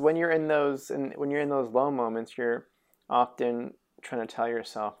 because when you're in those low moments, you're often trying to tell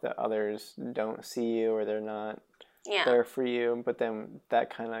yourself that others don't see you or they're not there for you. But then that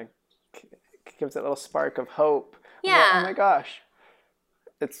kind of gives that little spark of hope. Yeah. Like, oh my gosh.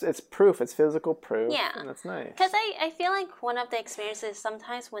 It's proof. It's physical proof. Yeah. And that's nice. Because I feel like one of the experiences,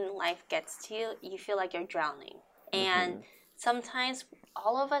 sometimes when life gets to you, you feel like you're drowning. And sometimes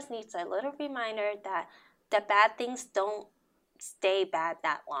all of us needs a little reminder that the bad things don't stay bad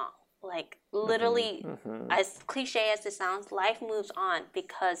that long. Like, literally, as cliche as it sounds, life moves on,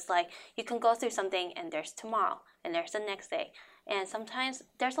 because, like, you can go through something and there's tomorrow and there's the next day. And sometimes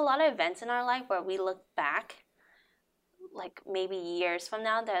there's a lot of events in our life where we look back, like, maybe years from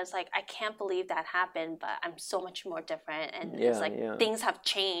now, that's like, I can't believe that happened, but I'm so much more different. And it's like, things have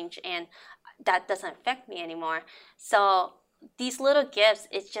changed and that doesn't affect me anymore. So these little gifts,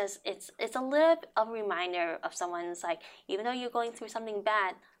 it's a little bit of a reminder of someone's like, even though you're going through something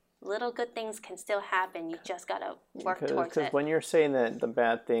bad, little good things can still happen. You just gotta work towards it. Because when you're saying that the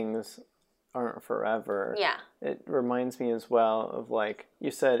bad things aren't forever, it reminds me as well of, like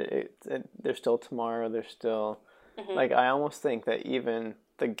you said, there's still tomorrow. There's still like, I almost think that even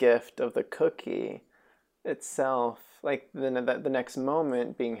the gift of the cookie itself, like the next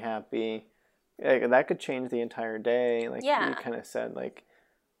moment being happy, like, that could change the entire day. Like you kind of said, like,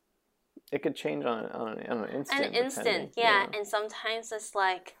 it could change on an instant. An instant, And sometimes it's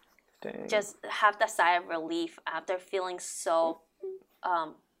like, just have that sigh of relief after feeling so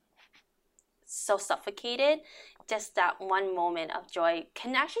suffocated. Just that one moment of joy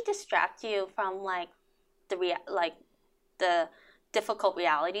can actually distract you from, like, the difficult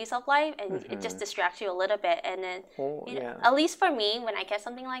realities of life, and it just distracts you a little bit. And then at least for me, when I get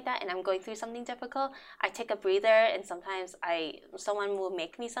something like that and I'm going through something difficult, I take a breather, and sometimes someone will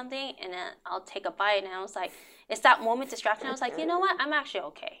make me something and then I'll take a bite, and I was like, it's that moment distraction. I was like, you know what, I'm actually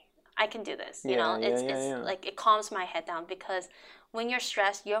okay, I can do this. It's like, it calms my head down, because when you're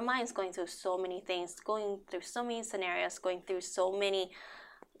stressed, your mind's going through so many things, going through so many scenarios, going through so many,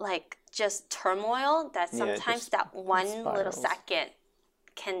 like, just turmoil, that sometimes that one little second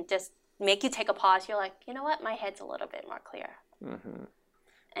can just make you take a pause. You're like, you know what, my head's a little bit more clear. And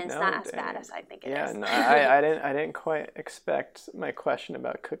it's not as bad as I think it is. I didn't quite expect my question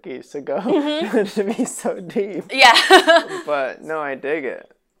about cookies to go to be so deep. But no, I dig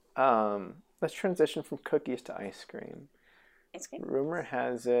it. Let's transition from cookies to ice cream. Ice cream? Rumor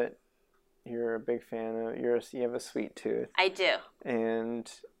has it you're a big fan of, you have a sweet tooth. I do.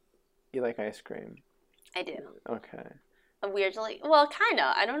 And you like ice cream. I do. Okay. Weirdly, well, kind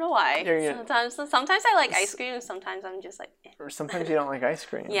of. I don't know why. Sometimes I like ice cream, and sometimes I'm just like, Or sometimes you don't like ice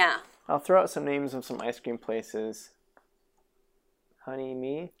cream. Yeah. I'll throw out some names of some ice cream places. Honey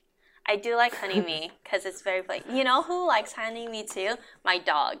Me. I do like Honey Me, because it's very flaky. You know who likes Honey Me too? My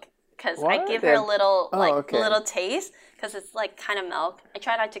dog. Because I give her a little, little taste, because it's like kind of milk. I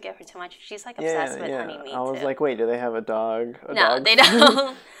try not to give her too much. She's like obsessed with Honey Me too. I was like, wait, do they have a dog? No, they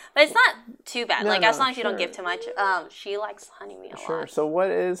don't. But it's not too bad. As long as you don't give too much. She likes Honey Me a lot. Sure. So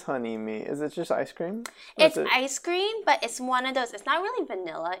what is Honey Me? Is it just ice cream? It's ice cream, but it's one of those. It's not really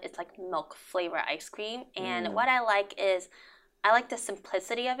vanilla. It's like milk flavor ice cream. And what I like is, I like the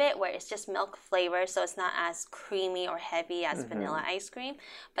simplicity of it, where it's just milk flavor, so it's not as creamy or heavy as vanilla ice cream.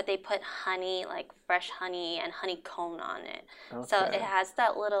 But they put honey, like fresh honey and honeycomb on it. Okay. So it has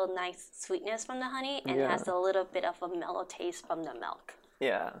that little nice sweetness from the honey, and it has a little bit of a mellow taste from the milk.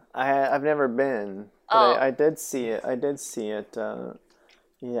 Yeah, I've never been, but I did see it.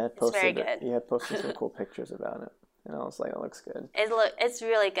 You had posted it. You had posted some cool pictures about it. And I was like, it looks good. It's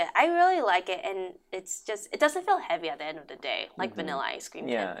really good. I really like it, and it doesn't feel heavy at the end of the day, like vanilla ice cream.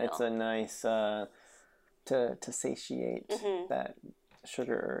 Yeah, it's a nice to satiate that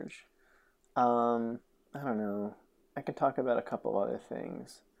sugar urge. I don't know. I can talk about a couple other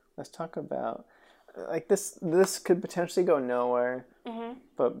things. Let's talk about, like, this could potentially go nowhere,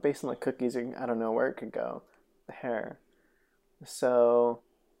 but based on the cookies, I don't know where it could go. The hair. So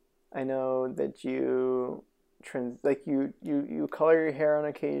I know that you color your hair on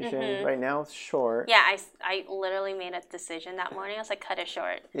occasion. Right now it's short. Yeah, I literally made a decision that morning. I was like, cut it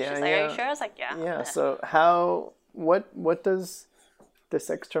short. She's like, are you sure? I was like, yeah. Yeah. So what does this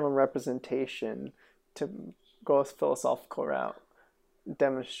external representation, to go a philosophical route,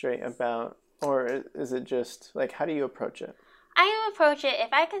 demonstrate about, or is it just like, how do you approach it? I approach it,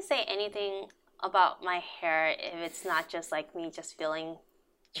 if I can say anything about my hair, if it's not just like me just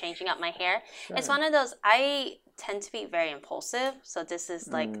changing up my hair. Sure. It's one of those, I tend to be very impulsive, so this is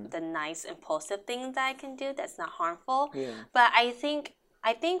like the nice impulsive thing that I can do that's not harmful. Yeah. But I think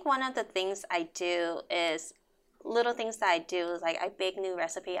one of the things I do is, little things that I do is like I bake new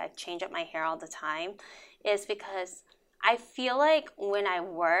recipe, I change up my hair all the time, is because I feel like when I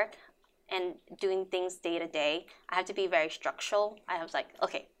work and doing things day to day, I have to be very structural. I have like,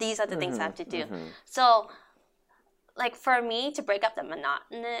 okay, these are the things I have to do. So like for me to break up the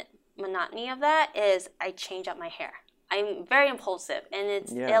monotony of that is I change up my hair. I'm very impulsive, and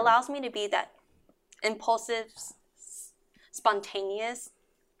it allows me to be that impulsive, spontaneous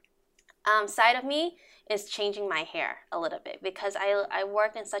side of me is changing my hair a little bit, because I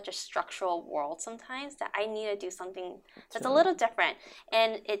work in such a structural world sometimes that I need to do something that's a little different,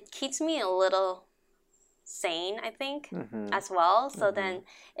 and it keeps me a little sane, I think, as well. So then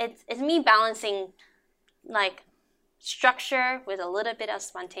it's me balancing like structure with a little bit of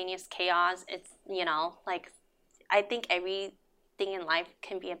spontaneous chaos. It's, you know, like I think everything in life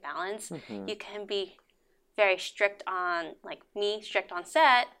can be a balance. You can be very strict on, like me, strict on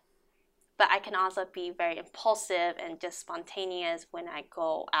set, but I can also be very impulsive and just spontaneous when I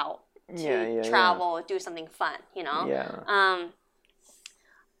go out to travel or do something fun, you know?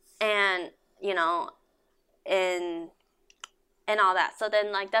 And, you know, and all that. So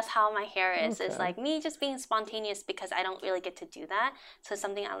then, like, that's how my hair is. It's like me just being spontaneous, because I don't really get to do that. So it's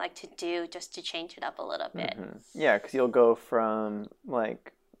something I like to do just to change it up a little bit. Yeah, because you'll go from,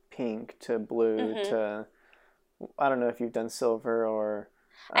 like, pink to blue to, I don't know if you've done silver or...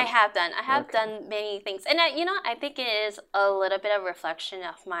 I have done. I have done many things. And, you know, I think it is a little bit of reflection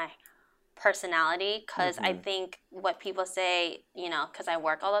of my personality, because I think what people say, you know, because I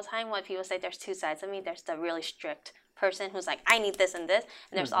work all the time, what people say, there's two sides of me. There's the really strict person who's like, I need this and this,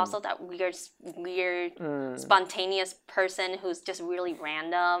 and there's also that weird spontaneous person who's just really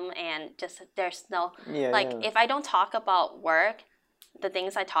random, and just there's no if I don't talk about work, the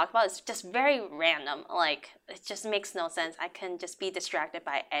things I talk about is just very random, like it just makes no sense. I can just be distracted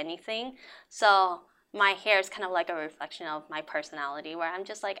by anything. So my hair is kind of like a reflection of my personality, where I'm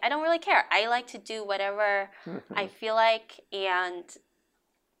just like, I don't really care. I like to do whatever I feel like, and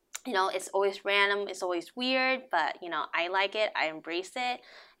you know, it's always random, it's always weird, but you know, I like it, I embrace it.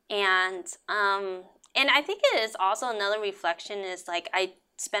 And I think it is also another reflection is like I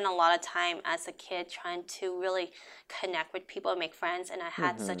spent a lot of time as a kid trying to really connect with people and make friends, and I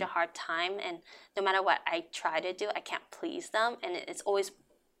had such a hard time, and no matter what I try to do, I can't please them, and it's always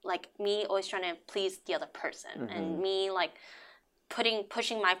like me always trying to please the other person, and me like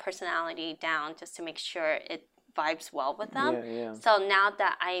pushing my personality down just to make sure it vibes well with them. So now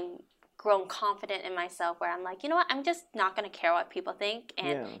that I'm grown confident in myself, where I'm like, you know what, I'm just not going to care what people think,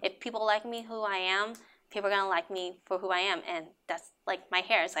 and if people like me who I am, people are going to like me for who I am, and that's like my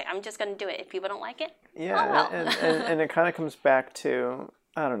hair. It's like, I'm just going to do it. If people don't like it, oh well. and it kind of comes back to,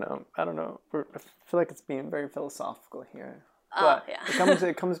 I don't know. I feel like it's being very philosophical here. But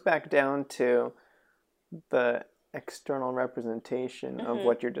it comes back down to the external representation of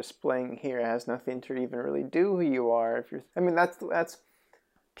what you're displaying here. It has nothing to even really do who you are. If you're, I mean, that's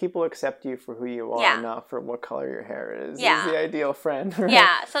people accept you for who you are, not for what color your hair is. Is the ideal friend, right?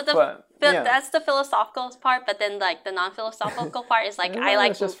 Yeah. So that's the philosophical part, but then like the non-philosophical part is like I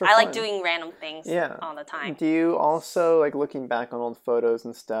like doing random things all the time. Do you also, like, looking back on old photos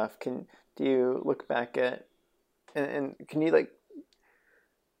and stuff, do you look back at and can you like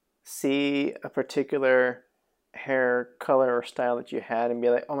see a particular hair color or style that you had and be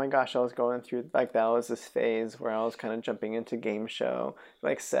like, oh my gosh, I was going through, like, that was this phase where I was kind of jumping into game show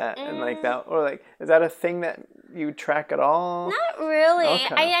like set and like that, or like, is that a thing that you track at all? Not really.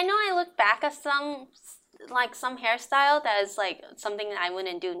 I know I look back at some hairstyle that is like something that I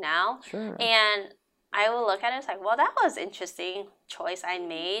wouldn't do now, and I will look at it, it's like, well, that was interesting choice I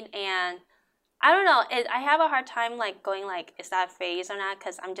made, and I don't know. I have a hard time like going like, is that a phase or not?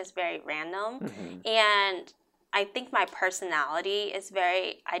 Because I'm just very random, and I think my personality is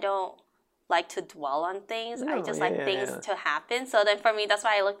I don't like to dwell on things. I just like things to happen. So then for me, that's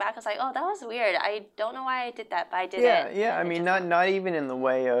why I look back. I was like, oh, that was weird. I don't know why I did that, but I did it. Yeah. I mean, not even in the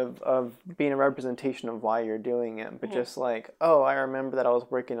way of being a representation of why you're doing it, but just like, oh, I remember that I was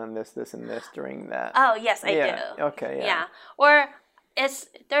working on this, and this during that. Oh, yes, I do. Okay, yeah. Or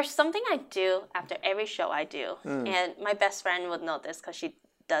there's something I do after every show I do, and my best friend would know this because she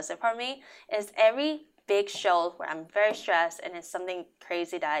does it for me, is every big show where I'm very stressed and it's something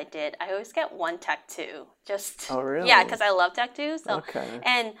crazy that I did, I always get one tattoo. Oh, really? Yeah, because I love tattoos. So,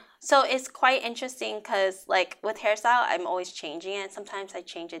 and so it's quite interesting because like with hairstyle, I'm always changing it. Sometimes I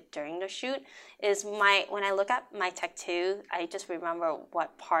change it during the shoot. When I look at my tattoo, I just remember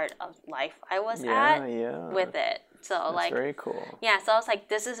what part of life I was with it. So that's like very cool. Yeah, so I was like,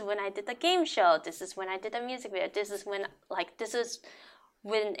 this is when I did the game show. This is when I did the music video. This is when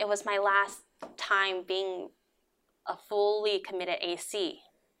it was my last time being a fully committed AC,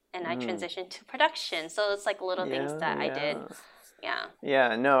 and I transitioned to production. So it's like little things that I did. Yeah.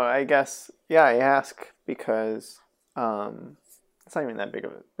 Yeah, no, I guess, yeah, I ask because it's not even that big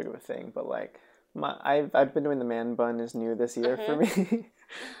of a thing, but like I've been doing the man bun is new this year for me.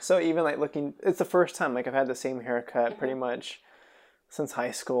 So even like it's the first time like I've had the same haircut pretty much since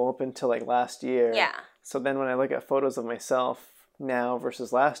high school up until like last year. Yeah. So then when I look at photos of myself now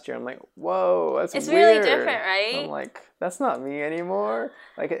versus last year, I'm like, whoa, that's it's weird. really different, right? I'm like, that's not me anymore.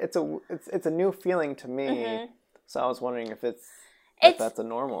 Like it's a new feeling to me. So I was wondering if that's a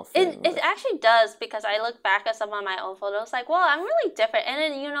normal thing. It actually does, because I look back at some of my old photos, like, well, I'm really different. And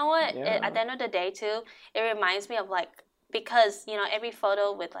then, you know what? At the end of the day, too, it reminds me of, like, because, you know, every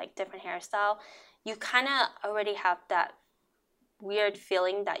photo with, like, different hairstyle, you kind of already have that weird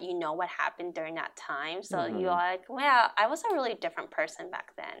feeling that you know what happened during that time. So you're like, well, I was a really different person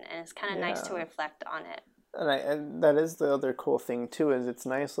back then. And it's kind of nice to reflect on it. And that is the other cool thing too, is it's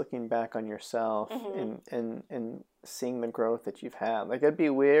nice looking back on yourself and seeing the growth that you've had. Like it'd be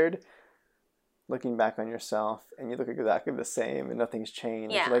weird looking back on yourself and you look exactly the same and nothing's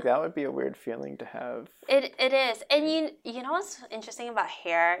changed. Yeah. Like that would be a weird feeling to have. It is. And you know what's interesting about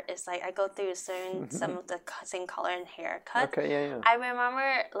hair is like I go through some of the same color and haircut. Okay, yeah. I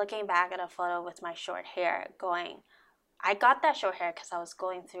remember looking back at a photo with my short hair going, I got that short hair because I was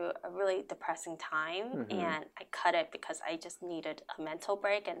going through a really depressing time, and I cut it because I just needed a mental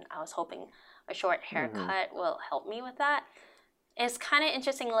break, and I was hoping a short haircut will help me with that. It's kind of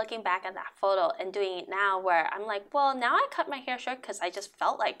interesting looking back at that photo and doing it now, where I'm like, well, now I cut my hair short because I just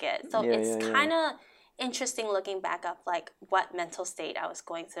felt like it. So it's kind of interesting looking back up like what mental state I was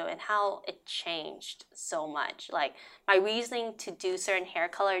going through and how it changed so much. Like my reasoning to do certain hair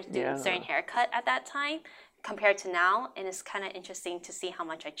color, certain haircut at that time compared to now, and it's kind of interesting to see how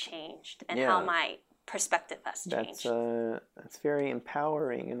much I changed and how my perspective has changed. That's very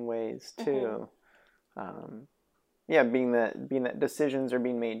empowering in ways too. Being that decisions are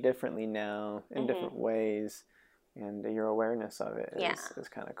being made differently now in different ways, and your awareness of it is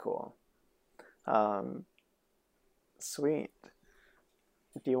kind of cool. Sweet.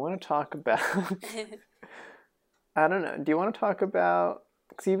 Do you want to talk about? I don't know. Do you want to talk about?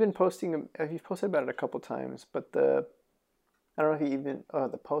 Because you've posted about it a couple times, but I don't know if you even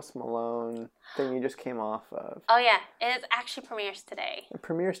the Post Malone thing you just came off of. Oh yeah, it actually premieres today. It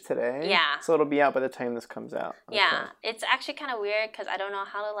premieres today? Yeah. So it'll be out by the time this comes out. Okay. Yeah, it's actually kind of weird because I don't know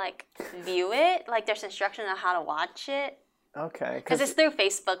how to like view it. Like there's instructions on how to watch it. Okay. Because it's through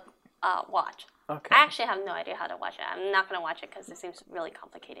Facebook Watch. Okay. I actually have no idea how to watch it. I'm not going to watch it because it seems really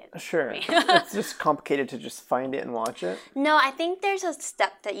complicated. Sure. It's just complicated to just find it and watch it? No, I think there's a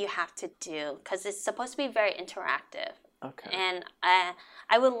step that you have to do because it's supposed to be very interactive. Okay. And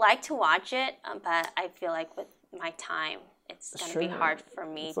I would like to watch it, but I feel like with my time, it's going to be hard for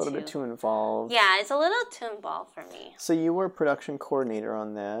me It's a little bit too involved. Yeah, it's a little too involved for me. So you were production coordinator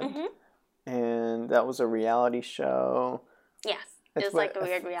on that. And that was a reality show. Yes. It was like a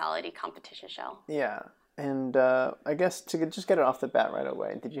weird reality competition show. Yeah. And I guess to just get it off the bat right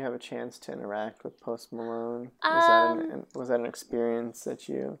away, did you have a chance to interact with Post Malone? Was that an experience that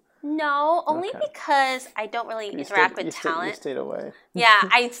you... No, only because I don't really interact with talent. You stayed away. Yeah,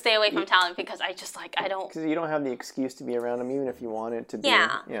 I stay away from talent because I just like, I don't... Because you don't have the excuse to be around them even if you wanted to be.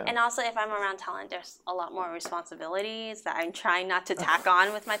 Yeah, and also if I'm around talent, there's a lot more responsibilities that I'm trying not to tack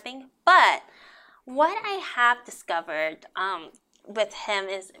on with my thing. But what I have discovered with him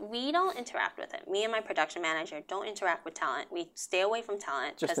is we don't interact with it. Me and my production manager don't interact with talent. We stay away from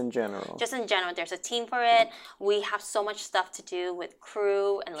talent. Just in general. Just in general. There's a team for it. We have so much stuff to do with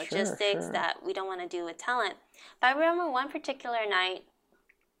crew and logistics that we don't want to do with talent. But I remember one particular night,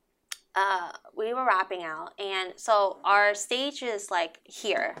 we were wrapping out. And so our stage is like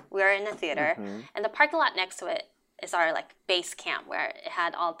here. We're in the theater. And the parking lot next to it is our like base camp where it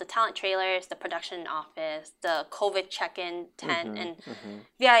had all the talent trailers, the production office, the COVID check-in tent, and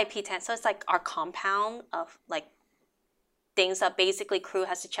VIP tent. So it's like our compound of like things that basically crew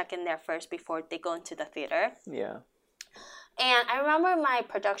has to check in there first before they go into the theater. Yeah. And I remember my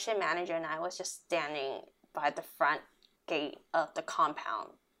production manager and I was just standing by the front gate of the compound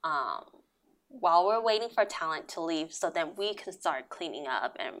while we're waiting for talent to leave so then we can start cleaning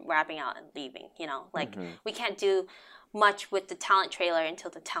up and wrapping out and leaving, you know. Like, we can't do much with the talent trailer until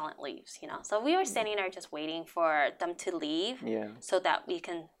the talent leaves, you know. So we were standing there just waiting for them to leave so that we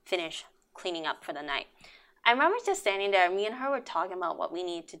can finish cleaning up for the night. I remember just standing there, me and her were talking about what we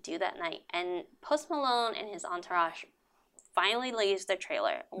needed to do that night, and Post Malone and his entourage finally leaves their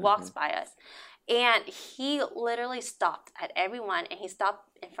trailer, walks by us, and he literally stopped at everyone, and he stopped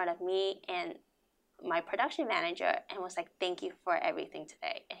in front of me and my production manager and was like, thank you for everything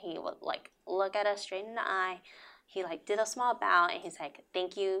today. And he would like look at us straight in the eye. He like did a small bow and he's like,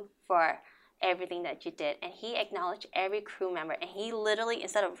 thank you for everything that you did. And he acknowledged every crew member. And he literally,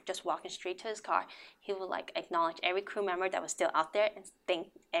 instead of just walking straight to his car, he would like acknowledge every crew member that was still out there and thank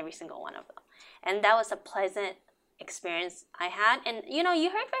every single one of them. And that was a pleasant experience I had. And you know, you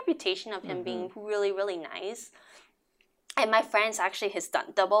heard reputation of him being really, really nice. And my friend's actually his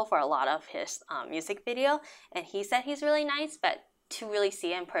stunt double for a lot of his music video. And he said he's really nice, but to really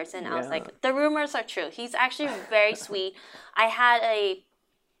see him in person, I was like, the rumors are true. He's actually very sweet. I had a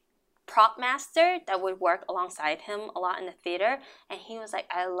prop master that would work alongside him a lot in the theater. And he was like,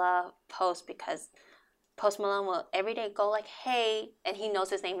 I love Post because Post Malone will every day go like, hey, and he knows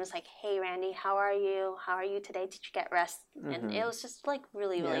his name is like, hey, Randy, how are you? How are you today? Did you get rest? And it was just like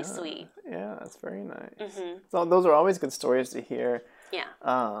really, really sweet. Yeah, that's very nice. So those are always good stories to hear. Yeah.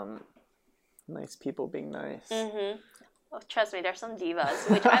 Nice people being nice. Well, trust me, there's some divas,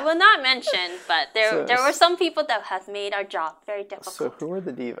 which I will not mention, but there were some people that have made our job very difficult. So who are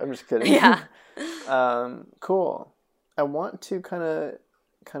the divas? I'm just kidding. Yeah. Cool. I want to kind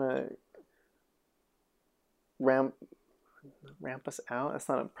of ramp us out. That's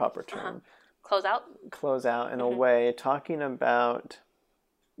not a proper term. Close out in a way, talking about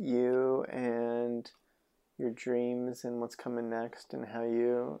you and your dreams and what's coming next and how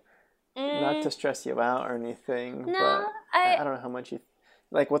you, not to stress you out or anything, but I don't know how much you,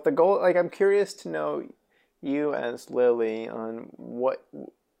 like what the goal, like I'm curious to know you as Lily on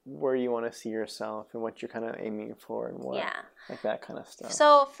where you want to see yourself and what you're kind of aiming for and what, like that kind of stuff.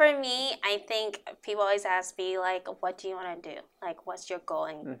 So for me, I think people always ask me like, what do you want to do? Like, what's your goal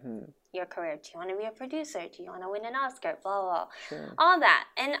in your career? Do you want to be a producer? Do you want to win an Oscar? Blah, blah, blah. All that.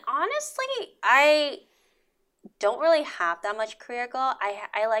 And honestly, I don't really have that much career goal.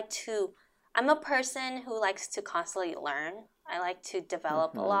 I'm a person who likes to constantly learn. I like to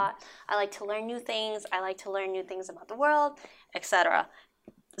develop a lot. I like to learn new things. I like to learn new things about the world, etc.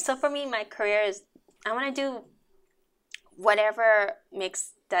 So for me, my career is, I want to do whatever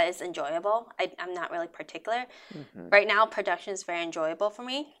makes that is enjoyable. I'm not really particular. Right now, production is very enjoyable for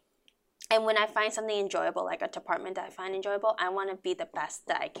me. And when I find something enjoyable, like a department that I find enjoyable, I want to be the best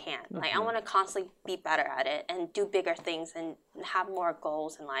that I can. Like I want to constantly be better at it and do bigger things and have more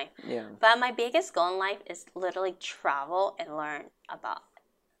goals in life. But my biggest goal in life is literally travel and learn about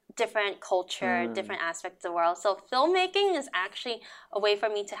different culture, different aspects of the world. So filmmaking is actually a way for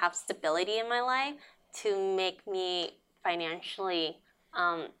me to have stability in my life, to make me financially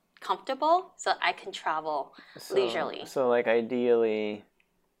comfortable so I can travel leisurely. So like ideally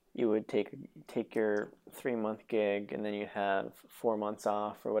you would take your 3-month gig and then you have 4 months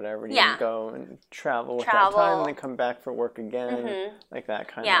off or whatever, and you can go and travel with that time and then come back for work again, like that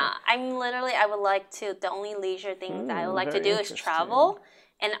kind of. I would like to, the only leisure thing that I would like to do is travel.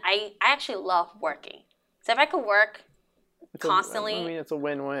 And I actually love working. So if I could work constantly. I mean, it's a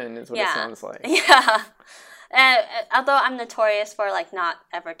win-win is what it sounds like. Yeah. Although I'm notorious for like not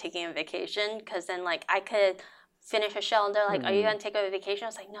ever taking a vacation, because then like I could finish a show and they're like, are you going to take a vacation? I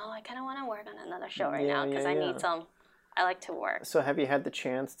was like, no, I kind of want to work on another show right now because I need I like to work. So have you had the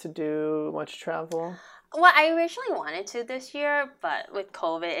chance to do much travel? Well, I originally wanted to this year, but with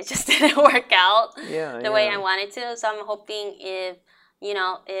COVID, it just didn't work out the way I wanted to. So I'm hoping if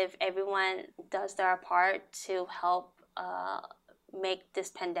everyone does their part to help make this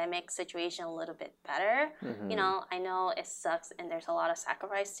pandemic situation a little bit better. You know, I know it sucks and there's a lot of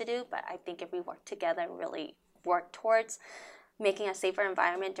sacrifice to do, but I think if we work together and really work towards making a safer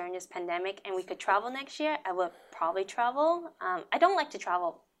environment during this pandemic and we could travel next year, I would probably travel. I don't like to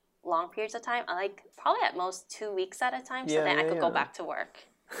travel long periods of time. I like probably at most 2 weeks at a time, so then I could go back to work.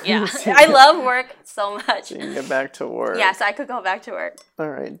 Yeah, I love work so much. So you can get back to work. Yeah, so I could go back to work. All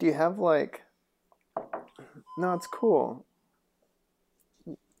right. Do you have like... No, it's cool.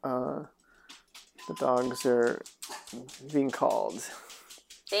 The dogs are being called.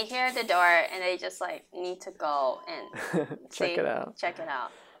 They hear the door and they just like need to go and check it out. Check it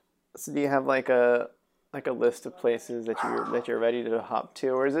out. So do you have like a list of places that you're ready to hop to,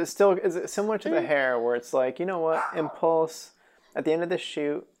 or is it similar to the hair where it's like, you know what, impulse at the end of the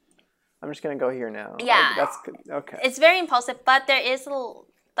shoot, I'm just gonna go here now. Yeah, like, that's good. Okay. It's very impulsive, but there is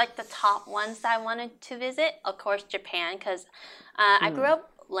like the top ones that I wanted to visit. Of course, Japan, because I grew up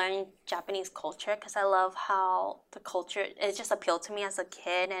learning Japanese culture because I love how the culture, it just appealed to me as a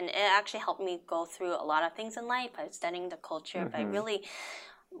kid, and it actually helped me go through a lot of things in life by studying the culture, by really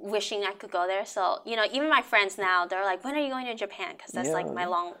wishing I could go there. So, you know, even my friends now, they're like, when are you going to Japan? Because that's like my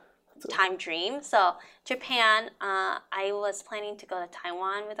time dream. So Japan, I was planning to go to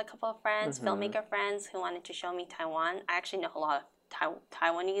Taiwan with a couple of friends, filmmaker friends who wanted to show me Taiwan. I actually know a lot of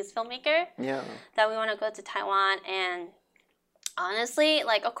Taiwanese filmmaker that we want to go to Taiwan. And honestly,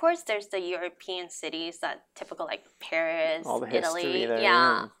 like, of course, there's the European cities that typical, like Paris, all the Italy, history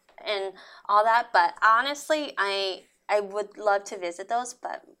there, and all that. But honestly, I would love to visit those,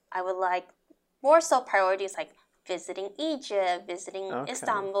 but I would like more so priorities like visiting Egypt, visiting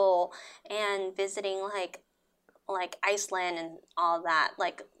Istanbul, and visiting like Iceland and all that,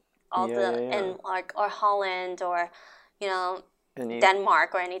 like all and like or Holland or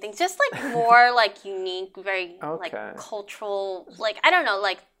Denmark or anything. Just like more like unique, very like cultural, like I don't know,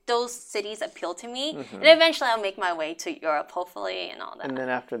 like those cities appeal to me. And eventually I'll make my way to Europe, hopefully, and all that. And then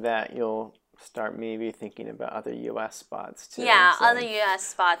after that, you'll start maybe thinking about other U.S. spots too. Yeah, so. Other U.S.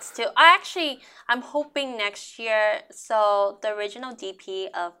 spots too. I'm hoping next year. So the original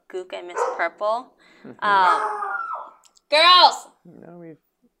DP of Gook and Miss Purple, girls. No,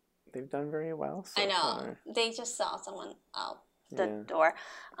 they've done very well. So I know far. They just saw someone out the door,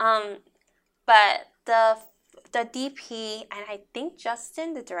 but the DP and I think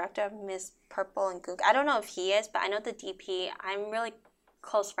Justin, the director of Miss Purple and Gook. I don't know if he is, but I know the DP. I'm really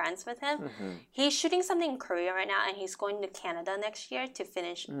close friends with him. He's shooting something in Korea right now, and he's going to Canada next year to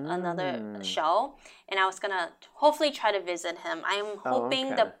finish another show. And I was gonna hopefully try to visit him. I'm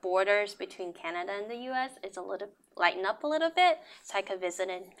hoping the borders between Canada and the U.S. is a little lighten up a little bit, so I could visit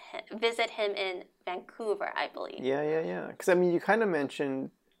him in Vancouver, I believe. Yeah. Because I mean, you kind of mentioned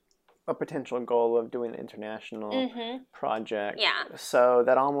a potential goal of doing an international project. Yeah. So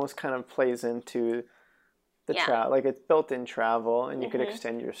that almost kind of plays into the travel, like it's built-in travel, and you could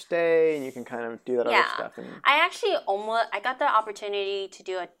extend your stay, and you can kind of do that other stuff. And I actually I got the opportunity to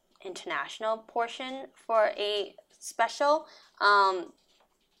do an international portion for a special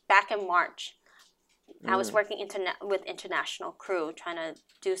back in March. I was working with international crew, trying to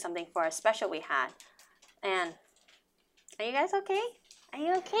do something for a special we had. And are you guys okay? Are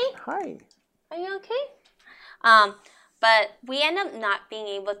you okay? Hi. Are you okay? But we ended up not being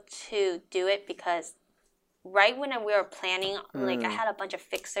able to do it because right when we were planning, like I had a bunch of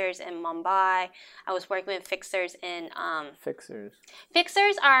fixers in Mumbai. I was working with fixers in Fixers.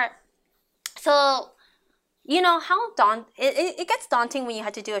 Fixers are so you know how it gets daunting when you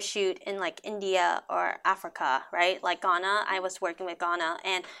had to do a shoot in like India or Africa, right? Like Ghana. I was working with Ghana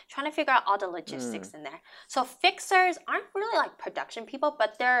and trying to figure out all the logistics in there. So fixers aren't really like production people,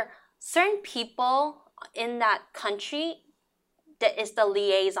 but they're certain people in that country that is the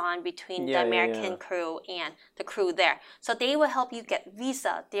liaison between the American crew and the crew there. So they will help you get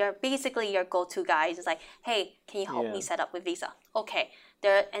visa. They're basically your go-to guys. It's like, hey, can you help me set up with visa? Okay.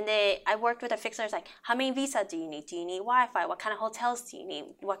 I worked with a fixer. It's like, how many visa do you need? Do you need Wi-Fi? What kind of hotels do you need?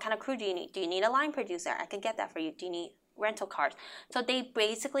 What kind of crew do you need? Do you need a line producer? I can get that for you. Do you need rental cars? So they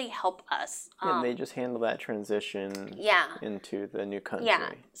basically help us. And they just handle that transition into the new country.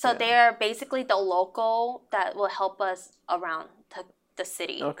 Yeah. So they're basically the local that will help us around the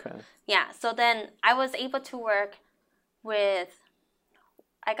city. Okay. Yeah. So then I was able to work with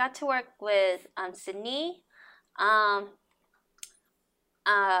Sydney.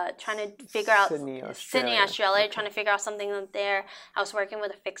 Trying to figure out Sydney, Australia, trying to figure out something there. I was working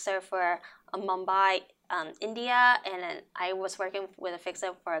with a fixer for Mumbai, India, and then I was working with a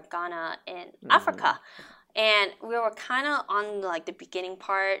fixer for Ghana in Africa. And we were kind of on like the beginning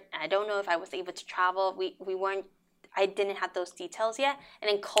part. I don't know if I was able to travel. I didn't have those details yet. And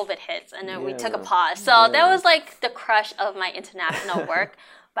then COVID hits, and then we took a pause. So that was like the crush of my international work.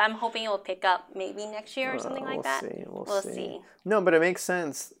 But I'm hoping it will pick up maybe next year or something like that. We'll see. No, but it makes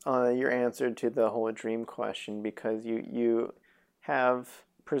sense, your answer to the whole dream question, because you have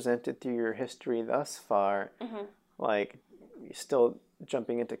presented through your history thus far, like you're still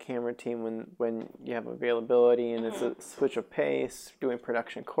jumping into camera team when you have availability, and it's a switch of pace, doing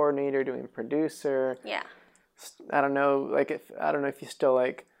production coordinator, doing producer. Yeah. I don't know if you still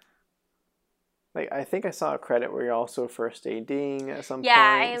like I think I saw a credit where you're also first ADing at some point.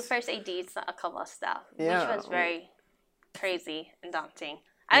 Yeah, I first AD'd a couple of stuff, which was very crazy and daunting.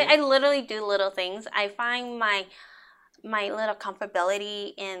 I literally do little things. I find my little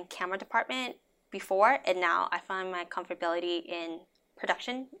comfortability in camera department before, and now I find my comfortability in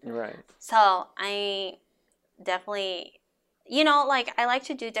production. Right. So I definitely, I like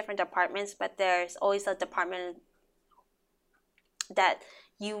to do different departments, but there's always a department that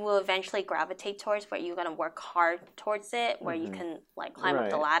you will eventually gravitate towards, where you're going to work hard towards it, where you can climb up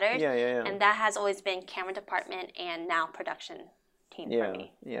the ladders. Yeah. And that has always been camera department and now production team for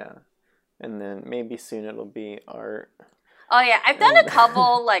me. Yeah. And then maybe soon it'll be art. Oh yeah, I've done a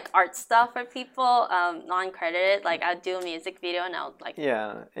couple like art stuff for people, non-credited. Like I'll do a music video and I'll like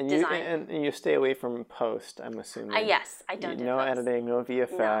design. And you stay away from post, I'm assuming. Yes, I don't do no post. Editing, no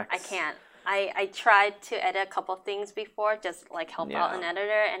VFX. No, I can't. I tried to edit a couple things before, just like help out an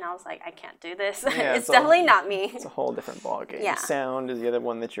editor, and I was like, I can't do this. Yeah, it's definitely not me. It's a whole different ballgame. Yeah. Sound is the other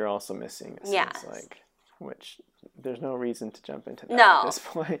one that you're also missing. Yes. Like, which there's no reason to jump into that at this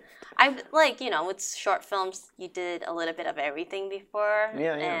point. I've with short films, you did a little bit of everything before.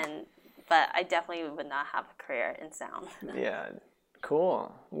 Yeah. But I definitely would not have a career in sound. Yeah.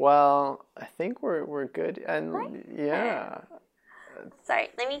 Cool. Well, I think we're good. And yeah. Sorry,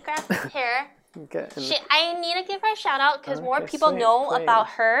 let me grab her. Okay. I need to give her a shout out because more people know about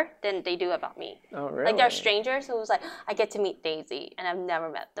her than they do about me. Oh, really? Like, there are strangers who's like, I get to meet Daisy, and I've never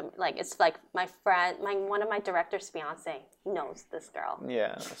met them. Like, it's like my friend, one of my director's fiance knows this girl.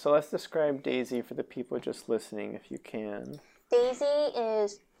 Yeah. So let's describe Daisy for the people just listening, if you can. Daisy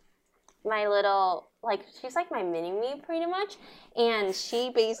is my little, like, she's like my mini-me pretty much. And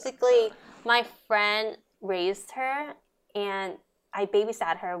she basically, my friend raised her, and I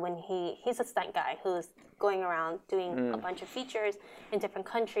babysat her when he's a stunt guy who's going around doing a bunch of features in different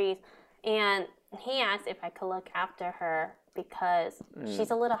countries. And he asked if I could look after her because she's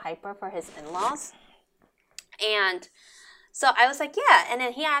a little hyper for his in-laws. And so I was like, yeah. And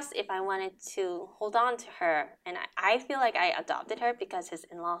then he asked if I wanted to hold on to her. And I feel like I adopted her because his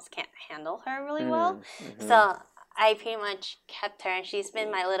in-laws can't handle her really well. Mm-hmm. So I pretty much kept her, and she's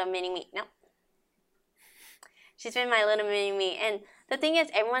been my little mini-me. No. She's been my little mini-me. And the thing is,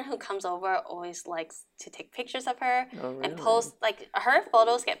 everyone who comes over always likes to take pictures of her and post. Like, her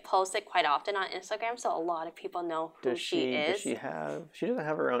photos get posted quite often on Instagram, so a lot of people know who she is. She doesn't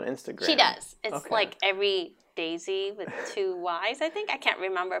have her own Instagram. She does. It's like every Daisy with 2 Ys, I think. I can't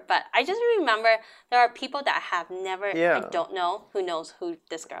remember. But I just remember there are people that I have never, I don't know, who knows who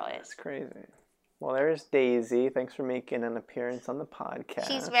this girl is. That's crazy. Well, there's Daisy. Thanks for making an appearance on the podcast.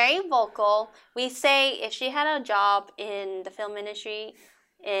 She's very vocal. We say if she had a job in the film industry,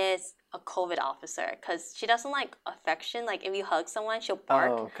 is a COVID officer because she doesn't like affection. Like if you hug someone, she'll bark.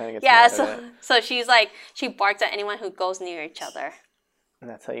 Oh, kind of gets mad at it. So she's like, she barks at anyone who goes near each other. And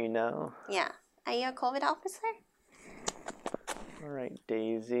that's how you know. Yeah. Are you a COVID officer? All right,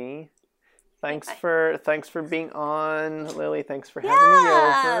 Daisy. Thanks for being on, Lily. Thanks for having me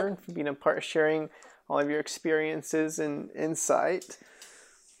over, for being a part, sharing all of your experiences and insight.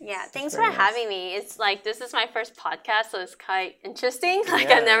 Yeah, thanks for having me. It's like, this is my first podcast, so it's quite interesting. Like,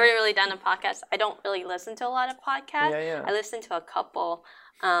 I've never really done a podcast. I don't really listen to a lot of podcasts. I listen to a couple.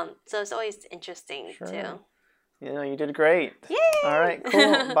 So it's always interesting, too. You did great. Yay! All right,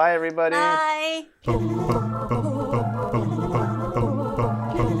 cool. Bye, everybody. Bye.